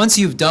says once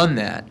you've done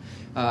that,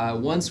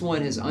 once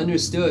one has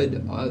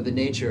understood the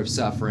nature of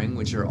suffering,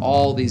 which are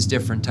all these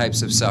different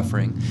types of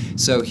suffering.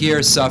 So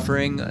here,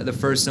 suffering, the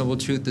first noble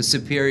truth, the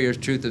superior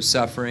truth of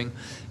suffering.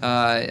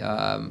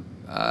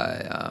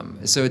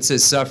 So it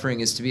says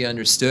suffering is to be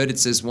understood. It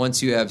says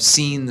once you have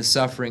seen the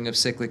suffering of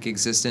cyclic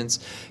existence,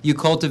 you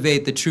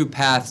cultivate the true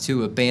path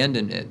to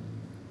abandon it.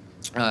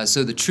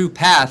 So the true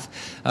path,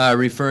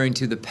 referring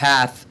to the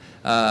path,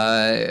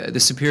 the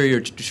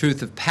superior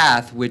truth of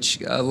path,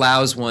 which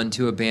allows one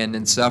to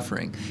abandon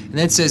suffering. And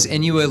then it says,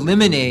 and you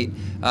eliminate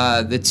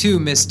the two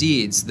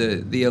misdeeds,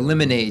 the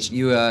elimination.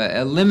 You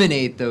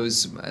eliminate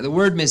those. The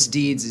word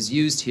misdeeds is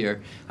used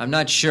here. I'm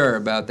not sure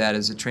about that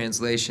as a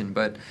translation,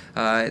 but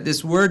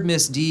this word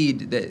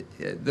misdeed,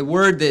 the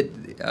word that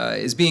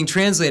is being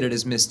translated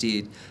as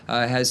misdeed,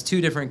 has two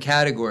different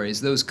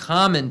categories. Those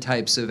common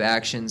types of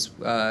actions,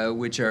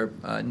 which are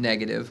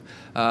negative,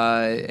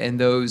 and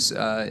those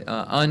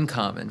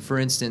uncommon. For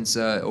instance,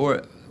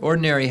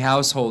 ordinary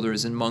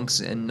householders and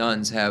monks and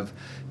nuns have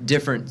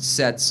different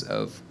sets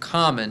of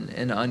common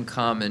and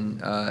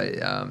uncommon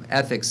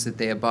ethics that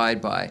they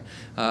abide by.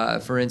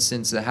 For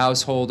instance, the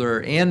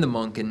householder and the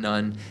monk and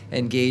nun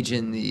engage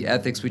in the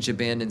ethics which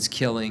abandons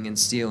killing and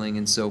stealing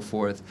and so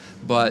forth.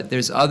 But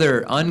there's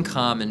other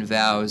uncommon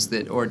vows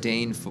that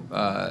ordained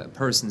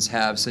persons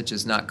have, such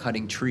as not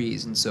cutting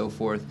trees and so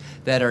forth,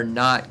 that are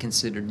not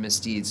considered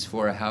misdeeds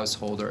for a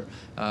householder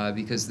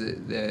because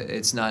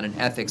it's not an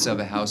ethics of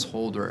a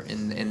householder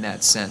in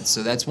that sense.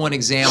 So that's one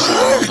example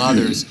among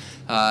others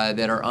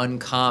that are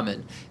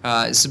uncommon.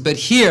 But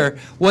here,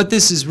 what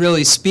this is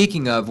really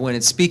speaking of, when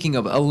it's speaking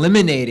of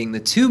eliminating the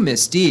two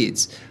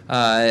misdeeds,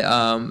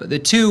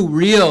 the two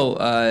real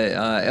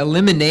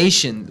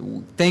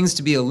elimination, things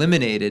to be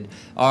eliminated,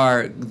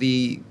 are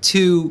the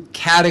two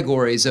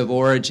categories of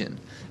origin.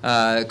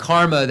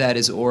 Karma, that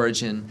is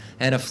origin,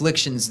 and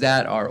afflictions,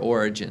 that are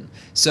origin.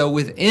 So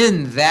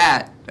within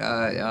that,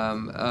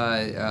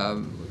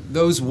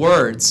 those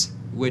words,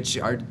 which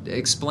are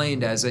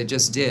explained as I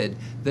just did,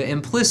 the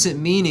implicit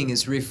meaning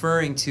is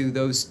referring to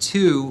those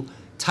two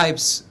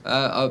types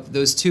of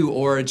those two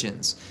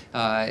origins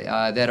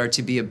that are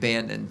to be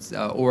abandoned.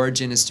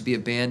 Origin is to be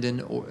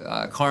abandoned,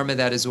 karma,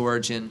 that is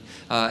origin,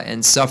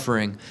 and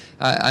suffering,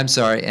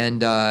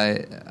 and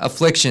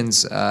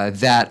afflictions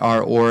that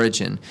are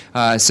origin.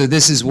 So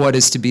this is what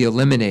is to be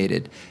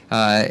eliminated.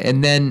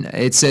 And then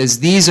it says,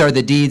 these are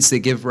the deeds that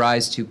give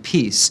rise to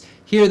peace.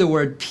 Here the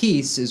word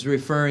peace is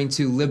referring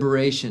to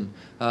liberation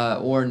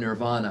or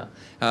nirvana.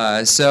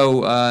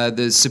 So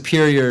the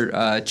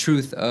superior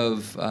truth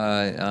of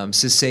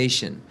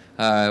cessation,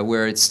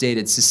 where it's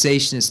stated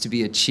cessation is to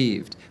be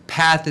achieved,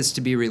 path is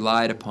to be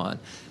relied upon.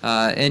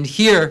 And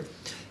here,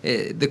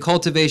 the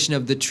cultivation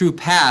of the true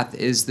path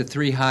is the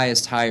three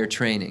highest higher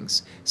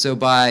trainings. So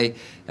by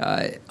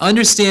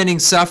understanding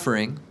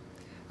suffering,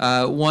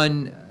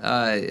 one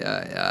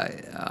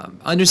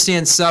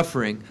understands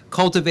suffering,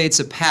 cultivates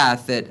a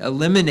path that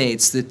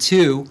eliminates the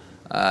two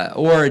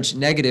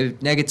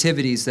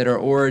negativities that are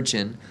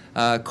origin,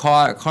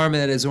 karma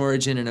that is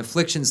origin, and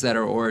afflictions that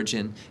are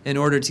origin, in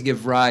order to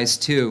give rise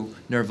to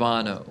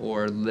nirvana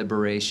or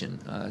liberation.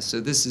 So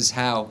this is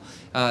how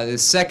the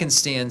second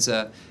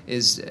stanza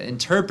is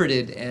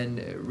interpreted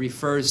and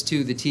refers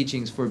to the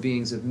teachings for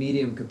beings of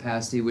medium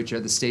capacity, which are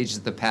the stages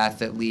of the path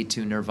that lead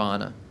to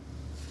nirvana.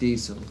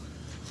 Diesel.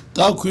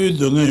 다 kuyi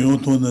dunga yung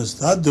tonas,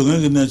 다 dunga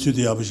gina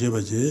chudi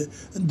abhisheba che,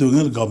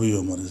 dunga gabu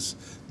yo maris.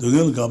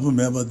 Dunga gabu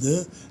meba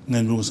de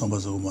nganjung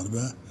sambasa go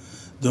marba.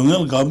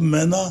 Dunga gabu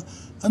mena,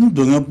 an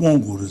dunga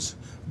pong guris.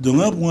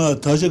 Dunga ponga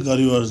tashi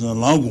kari waris na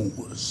langung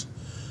guris.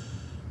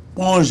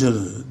 Pong shir,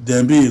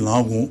 denbi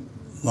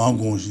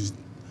langung shi.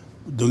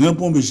 Dunga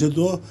pong bishe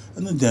to,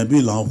 an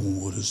denbi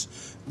langung guris.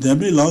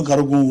 Denbi lang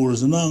karagung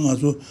guris na nga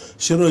so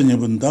shiro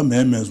nyebun da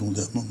men sung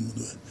de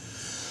mamudu.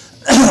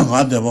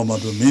 Nga deba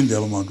matu, min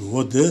deba matu,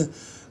 wote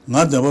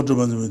nga deba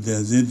trubanzi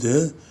Tenzin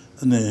te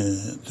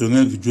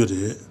dunga ki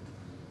jure,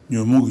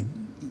 nyumu ki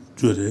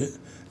jure,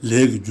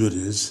 le ki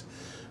jures.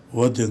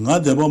 Wote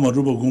nga deba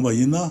matu pa gomba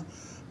ina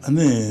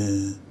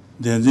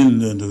Tenzin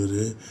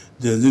nöndogre,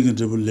 Tenzin ki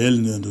tribu le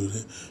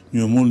nöndogre,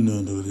 nyumu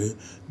nöndogre,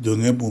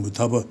 dunga pumbi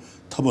tabal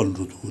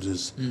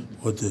nrutugres.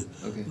 Wote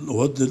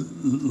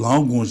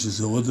lang gongshi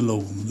se, wote lau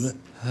gomde.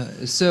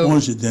 So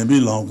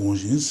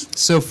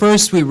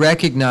first we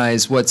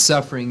recognize what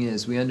suffering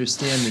is. We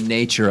understand the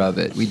nature of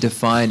it. We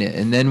define it.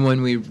 And then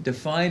when we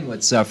define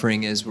what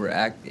suffering is,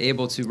 we're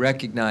able to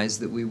recognize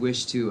that we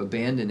wish to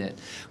abandon it.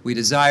 We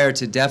desire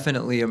to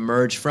definitely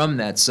emerge from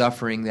that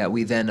suffering that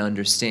we then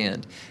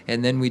understand.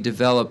 And then we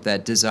develop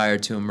that desire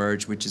to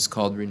emerge, which is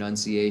called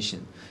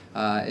renunciation.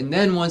 And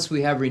then once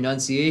we have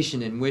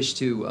renunciation and wish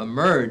to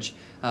emerge,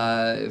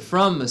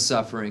 from a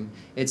suffering,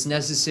 it's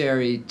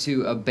necessary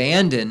to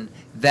abandon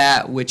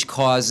that which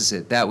causes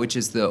it, that which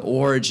is the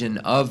origin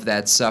of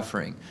that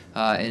suffering.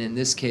 And in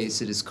this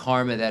case, it is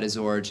karma that is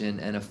origin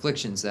and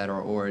afflictions that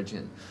are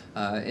origin.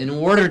 In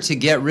order to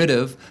get rid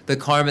of the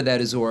karma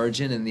that is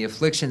origin and the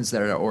afflictions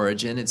that are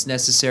origin, it's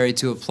necessary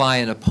to apply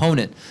an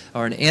opponent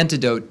or an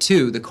antidote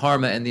to the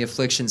karma and the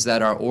afflictions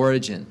that are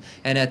origin.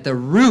 And at the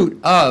root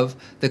of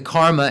the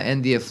karma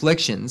and the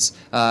afflictions,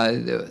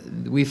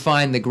 we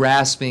find the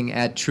grasping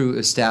at true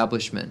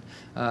establishment.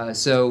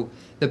 So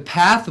the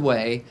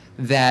pathway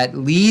that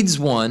leads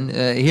one,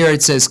 here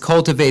it says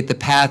cultivate the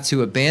path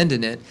to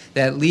abandon it,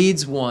 that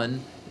leads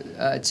one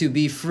to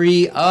be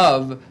free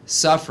of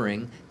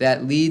suffering,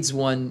 that leads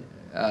one,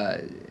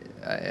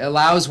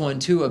 allows one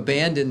to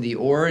abandon the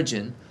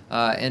origin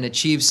and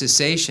achieve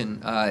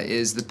cessation,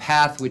 is the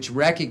path which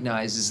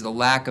recognizes the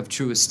lack of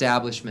true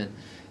establishment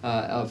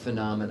of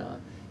phenomena.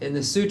 In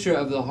the Sutra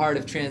of the Heart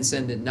of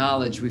Transcendent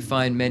Knowledge, we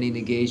find many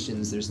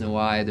negations. There's no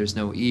eye, there's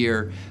no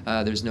ear,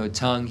 there's no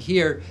tongue.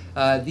 Here,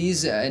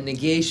 these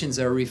negations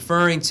are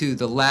referring to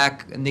the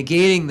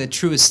negating the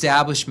true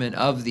establishment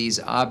of these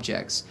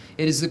objects.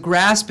 It is the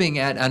grasping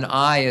at an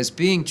eye as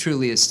being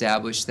truly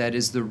established that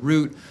is the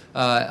root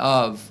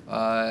of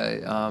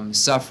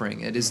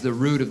suffering. It is the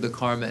root of the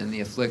karma and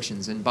the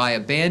afflictions. And by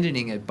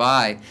abandoning it,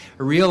 by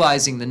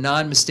realizing the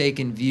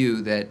non-mistaken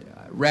view that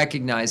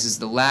recognizes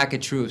the lack of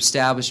true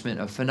establishment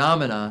of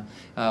phenomena,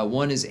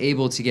 one is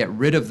able to get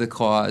rid of the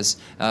cause,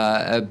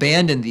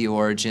 abandon the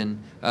origin,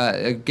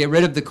 get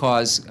rid of the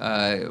cause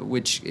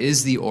which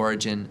is the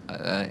origin,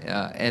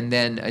 and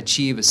then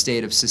achieve a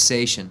state of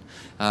cessation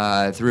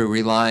through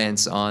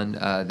reliance on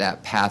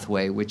that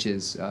pathway, which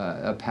is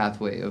a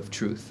pathway of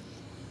truth.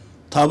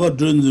 타바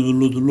드른지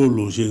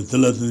로로시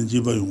tellatini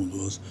jiba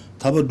yungdos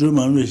타바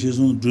드르만메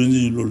시선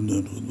드른지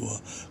로르네도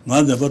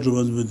나데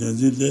바트바즈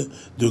베덴지데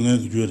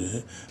동에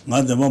규레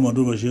나데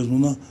마마도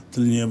시선나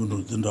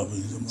틀니에도 된다고.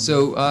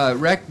 So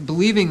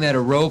believing that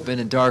a rope in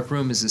a dark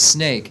room is a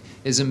snake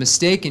is a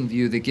mistaken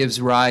view that gives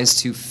rise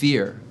to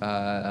fear,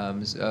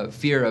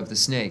 fear of the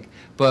snake.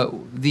 But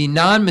the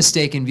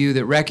non-mistaken view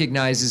that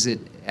recognizes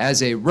it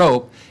as a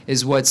rope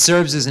is what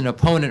serves as an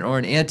opponent or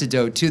an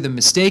antidote to the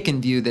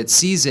mistaken view that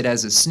sees it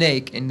as a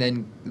snake, and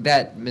then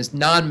that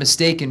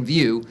non-mistaken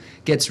view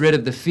gets rid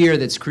of the fear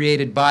that's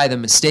created by the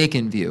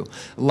mistaken view.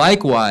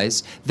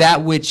 Likewise,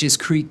 that which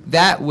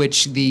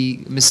the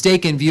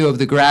mistaken view of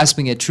the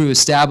grasping at true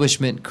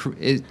establishment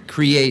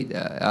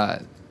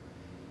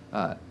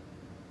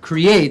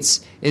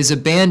creates is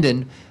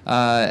abandoned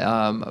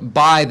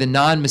by the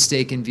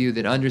non-mistaken view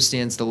that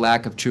understands the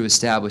lack of true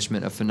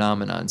establishment of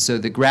phenomenon. So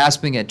the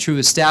grasping at true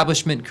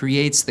establishment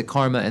creates the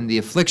karma and the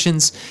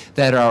afflictions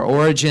that are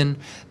origin.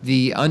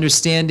 The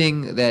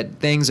understanding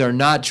that things are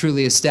not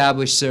truly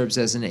established serves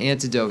as an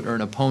antidote or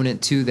an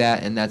opponent to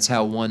that, and that's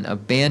how one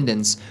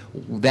abandons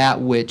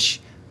that which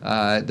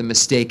the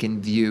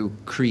mistaken view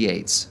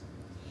creates.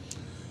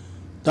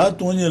 다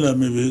돈이라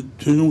maybe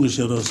투중이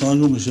싫어,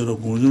 산중이 싫어,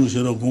 공중이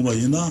싫어,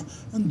 공부이나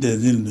안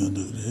되는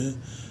그래.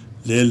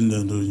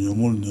 레일는도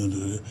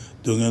녀물는도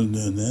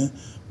동엘는네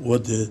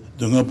어디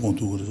동아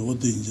본토 그래서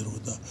어디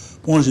인지로다.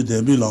 본시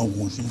대비랑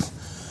공신.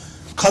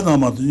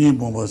 카나마도 니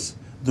본바스.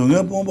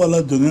 동아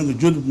본발라 동아 그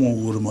줄도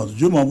본고르마도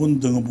주마본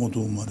동아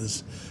본토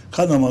말스.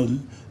 카나마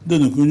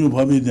너는 근육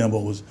밥이 돼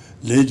보고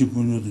레지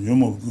근육도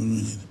녀모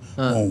근육이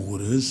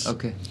본고르스.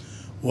 오케이.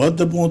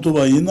 어디 본토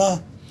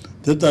바이나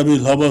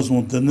대답이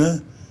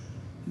라바스온테네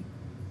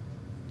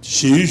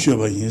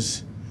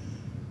시유셔바인스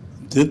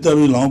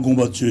대답이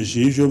랑공바츠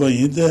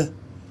시유셔바인데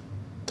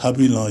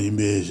타빌랑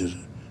이메지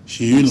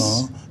시유랑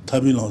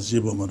타빌랑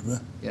지바마르베.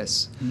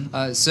 Yes.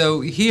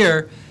 So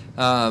here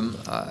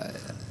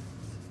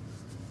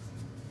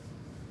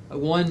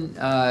one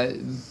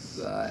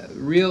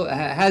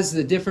has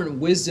the different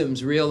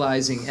wisdoms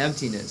realizing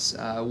emptiness.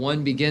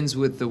 One begins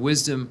with the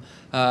wisdom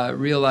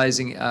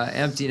realizing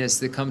emptiness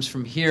that comes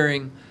from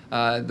hearing,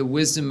 the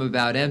wisdom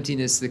about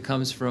emptiness that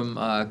comes from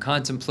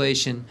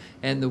contemplation,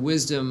 and the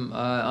wisdom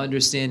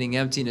understanding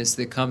emptiness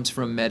that comes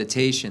from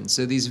meditation.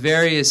 So these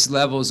various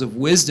levels of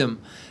wisdom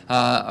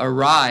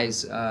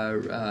arise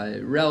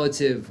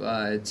relative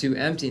to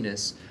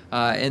emptiness.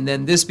 And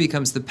then this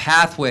becomes the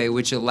pathway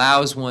which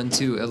allows one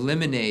to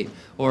eliminate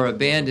or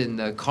abandon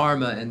the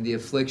karma and the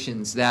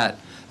afflictions that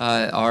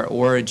are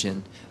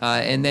origin.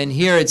 And then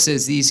here it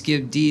says these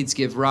deeds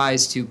give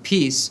rise to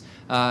peace.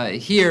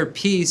 Here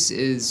peace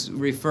is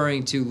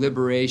referring to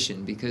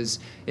liberation, because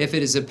if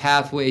it is a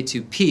pathway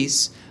to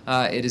peace,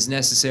 it is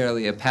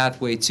necessarily a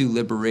pathway to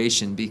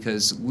liberation,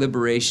 because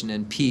liberation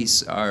and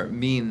peace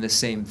mean the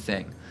same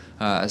thing.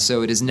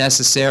 So it is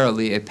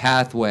necessarily a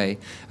pathway.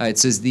 It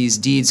says these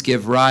deeds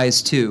give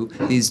rise to,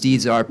 these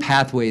deeds are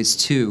pathways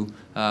to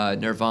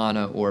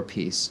nirvana or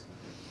peace.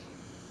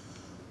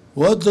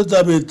 What the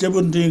tabi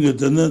tebunting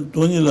it and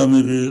Tonila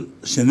maybe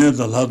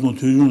Seneta Latin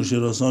Tuyung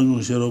Shera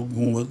Sanjung Shera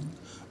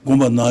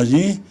Gumba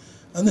Naji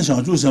and the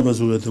Shanchu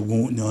Sabasu at the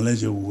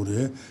Nyaleja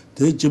Ure,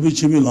 they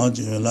chibi launch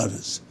in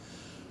Laris.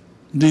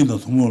 Did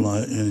not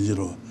Mula in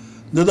Zero.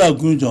 Dada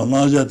Gunjang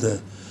Najate,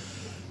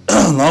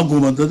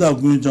 Languma, Dada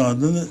Gunjang,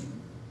 then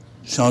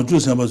Shanju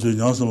Sambasu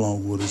Yansu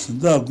Languris,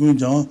 Dada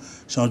Gunjang,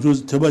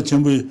 Shanju Teba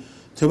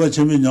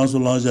Chembe Yansu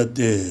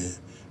Lanjate,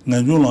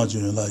 Nanju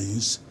Lanjun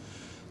Lais.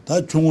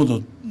 That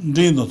Chungo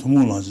Ding the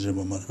Tumu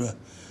Lanjaba Marbe,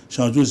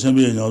 Shanju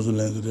Sembe Yansu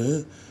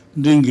Langre,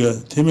 Dinga,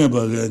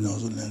 Temebaga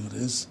Yansu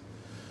Langres,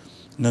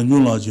 Nanju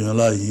Lanjun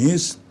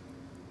Lais.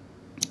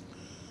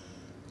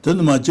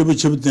 Then my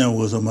Chibitan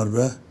was a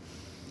Marbe,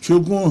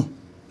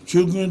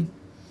 Chugun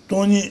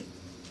Tony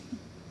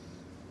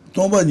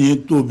Tombani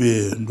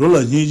Tobe,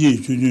 Rola Niji,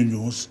 Chujun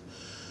Jones,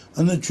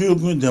 and the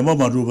Chugun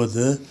Demaruba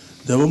there,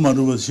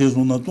 Demaruba says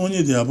on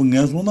Tony the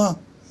Abangasona,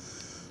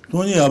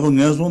 Tony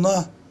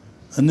Abangasona,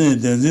 and then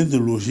Tenzin the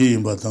Lushi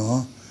in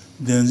Batan,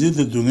 Tenzin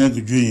the Dungan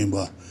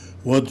Jimba,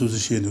 what to the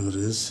shade of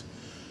this.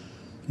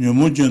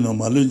 Numujan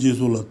Malaji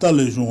Sola,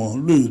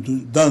 Talishon, Lu,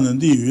 Dan and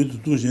D, to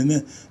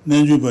Tushene,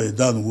 Nanju by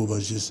Dan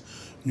Wubashis,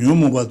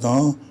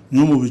 Numubatan,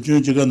 Numu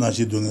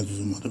Chuganashi doing it to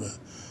the mother.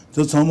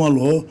 That's how my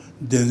law,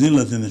 Tenzin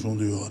Latination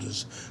to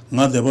yours.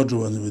 Not about to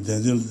one with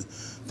Tenzin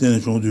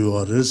Tenation to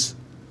yours.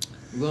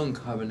 Long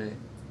cabinet.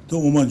 The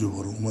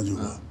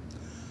Umajuba.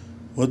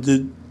 What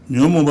the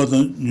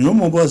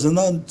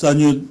Numubasana,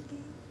 Tanu,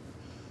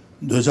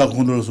 the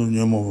Chacondos of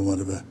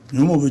Numu,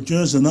 Numu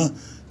Johnson.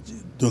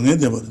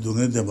 Dungedeba,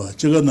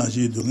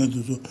 Chiganashi,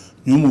 Dungetu,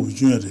 Numu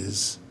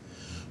Juris.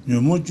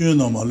 Numu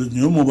Junamal,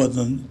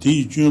 Numubatan,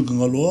 T.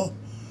 Jungalo,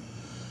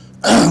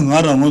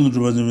 Naramon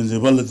was in the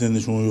Valatin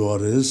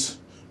Shuyores,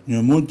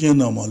 Numu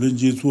Junamal,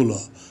 Jisula,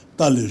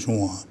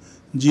 Talishua,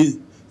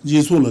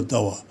 Jisula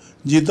Tower,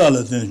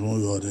 Jitala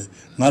Tension Yore,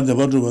 not the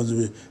butter was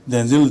with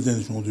Denzil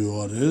Tension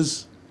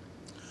Yores.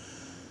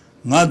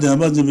 Not the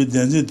Abadi with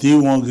Denzil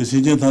T1,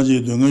 Sijan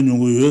Taji Dungan,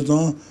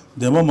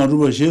 Dema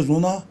Maruba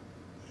Shesuna.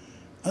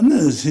 And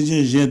then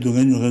Sijin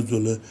Dungan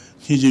Yungazula,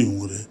 Hiji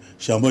Yungre,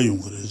 Shamba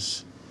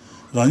Yungres.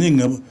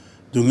 Running up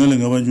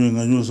Dungaling about you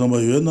and Samba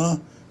Yuna,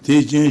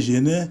 Tijin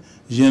Jene,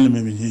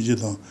 Jenemy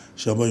Hijitan,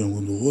 Shamba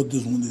Yungu, what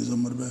this one is a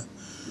marbe.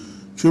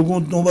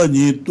 Chukun Tomba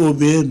need to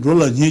be,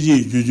 Rola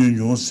Hiji, Jujun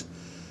Jones,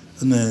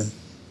 and then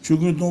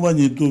Chukun Tomba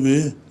need to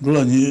be,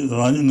 Rola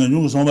running and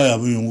you Samba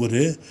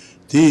Yungre,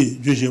 T.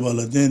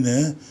 Jushivala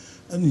Dene,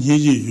 and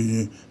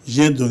Hiji,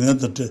 Jen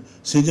Dunganta,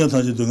 Sijan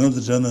Taji Dunganta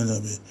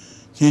Janabe.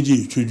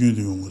 Hiji Chujun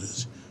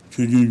Yungres,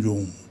 Chujun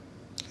Jung.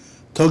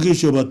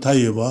 Takishoba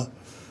Tayeba,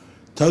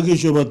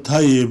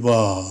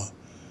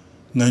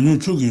 Nanu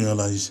Chukin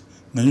allies,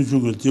 Nanu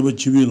Chukul Tiba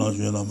Chibi.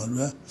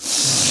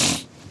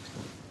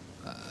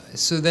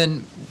 So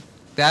then,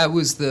 that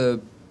was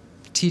the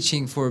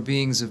teaching for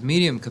beings of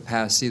medium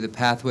capacity, the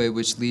pathway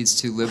which leads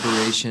to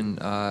liberation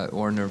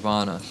or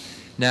nirvana.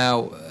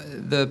 Now,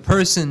 the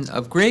person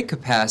of great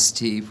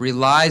capacity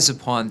relies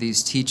upon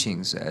these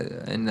teachings,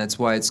 and that's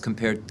why it's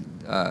compared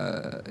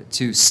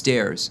to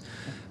stairs.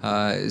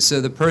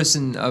 So the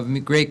person of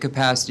great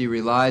capacity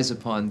relies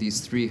upon these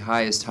three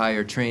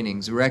higher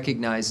trainings,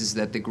 recognizes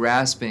that the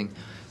grasping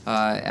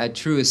at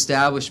true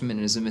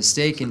establishment is a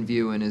mistaken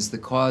view and is the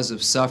cause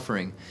of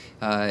suffering.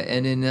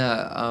 And in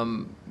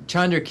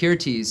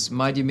Chandrakirti's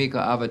Madhyamika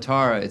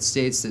Avatara, it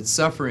states that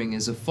suffering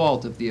is a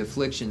fault of the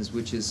afflictions,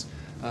 which is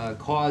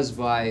caused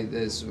by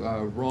this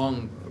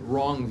wrong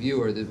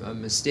view or a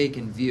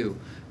mistaken view,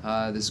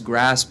 this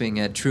grasping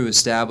at true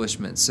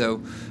establishment. So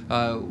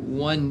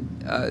one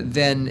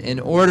then, in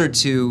order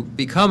to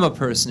become a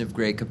person of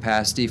great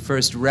capacity,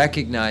 first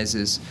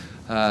recognizes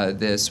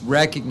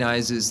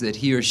recognizes that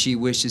he or she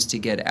wishes to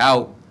get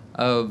out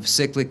of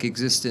cyclic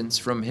existence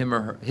from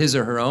his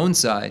or her own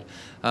side.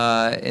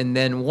 And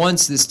then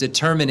once this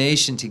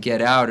determination to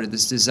get out or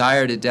this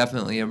desire to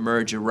definitely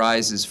emerge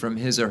arises from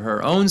his or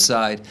her own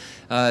side,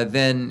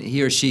 then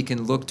he or she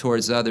can look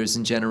towards others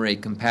and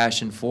generate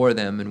compassion for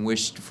them and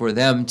wish for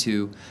them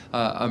to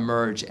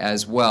emerge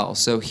as well.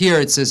 So here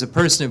it says a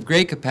person of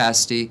great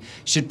capacity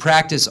should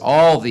practice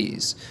all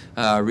these,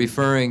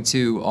 referring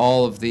to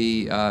all of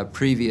the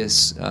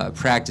previous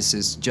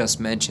practices just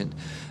mentioned.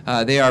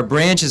 They are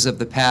branches of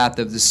the path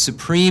of the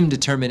supreme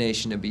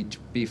determination to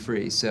be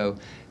free. So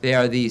they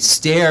are the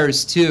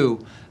stairs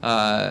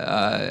on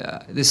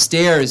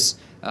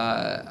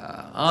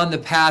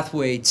the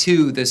pathway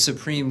to the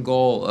supreme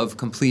goal of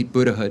complete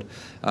Buddhahood.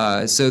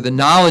 So the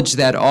knowledge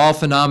that all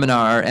phenomena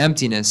are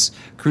emptiness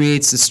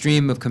creates the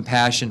stream of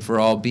compassion for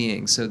all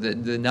beings. So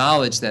the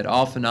knowledge that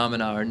all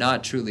phenomena are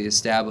not truly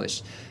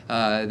established,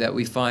 that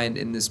we find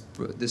in this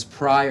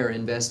prior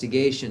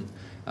investigation,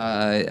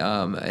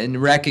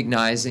 and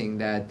recognizing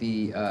that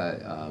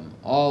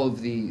all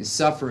of the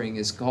suffering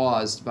is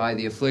caused by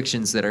the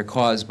afflictions that are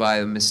caused by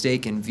a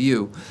mistaken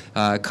view,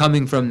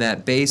 coming from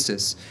that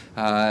basis,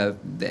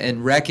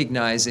 and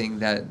recognizing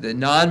that the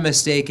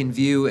non-mistaken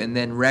view, and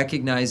then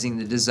recognizing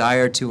the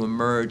desire to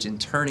emerge and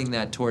turning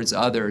that towards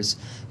others,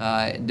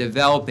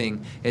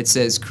 developing, it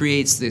says,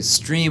 creates this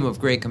stream of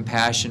great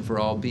compassion for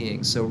all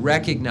beings. So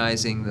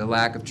recognizing the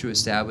lack of true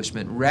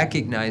establishment,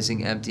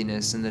 recognizing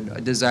emptiness and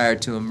the desire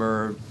to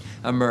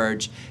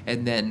emerge,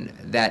 and then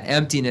that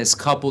emptiness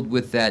coupled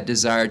with that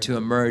desire to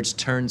emerge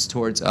turns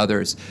towards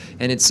others.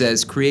 And it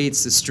says,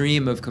 creates the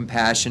stream of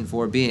compassion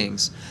for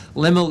beings.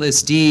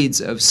 Limitless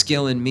deeds of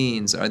skill and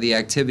means are the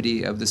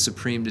activity of the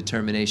supreme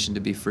determination to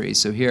be free.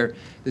 So here,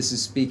 this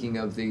is speaking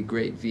of the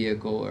great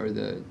vehicle, or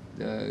the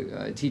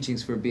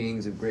teachings for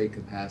beings of great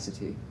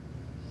capacity.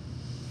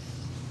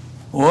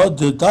 What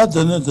the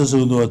Tatan is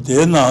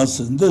Denas,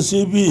 the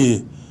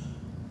CB,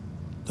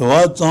 the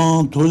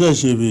Watang, Toja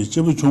Shibi,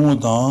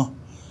 Chibuchunga,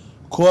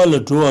 Kuala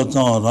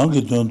Tuatan,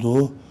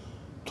 Rangitundu,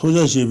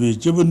 Toja Shibi,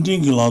 Jibun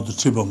Dingilan to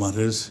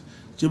Chibamares,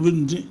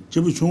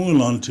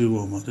 Chibuchungan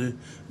Tigo Mare,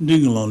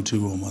 Dingilan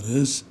Tigo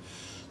Mares,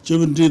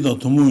 Jibun Dida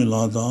Tumu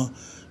Lada,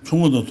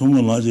 Chunga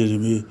Tumu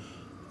Lajeri,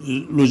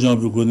 Lujan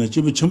Buguna,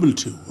 Chibuchimble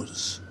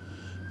Tigos.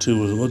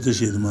 Tigos, what they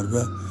say the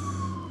Marba,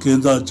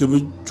 Kenda,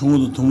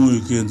 Chibuchunga Tumu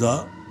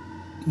Kenda.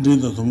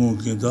 Dinda Tomo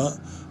Kenda,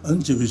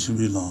 and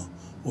Chibishimila,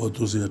 or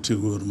to say a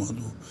Tigo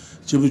Madu,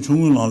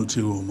 Chibichungal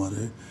Tigo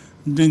Mare,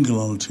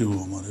 Dingalan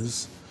Tigo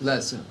Mares.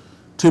 Lesson.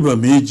 Tiba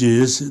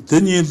Majis,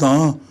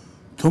 Tenyita,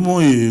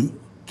 Tomo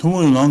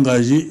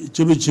Langaji,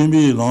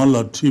 Chibichimbi,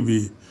 Lala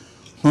Tibi,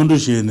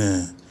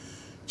 Hondushene,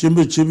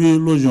 Chimbichibi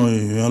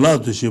Lojon, Yola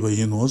to Shiba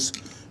Hinos,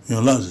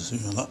 Yola,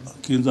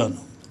 Kindano.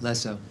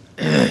 Lesson.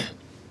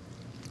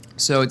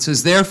 So it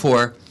says,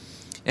 therefore,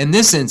 in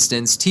this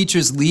instance,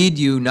 teachers lead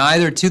you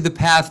neither to the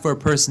path for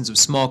persons of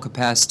small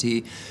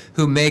capacity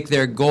who make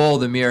their goal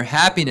the mere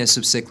happiness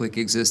of cyclic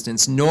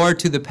existence, nor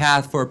to the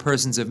path for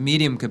persons of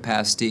medium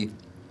capacity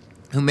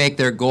who make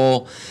their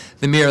goal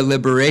the mere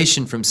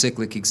liberation from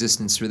cyclic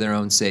existence for their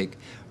own sake.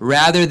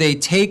 Rather, they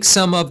take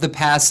some of the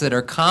paths that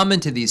are common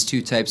to these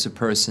two types of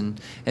person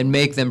and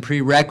make them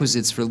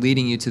prerequisites for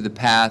leading you to the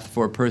path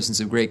for persons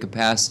of great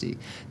capacity.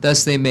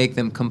 Thus, they make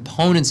them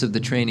components of the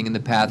training in the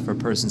path for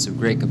persons of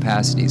great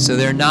capacity. So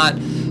they're not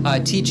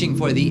teaching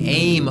for the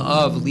aim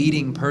of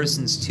leading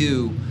persons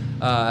to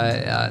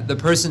the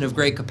person of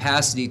great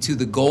capacity to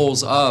the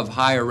goals of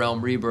higher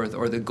realm rebirth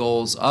or the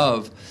goals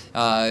of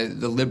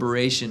the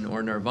liberation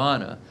or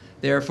nirvana.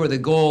 They're for the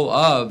goal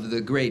of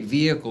the great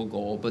vehicle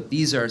goal, but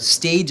these are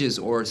stages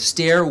or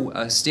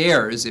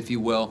stairs, if you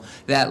will,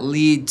 that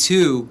lead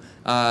to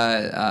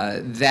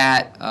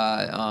that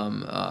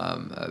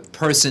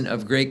person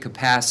of great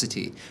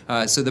capacity.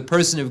 So the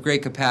person of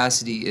great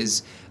capacity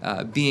is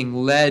being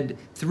led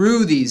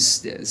through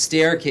these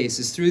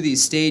staircases, through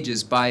these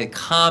stages by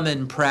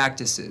common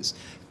practices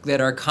that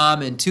are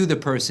common to the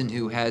person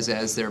who has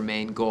as their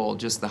main goal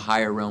just the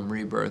higher realm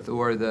rebirth,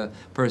 or the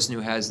person who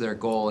has their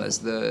goal as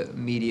the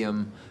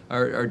medium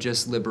or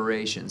just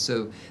liberation.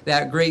 So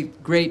that great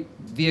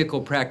vehicle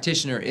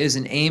practitioner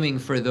isn't aiming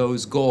for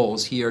those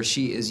goals. He or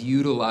she is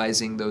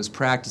utilizing those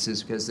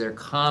practices because they're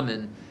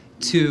common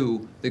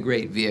to the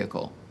great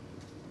vehicle.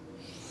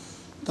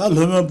 Less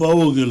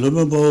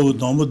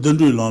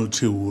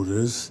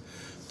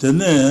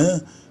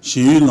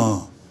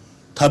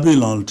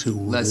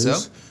so?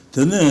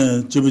 So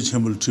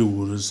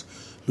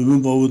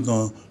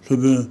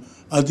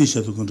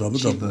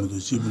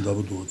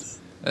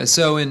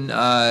in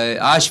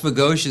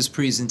Ashvaghosh's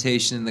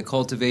presentation in the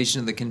cultivation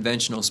of the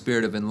conventional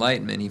spirit of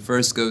enlightenment, he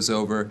first goes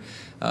over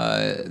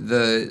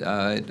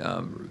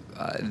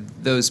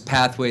those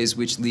pathways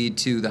which lead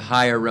to the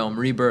higher realm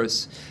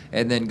rebirths,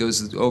 and then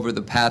goes over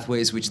the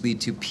pathways which lead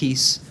to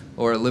peace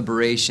or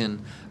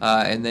liberation,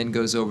 and then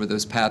goes over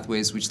those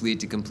pathways which lead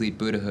to complete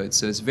Buddhahood.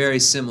 So it's very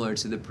similar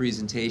to the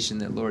presentation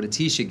that Lord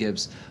Atisha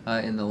gives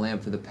in the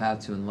Lamp for the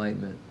Path to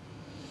Enlightenment.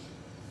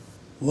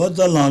 What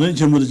the Lamrim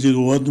Chemurji,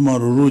 what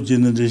Maru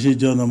Jin Rishi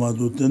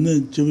Janamadu, then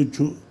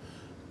Chivichu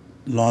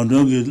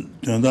Lamrim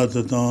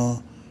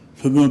Jandata,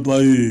 Fibin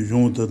Bayu,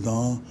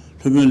 Jonathan,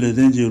 Fibin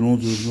Ledenji,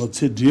 not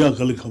say Dia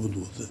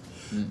Kalikabu,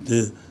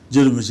 the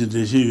Jeremiah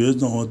Rishi, you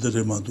know what the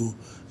Remadu,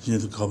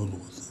 Jin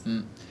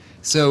Kabu.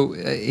 So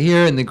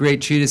here in the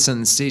great treatise on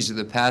the stage of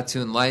the path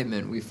to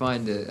enlightenment, we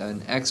find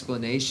an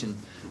explanation,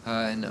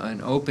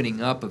 an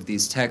opening up of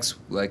these texts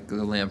like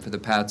the Lamp for the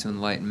Path to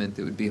Enlightenment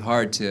that would be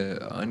hard to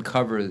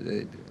uncover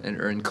or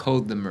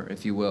encode them, or,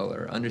 if you will,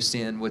 or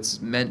understand what's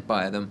meant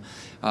by them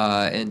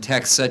in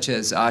texts such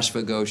as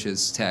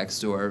Ashvaghosh's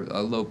text or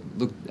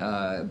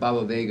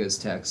Baba Vega's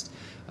text.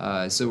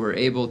 So we're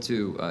able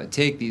to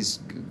take these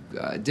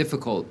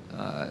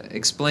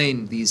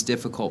explain these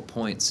difficult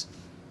points.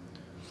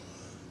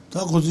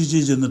 So we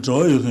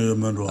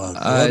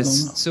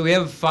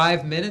have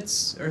 5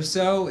 minutes or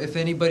so. If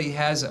anybody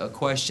has a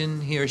question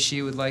he or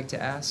she would like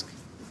to ask,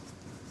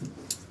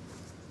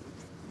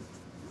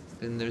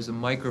 then there's a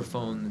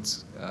microphone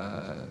that's,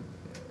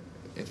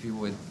 if you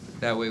would,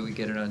 that way we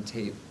get it on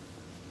tape.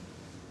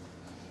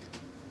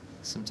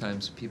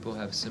 Sometimes people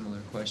have similar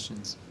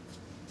questions.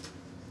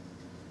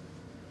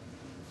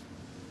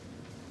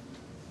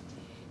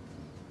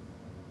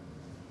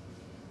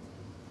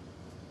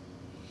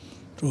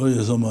 The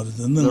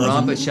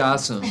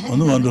Rampachasam.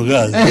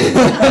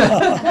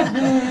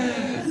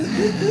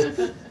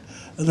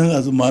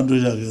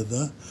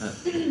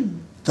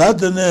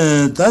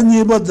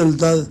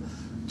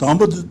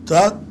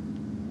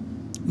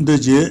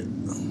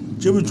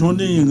 Jibu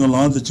Chonding in the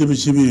land, the Jibu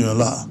Shibi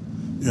Yola,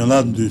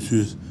 Yola du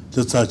Sus,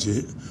 the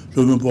Sachi,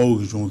 Lumen Pau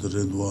Jung, the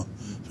Redua,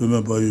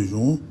 Lumen Pau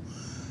Jung.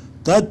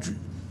 That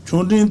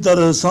Chonding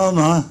Tara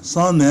Sana,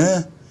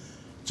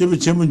 Jibu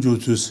Chimun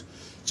Jutus,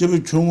 Jibu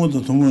Chungo, the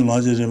Tumu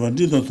Larger River,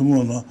 did the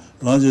Tumu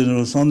Larger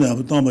River Sunday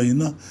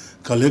Abatabaina,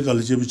 Kaleka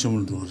Jibu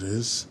Chimun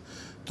Dores,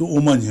 to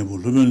Oman Hebu,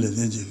 Lumen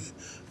Ledenji,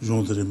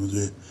 Jung the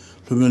Remede,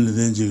 Lumen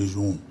Ledenji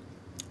Jung.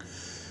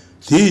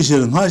 These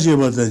are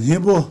Hasheba than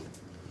Hebo.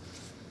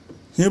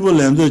 Hebo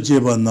Lando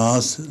Jeba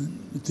Nas,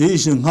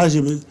 these are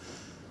Hasheba.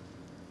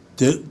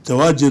 The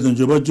Wajit and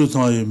Jabatu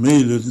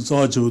made the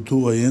Sachi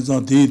to a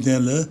Yensan T.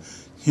 Tenler,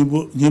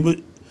 Hebo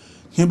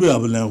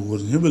Abelan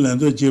wood, Hebo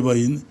Lando Jeba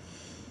in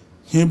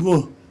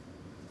Hebo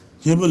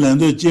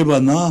Lando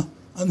Jeba Na,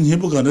 and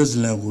Hebo Gares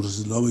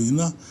Langus,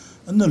 Lavina,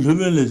 and the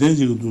Lumen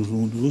Ledenji to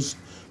Zundus,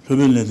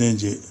 Lumen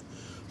Ledenji,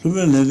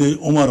 Lumen Lede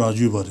Omar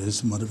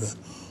Rajubares, Marve,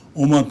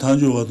 Omar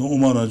Tanju,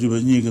 Omar Rajuba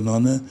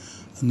Niganane,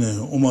 and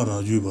Omar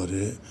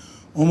Rajubare,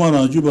 Omar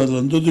Rajuba,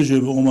 and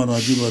Dodisheb Omar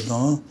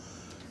Rajuba.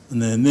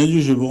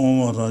 Nejusheb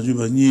Omar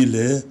Rajuba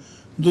Nile,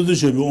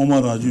 Dudusheb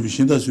Omar Rajubi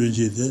Shinda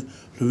Suji,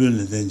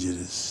 Lumen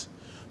Dangerous.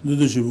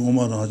 Dudusheb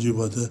Omar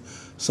Rajuba,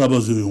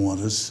 Sabazu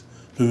Waris,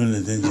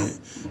 Lumen Danger.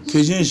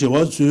 Kajin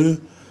Shawatsu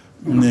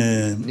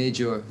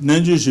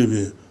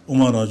Nejusheb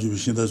Omar Rajubi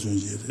Shinda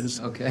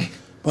Suji. Okay.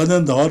 But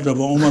then the order of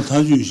Omar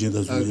Taju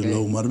Shinda Suji,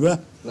 Low Marba.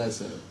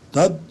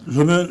 That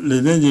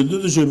Lumen Danger,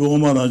 Dudusheb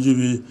Omar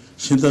Rajubi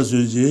Shinda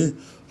Suji,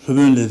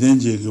 Lumen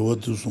Danger,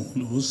 what to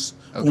Sonus,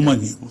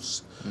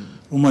 Omanibus.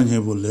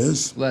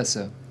 Less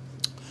so.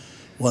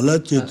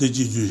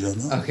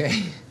 Okay.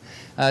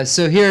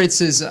 So here it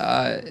says,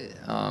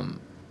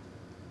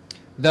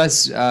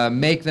 thus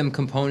make them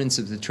components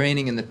of the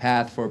training and the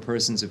path for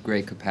persons of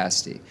great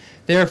capacity.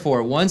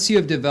 Therefore, once you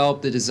have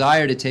developed the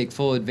desire to take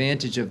full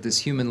advantage of this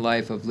human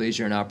life of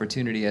leisure and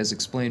opportunity, as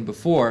explained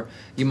before,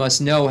 you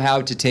must know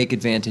how to take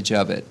advantage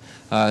of it.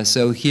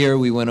 So here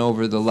we went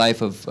over the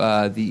life of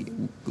the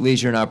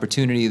leisure and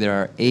opportunity. There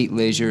are 8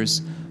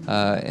 leisures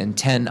and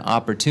 10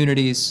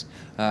 opportunities.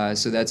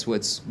 So that's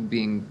what's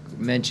being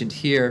mentioned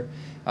here.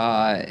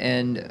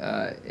 And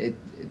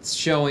it's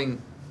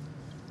showing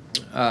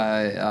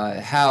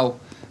how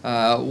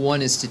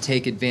one is to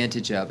take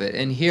advantage of it.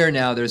 And here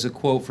now there's a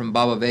quote from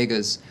Baba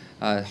Vega's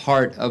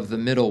Heart of the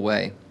Middle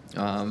Way.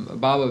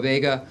 Baba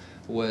Vega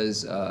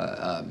was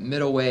a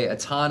Middle Way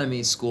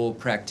Autonomy School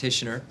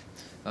practitioner.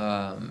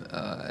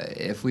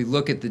 If we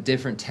look at the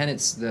different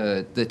tenets,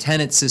 the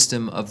tenet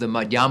system of the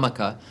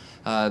Madhyamaka,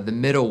 the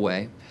Middle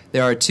Way,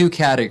 there are 2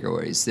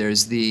 categories.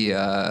 There's the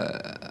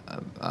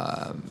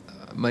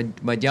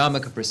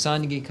Madhyamaka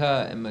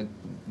Prasangika and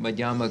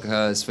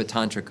Madhyamaka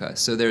Svatantrika.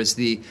 So there's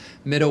the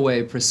Middle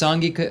Way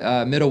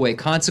Prasangika, Middle Way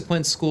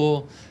Consequence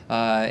School,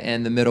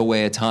 and the Middle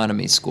Way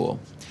Autonomy School.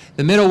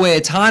 The Middle Way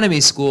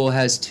Autonomy School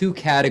has 2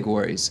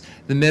 categories.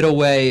 The Middle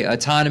Way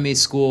Autonomy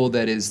School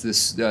that is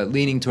this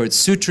leaning towards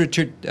Sutra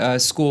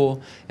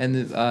school, and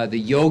the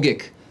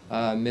Yogic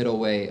Middle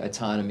Way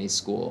Autonomy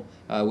School,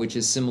 which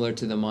is similar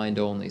to the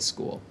Mind-Only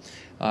School.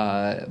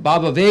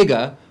 Baba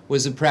Vega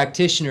was a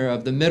practitioner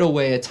of the Middle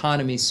Way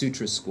Autonomy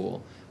Sutra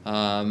School.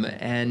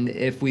 And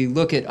if we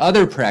look at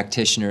other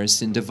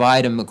practitioners and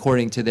divide them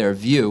according to their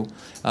view,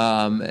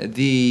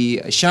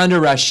 the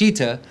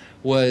Chandrarashita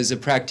was a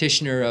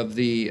practitioner of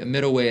the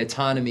Middle Way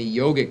Autonomy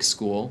Yogic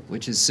School,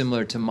 which is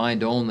similar to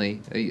Mind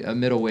Only, a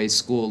Middle Way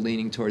school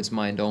leaning towards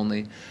Mind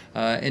Only.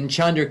 And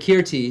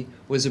Chandrakirti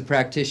was a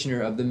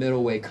practitioner of the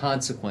Middle Way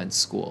Consequence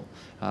School,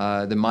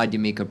 the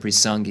Madhyamika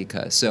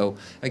Prasangika. So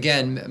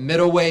again,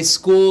 Middle Way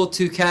School,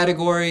 2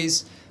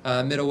 categories,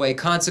 Middle Way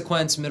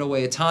Consequence, Middle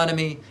Way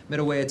Autonomy.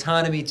 Middle Way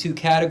Autonomy, 2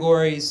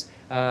 categories.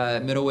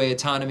 Middle Way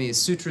Autonomy is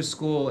Sutra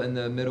School, and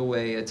the Middle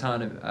Way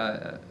Autonomy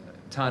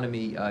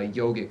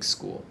Yogic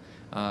School.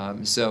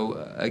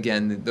 So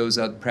again, those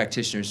other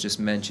practitioners just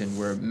mentioned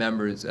were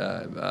members,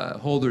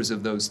 holders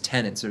of those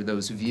tenets or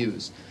those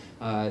views.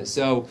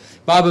 So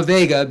Baba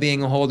Vega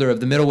being a holder of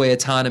the Middle Way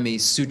Autonomy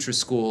Sutra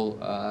School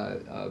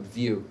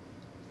view.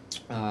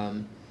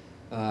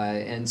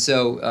 And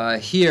so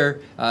here,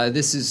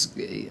 this is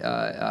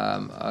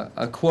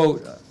a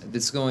quote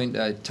that's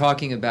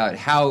talking about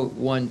how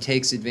one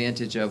takes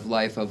advantage of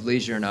life of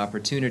leisure and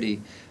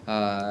opportunity,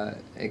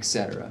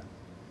 etc.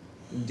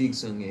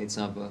 Digsung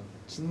example.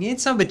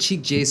 Example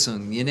chik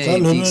Jason, you know.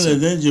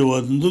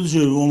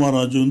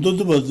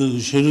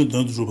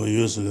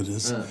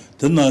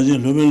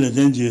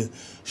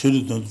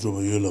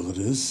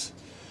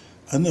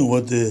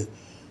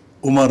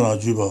 Omar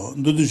Rajuba,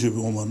 Dudushu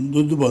Oman,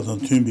 Dudubatan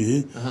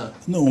Tumbi,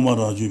 no Omar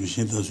Rajubi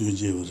Shinta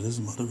Sujevares,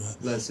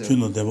 Marva,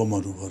 Chino Deva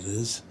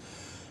Marubares,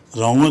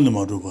 Rawan the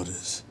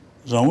Marubares,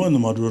 Rawan the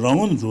Maru,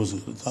 Rawan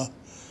Rosetta,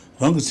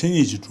 Rank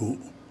Siniji True,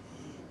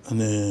 and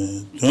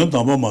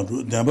Daba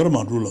Maru, Daba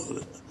Marula,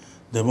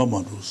 Deba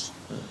Marus,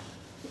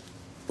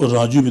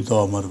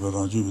 Rajubita, Marva,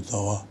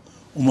 Rajubitawa,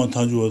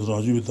 Umataju was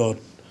Rajubita,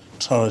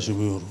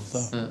 Charashibu.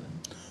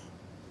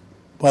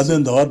 But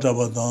then the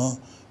Artabata,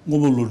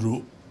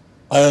 Mubulu.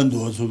 I am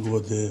also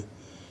got the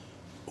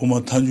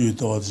보면 탄주에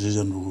떠와서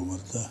제자 누구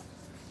말다.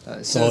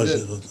 So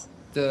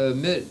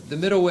the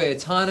middle way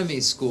autonomy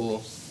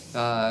school,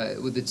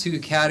 with the two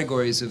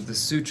categories of the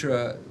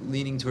sutra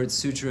leaning towards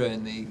sutra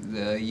and the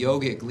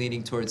yogic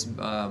leaning towards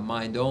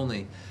mind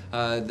only.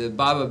 The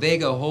Baba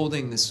Vega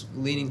holding this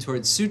leaning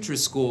towards sutra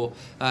school,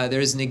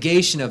 there is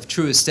negation of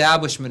true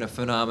establishment of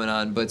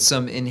phenomenon, but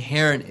some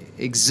inherent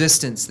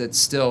existence that's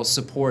still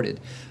supported.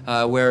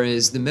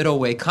 Whereas the middle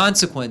way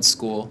consequence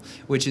school,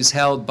 which is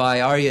held by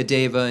Arya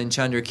Deva and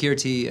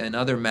Chandrakirti and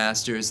other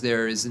masters,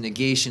 there is a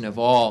negation of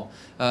all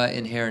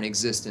inherent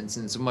existence,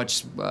 and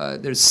it's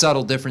there's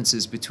subtle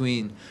differences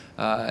between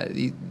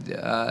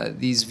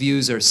these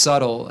views are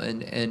subtle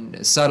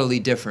and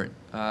subtly different.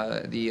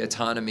 The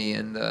autonomy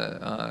and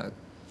the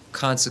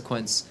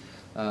consequence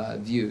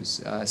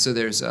views. So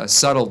there's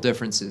subtle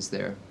differences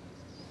there.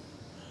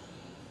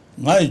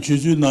 ngai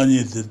chuju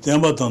nani de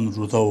temba tan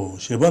rutao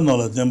sheba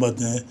nala temba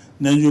de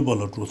nenju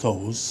bala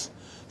rutao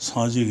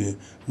sanji ge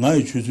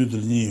ngai chuju de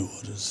ni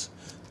wores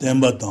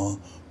temba tan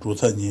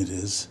ruta ni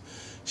res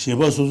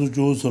sheba sosu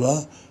jo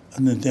sura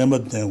ane temba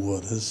den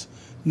wores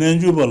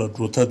nenju bala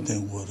ruta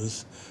den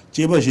wores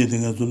jeba she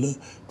den azula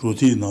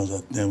ruti na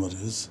za den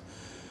wores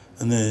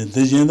ane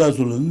de jenda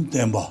sulan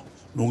temba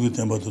longi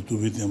temba to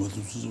tubi temba to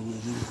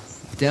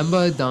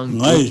Demba dang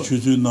ngai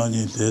chuju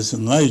nani des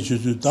ngai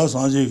chuju da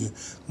sanje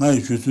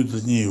ngai chuju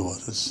de ni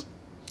wores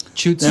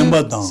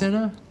temba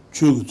dang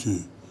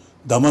chuju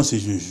dama se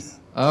chuju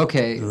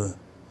okay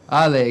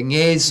ale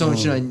nge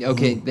sonshina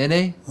okay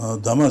dene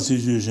dama se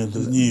chuju de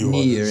ni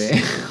wores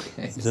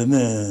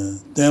dene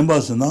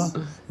temba sna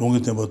longi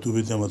temba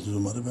tubi temba to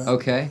mare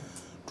okay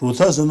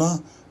truta sna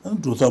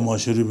truta ma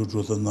shiri bi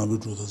truta na bi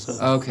truta sa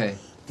okay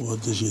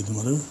what the shit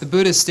mare the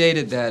Buddha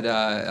stated that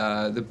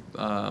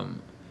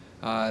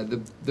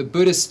the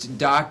Buddhist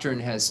doctrine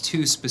has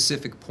two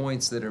specific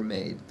points that are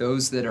made.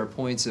 Those that are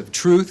points of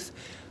truth,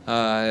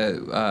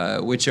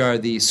 which are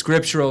the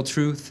scriptural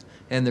truth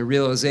and the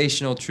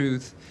realizational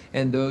truth,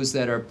 and those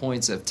that are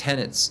points of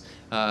tenets.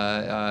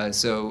 The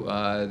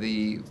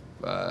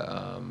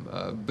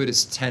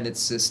Buddhist tenet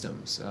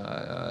systems,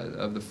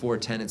 of the four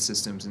tenet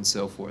systems and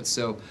so forth.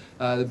 So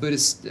the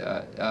Buddhist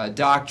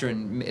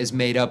doctrine is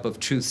made up of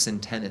truths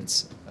and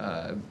tenets,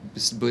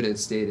 Buddha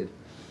stated.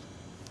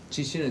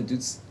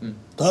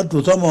 다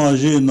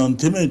주타마지 난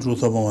팀에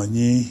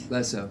주타마니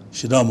Lesso.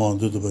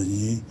 시다마도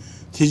바니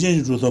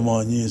티진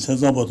주타마니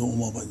세상바도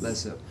오마바니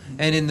Lesso.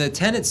 And in the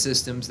tenet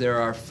systems there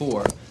are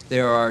four.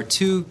 There are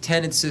two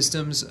tenet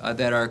systems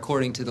that are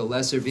according to the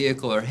lesser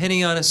vehicle or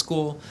Hinayana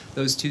school.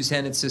 Those two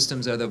tenet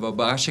systems are the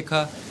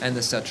Vabhashika and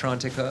the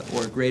Satrantika,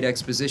 or Great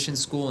Exposition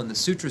school and the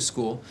Sutra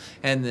school.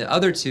 And the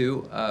other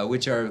two,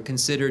 which are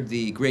considered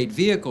the Great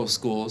Vehicle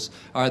schools,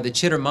 are the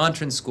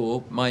Chittamantran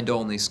school,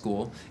 mind-only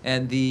school,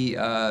 and the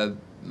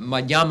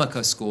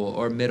Madhyamaka school,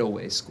 or middle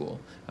way school.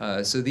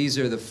 So these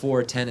are the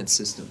four tenet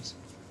systems.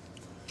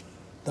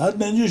 다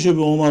맨주시베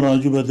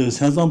오마라주베데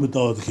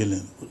세상부터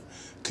어떻게래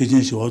So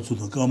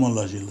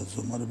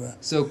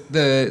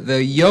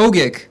the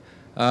yogic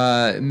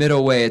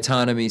middle way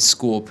autonomy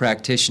school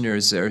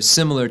practitioners are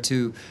similar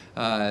to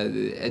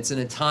it's an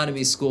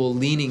autonomy school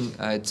leaning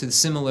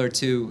similar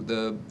to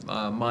the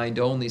mind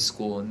only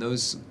school, and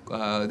those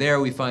there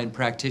we find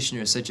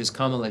practitioners such as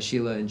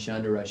Kamalashila and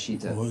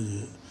Chandarashita.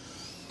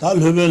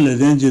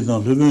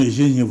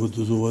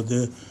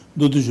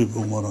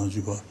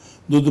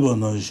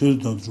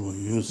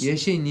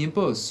 Yeshe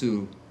Nimpo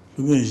Su.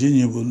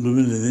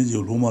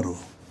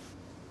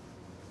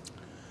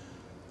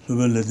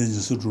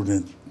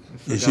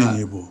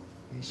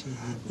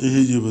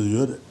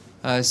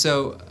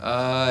 So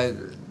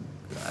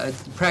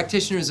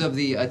practitioners of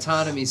the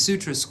Autonomy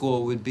Sutra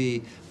school would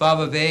be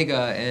Baba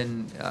Vega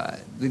and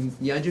the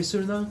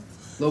Yanjusur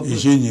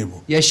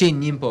Yeshe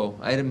Nimpo.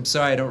 I'm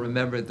sorry I don't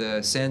remember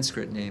the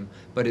Sanskrit name,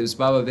 but it was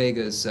Baba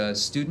Vega's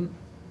student.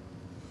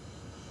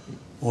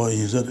 So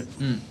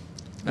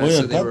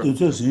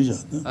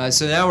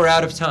now we're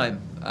out of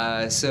time.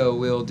 So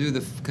we'll do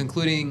the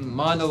concluding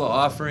mandala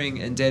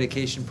offering and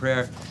dedication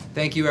prayer.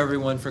 Thank you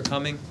everyone for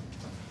coming.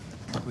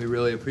 We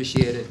really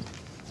appreciate it.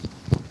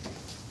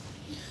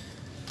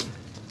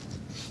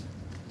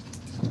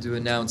 We'll do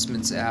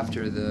announcements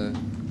after the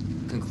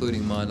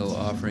concluding mandala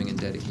offering and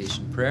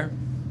dedication prayer.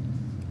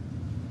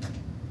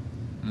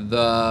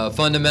 The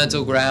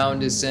fundamental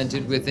ground is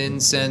scented with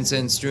incense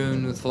and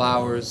strewn with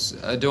flowers,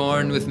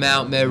 adorned with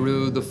Mount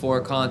Meru, the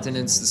four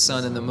continents, the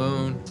sun and the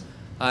moon.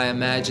 I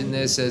imagine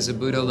this as a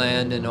Buddha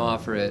land and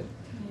offer it.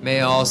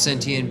 May all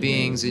sentient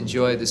beings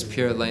enjoy this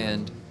pure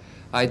land.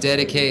 I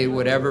dedicate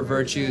whatever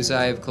virtues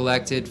I have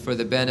collected for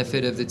the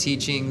benefit of the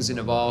teachings and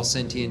of all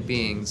sentient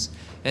beings,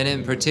 and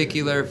in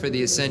particular for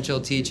the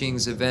essential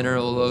teachings of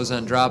Venerable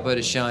Lobsang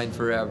to shine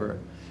forever.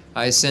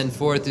 I send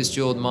forth this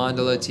jeweled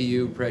mandala to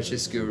you,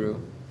 precious Guru.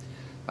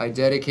 I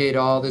dedicate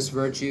all this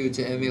virtue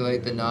to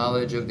emulate the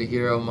knowledge of the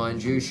hero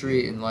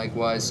Manjushri and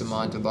likewise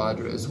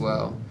Samantabhadra as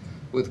well,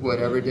 with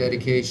whatever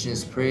dedication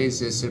is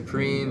praised as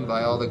supreme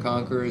by all the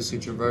conquerors who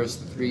traverse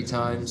the 3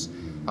 times.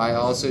 I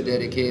also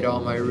dedicate all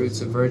my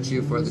roots of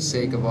virtue for the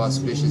sake of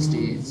auspicious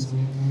deeds.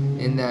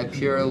 In that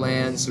pure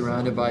land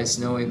surrounded by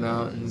snowy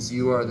mountains,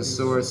 you are the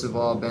source of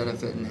all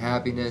benefit and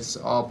happiness,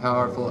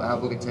 all-powerful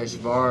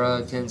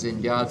Avalokiteshvara,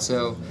 Tenzin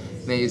Gyatso.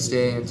 May you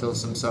stay until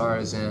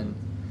samsara's end.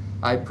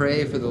 I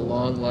pray for the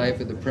long life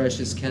of the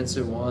precious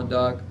Khensur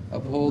Wandok,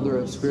 upholder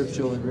of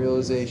scriptural and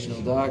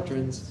realizational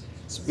doctrines,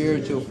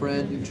 spiritual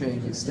friend who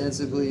trained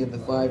extensively in the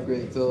 5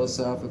 great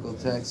philosophical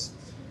texts,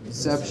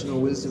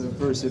 exceptional wisdom and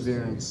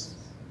perseverance.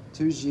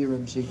 Thank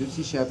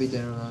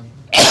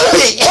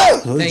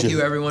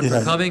you, everyone,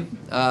 for coming.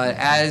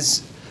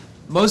 As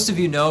most of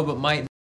you know, but might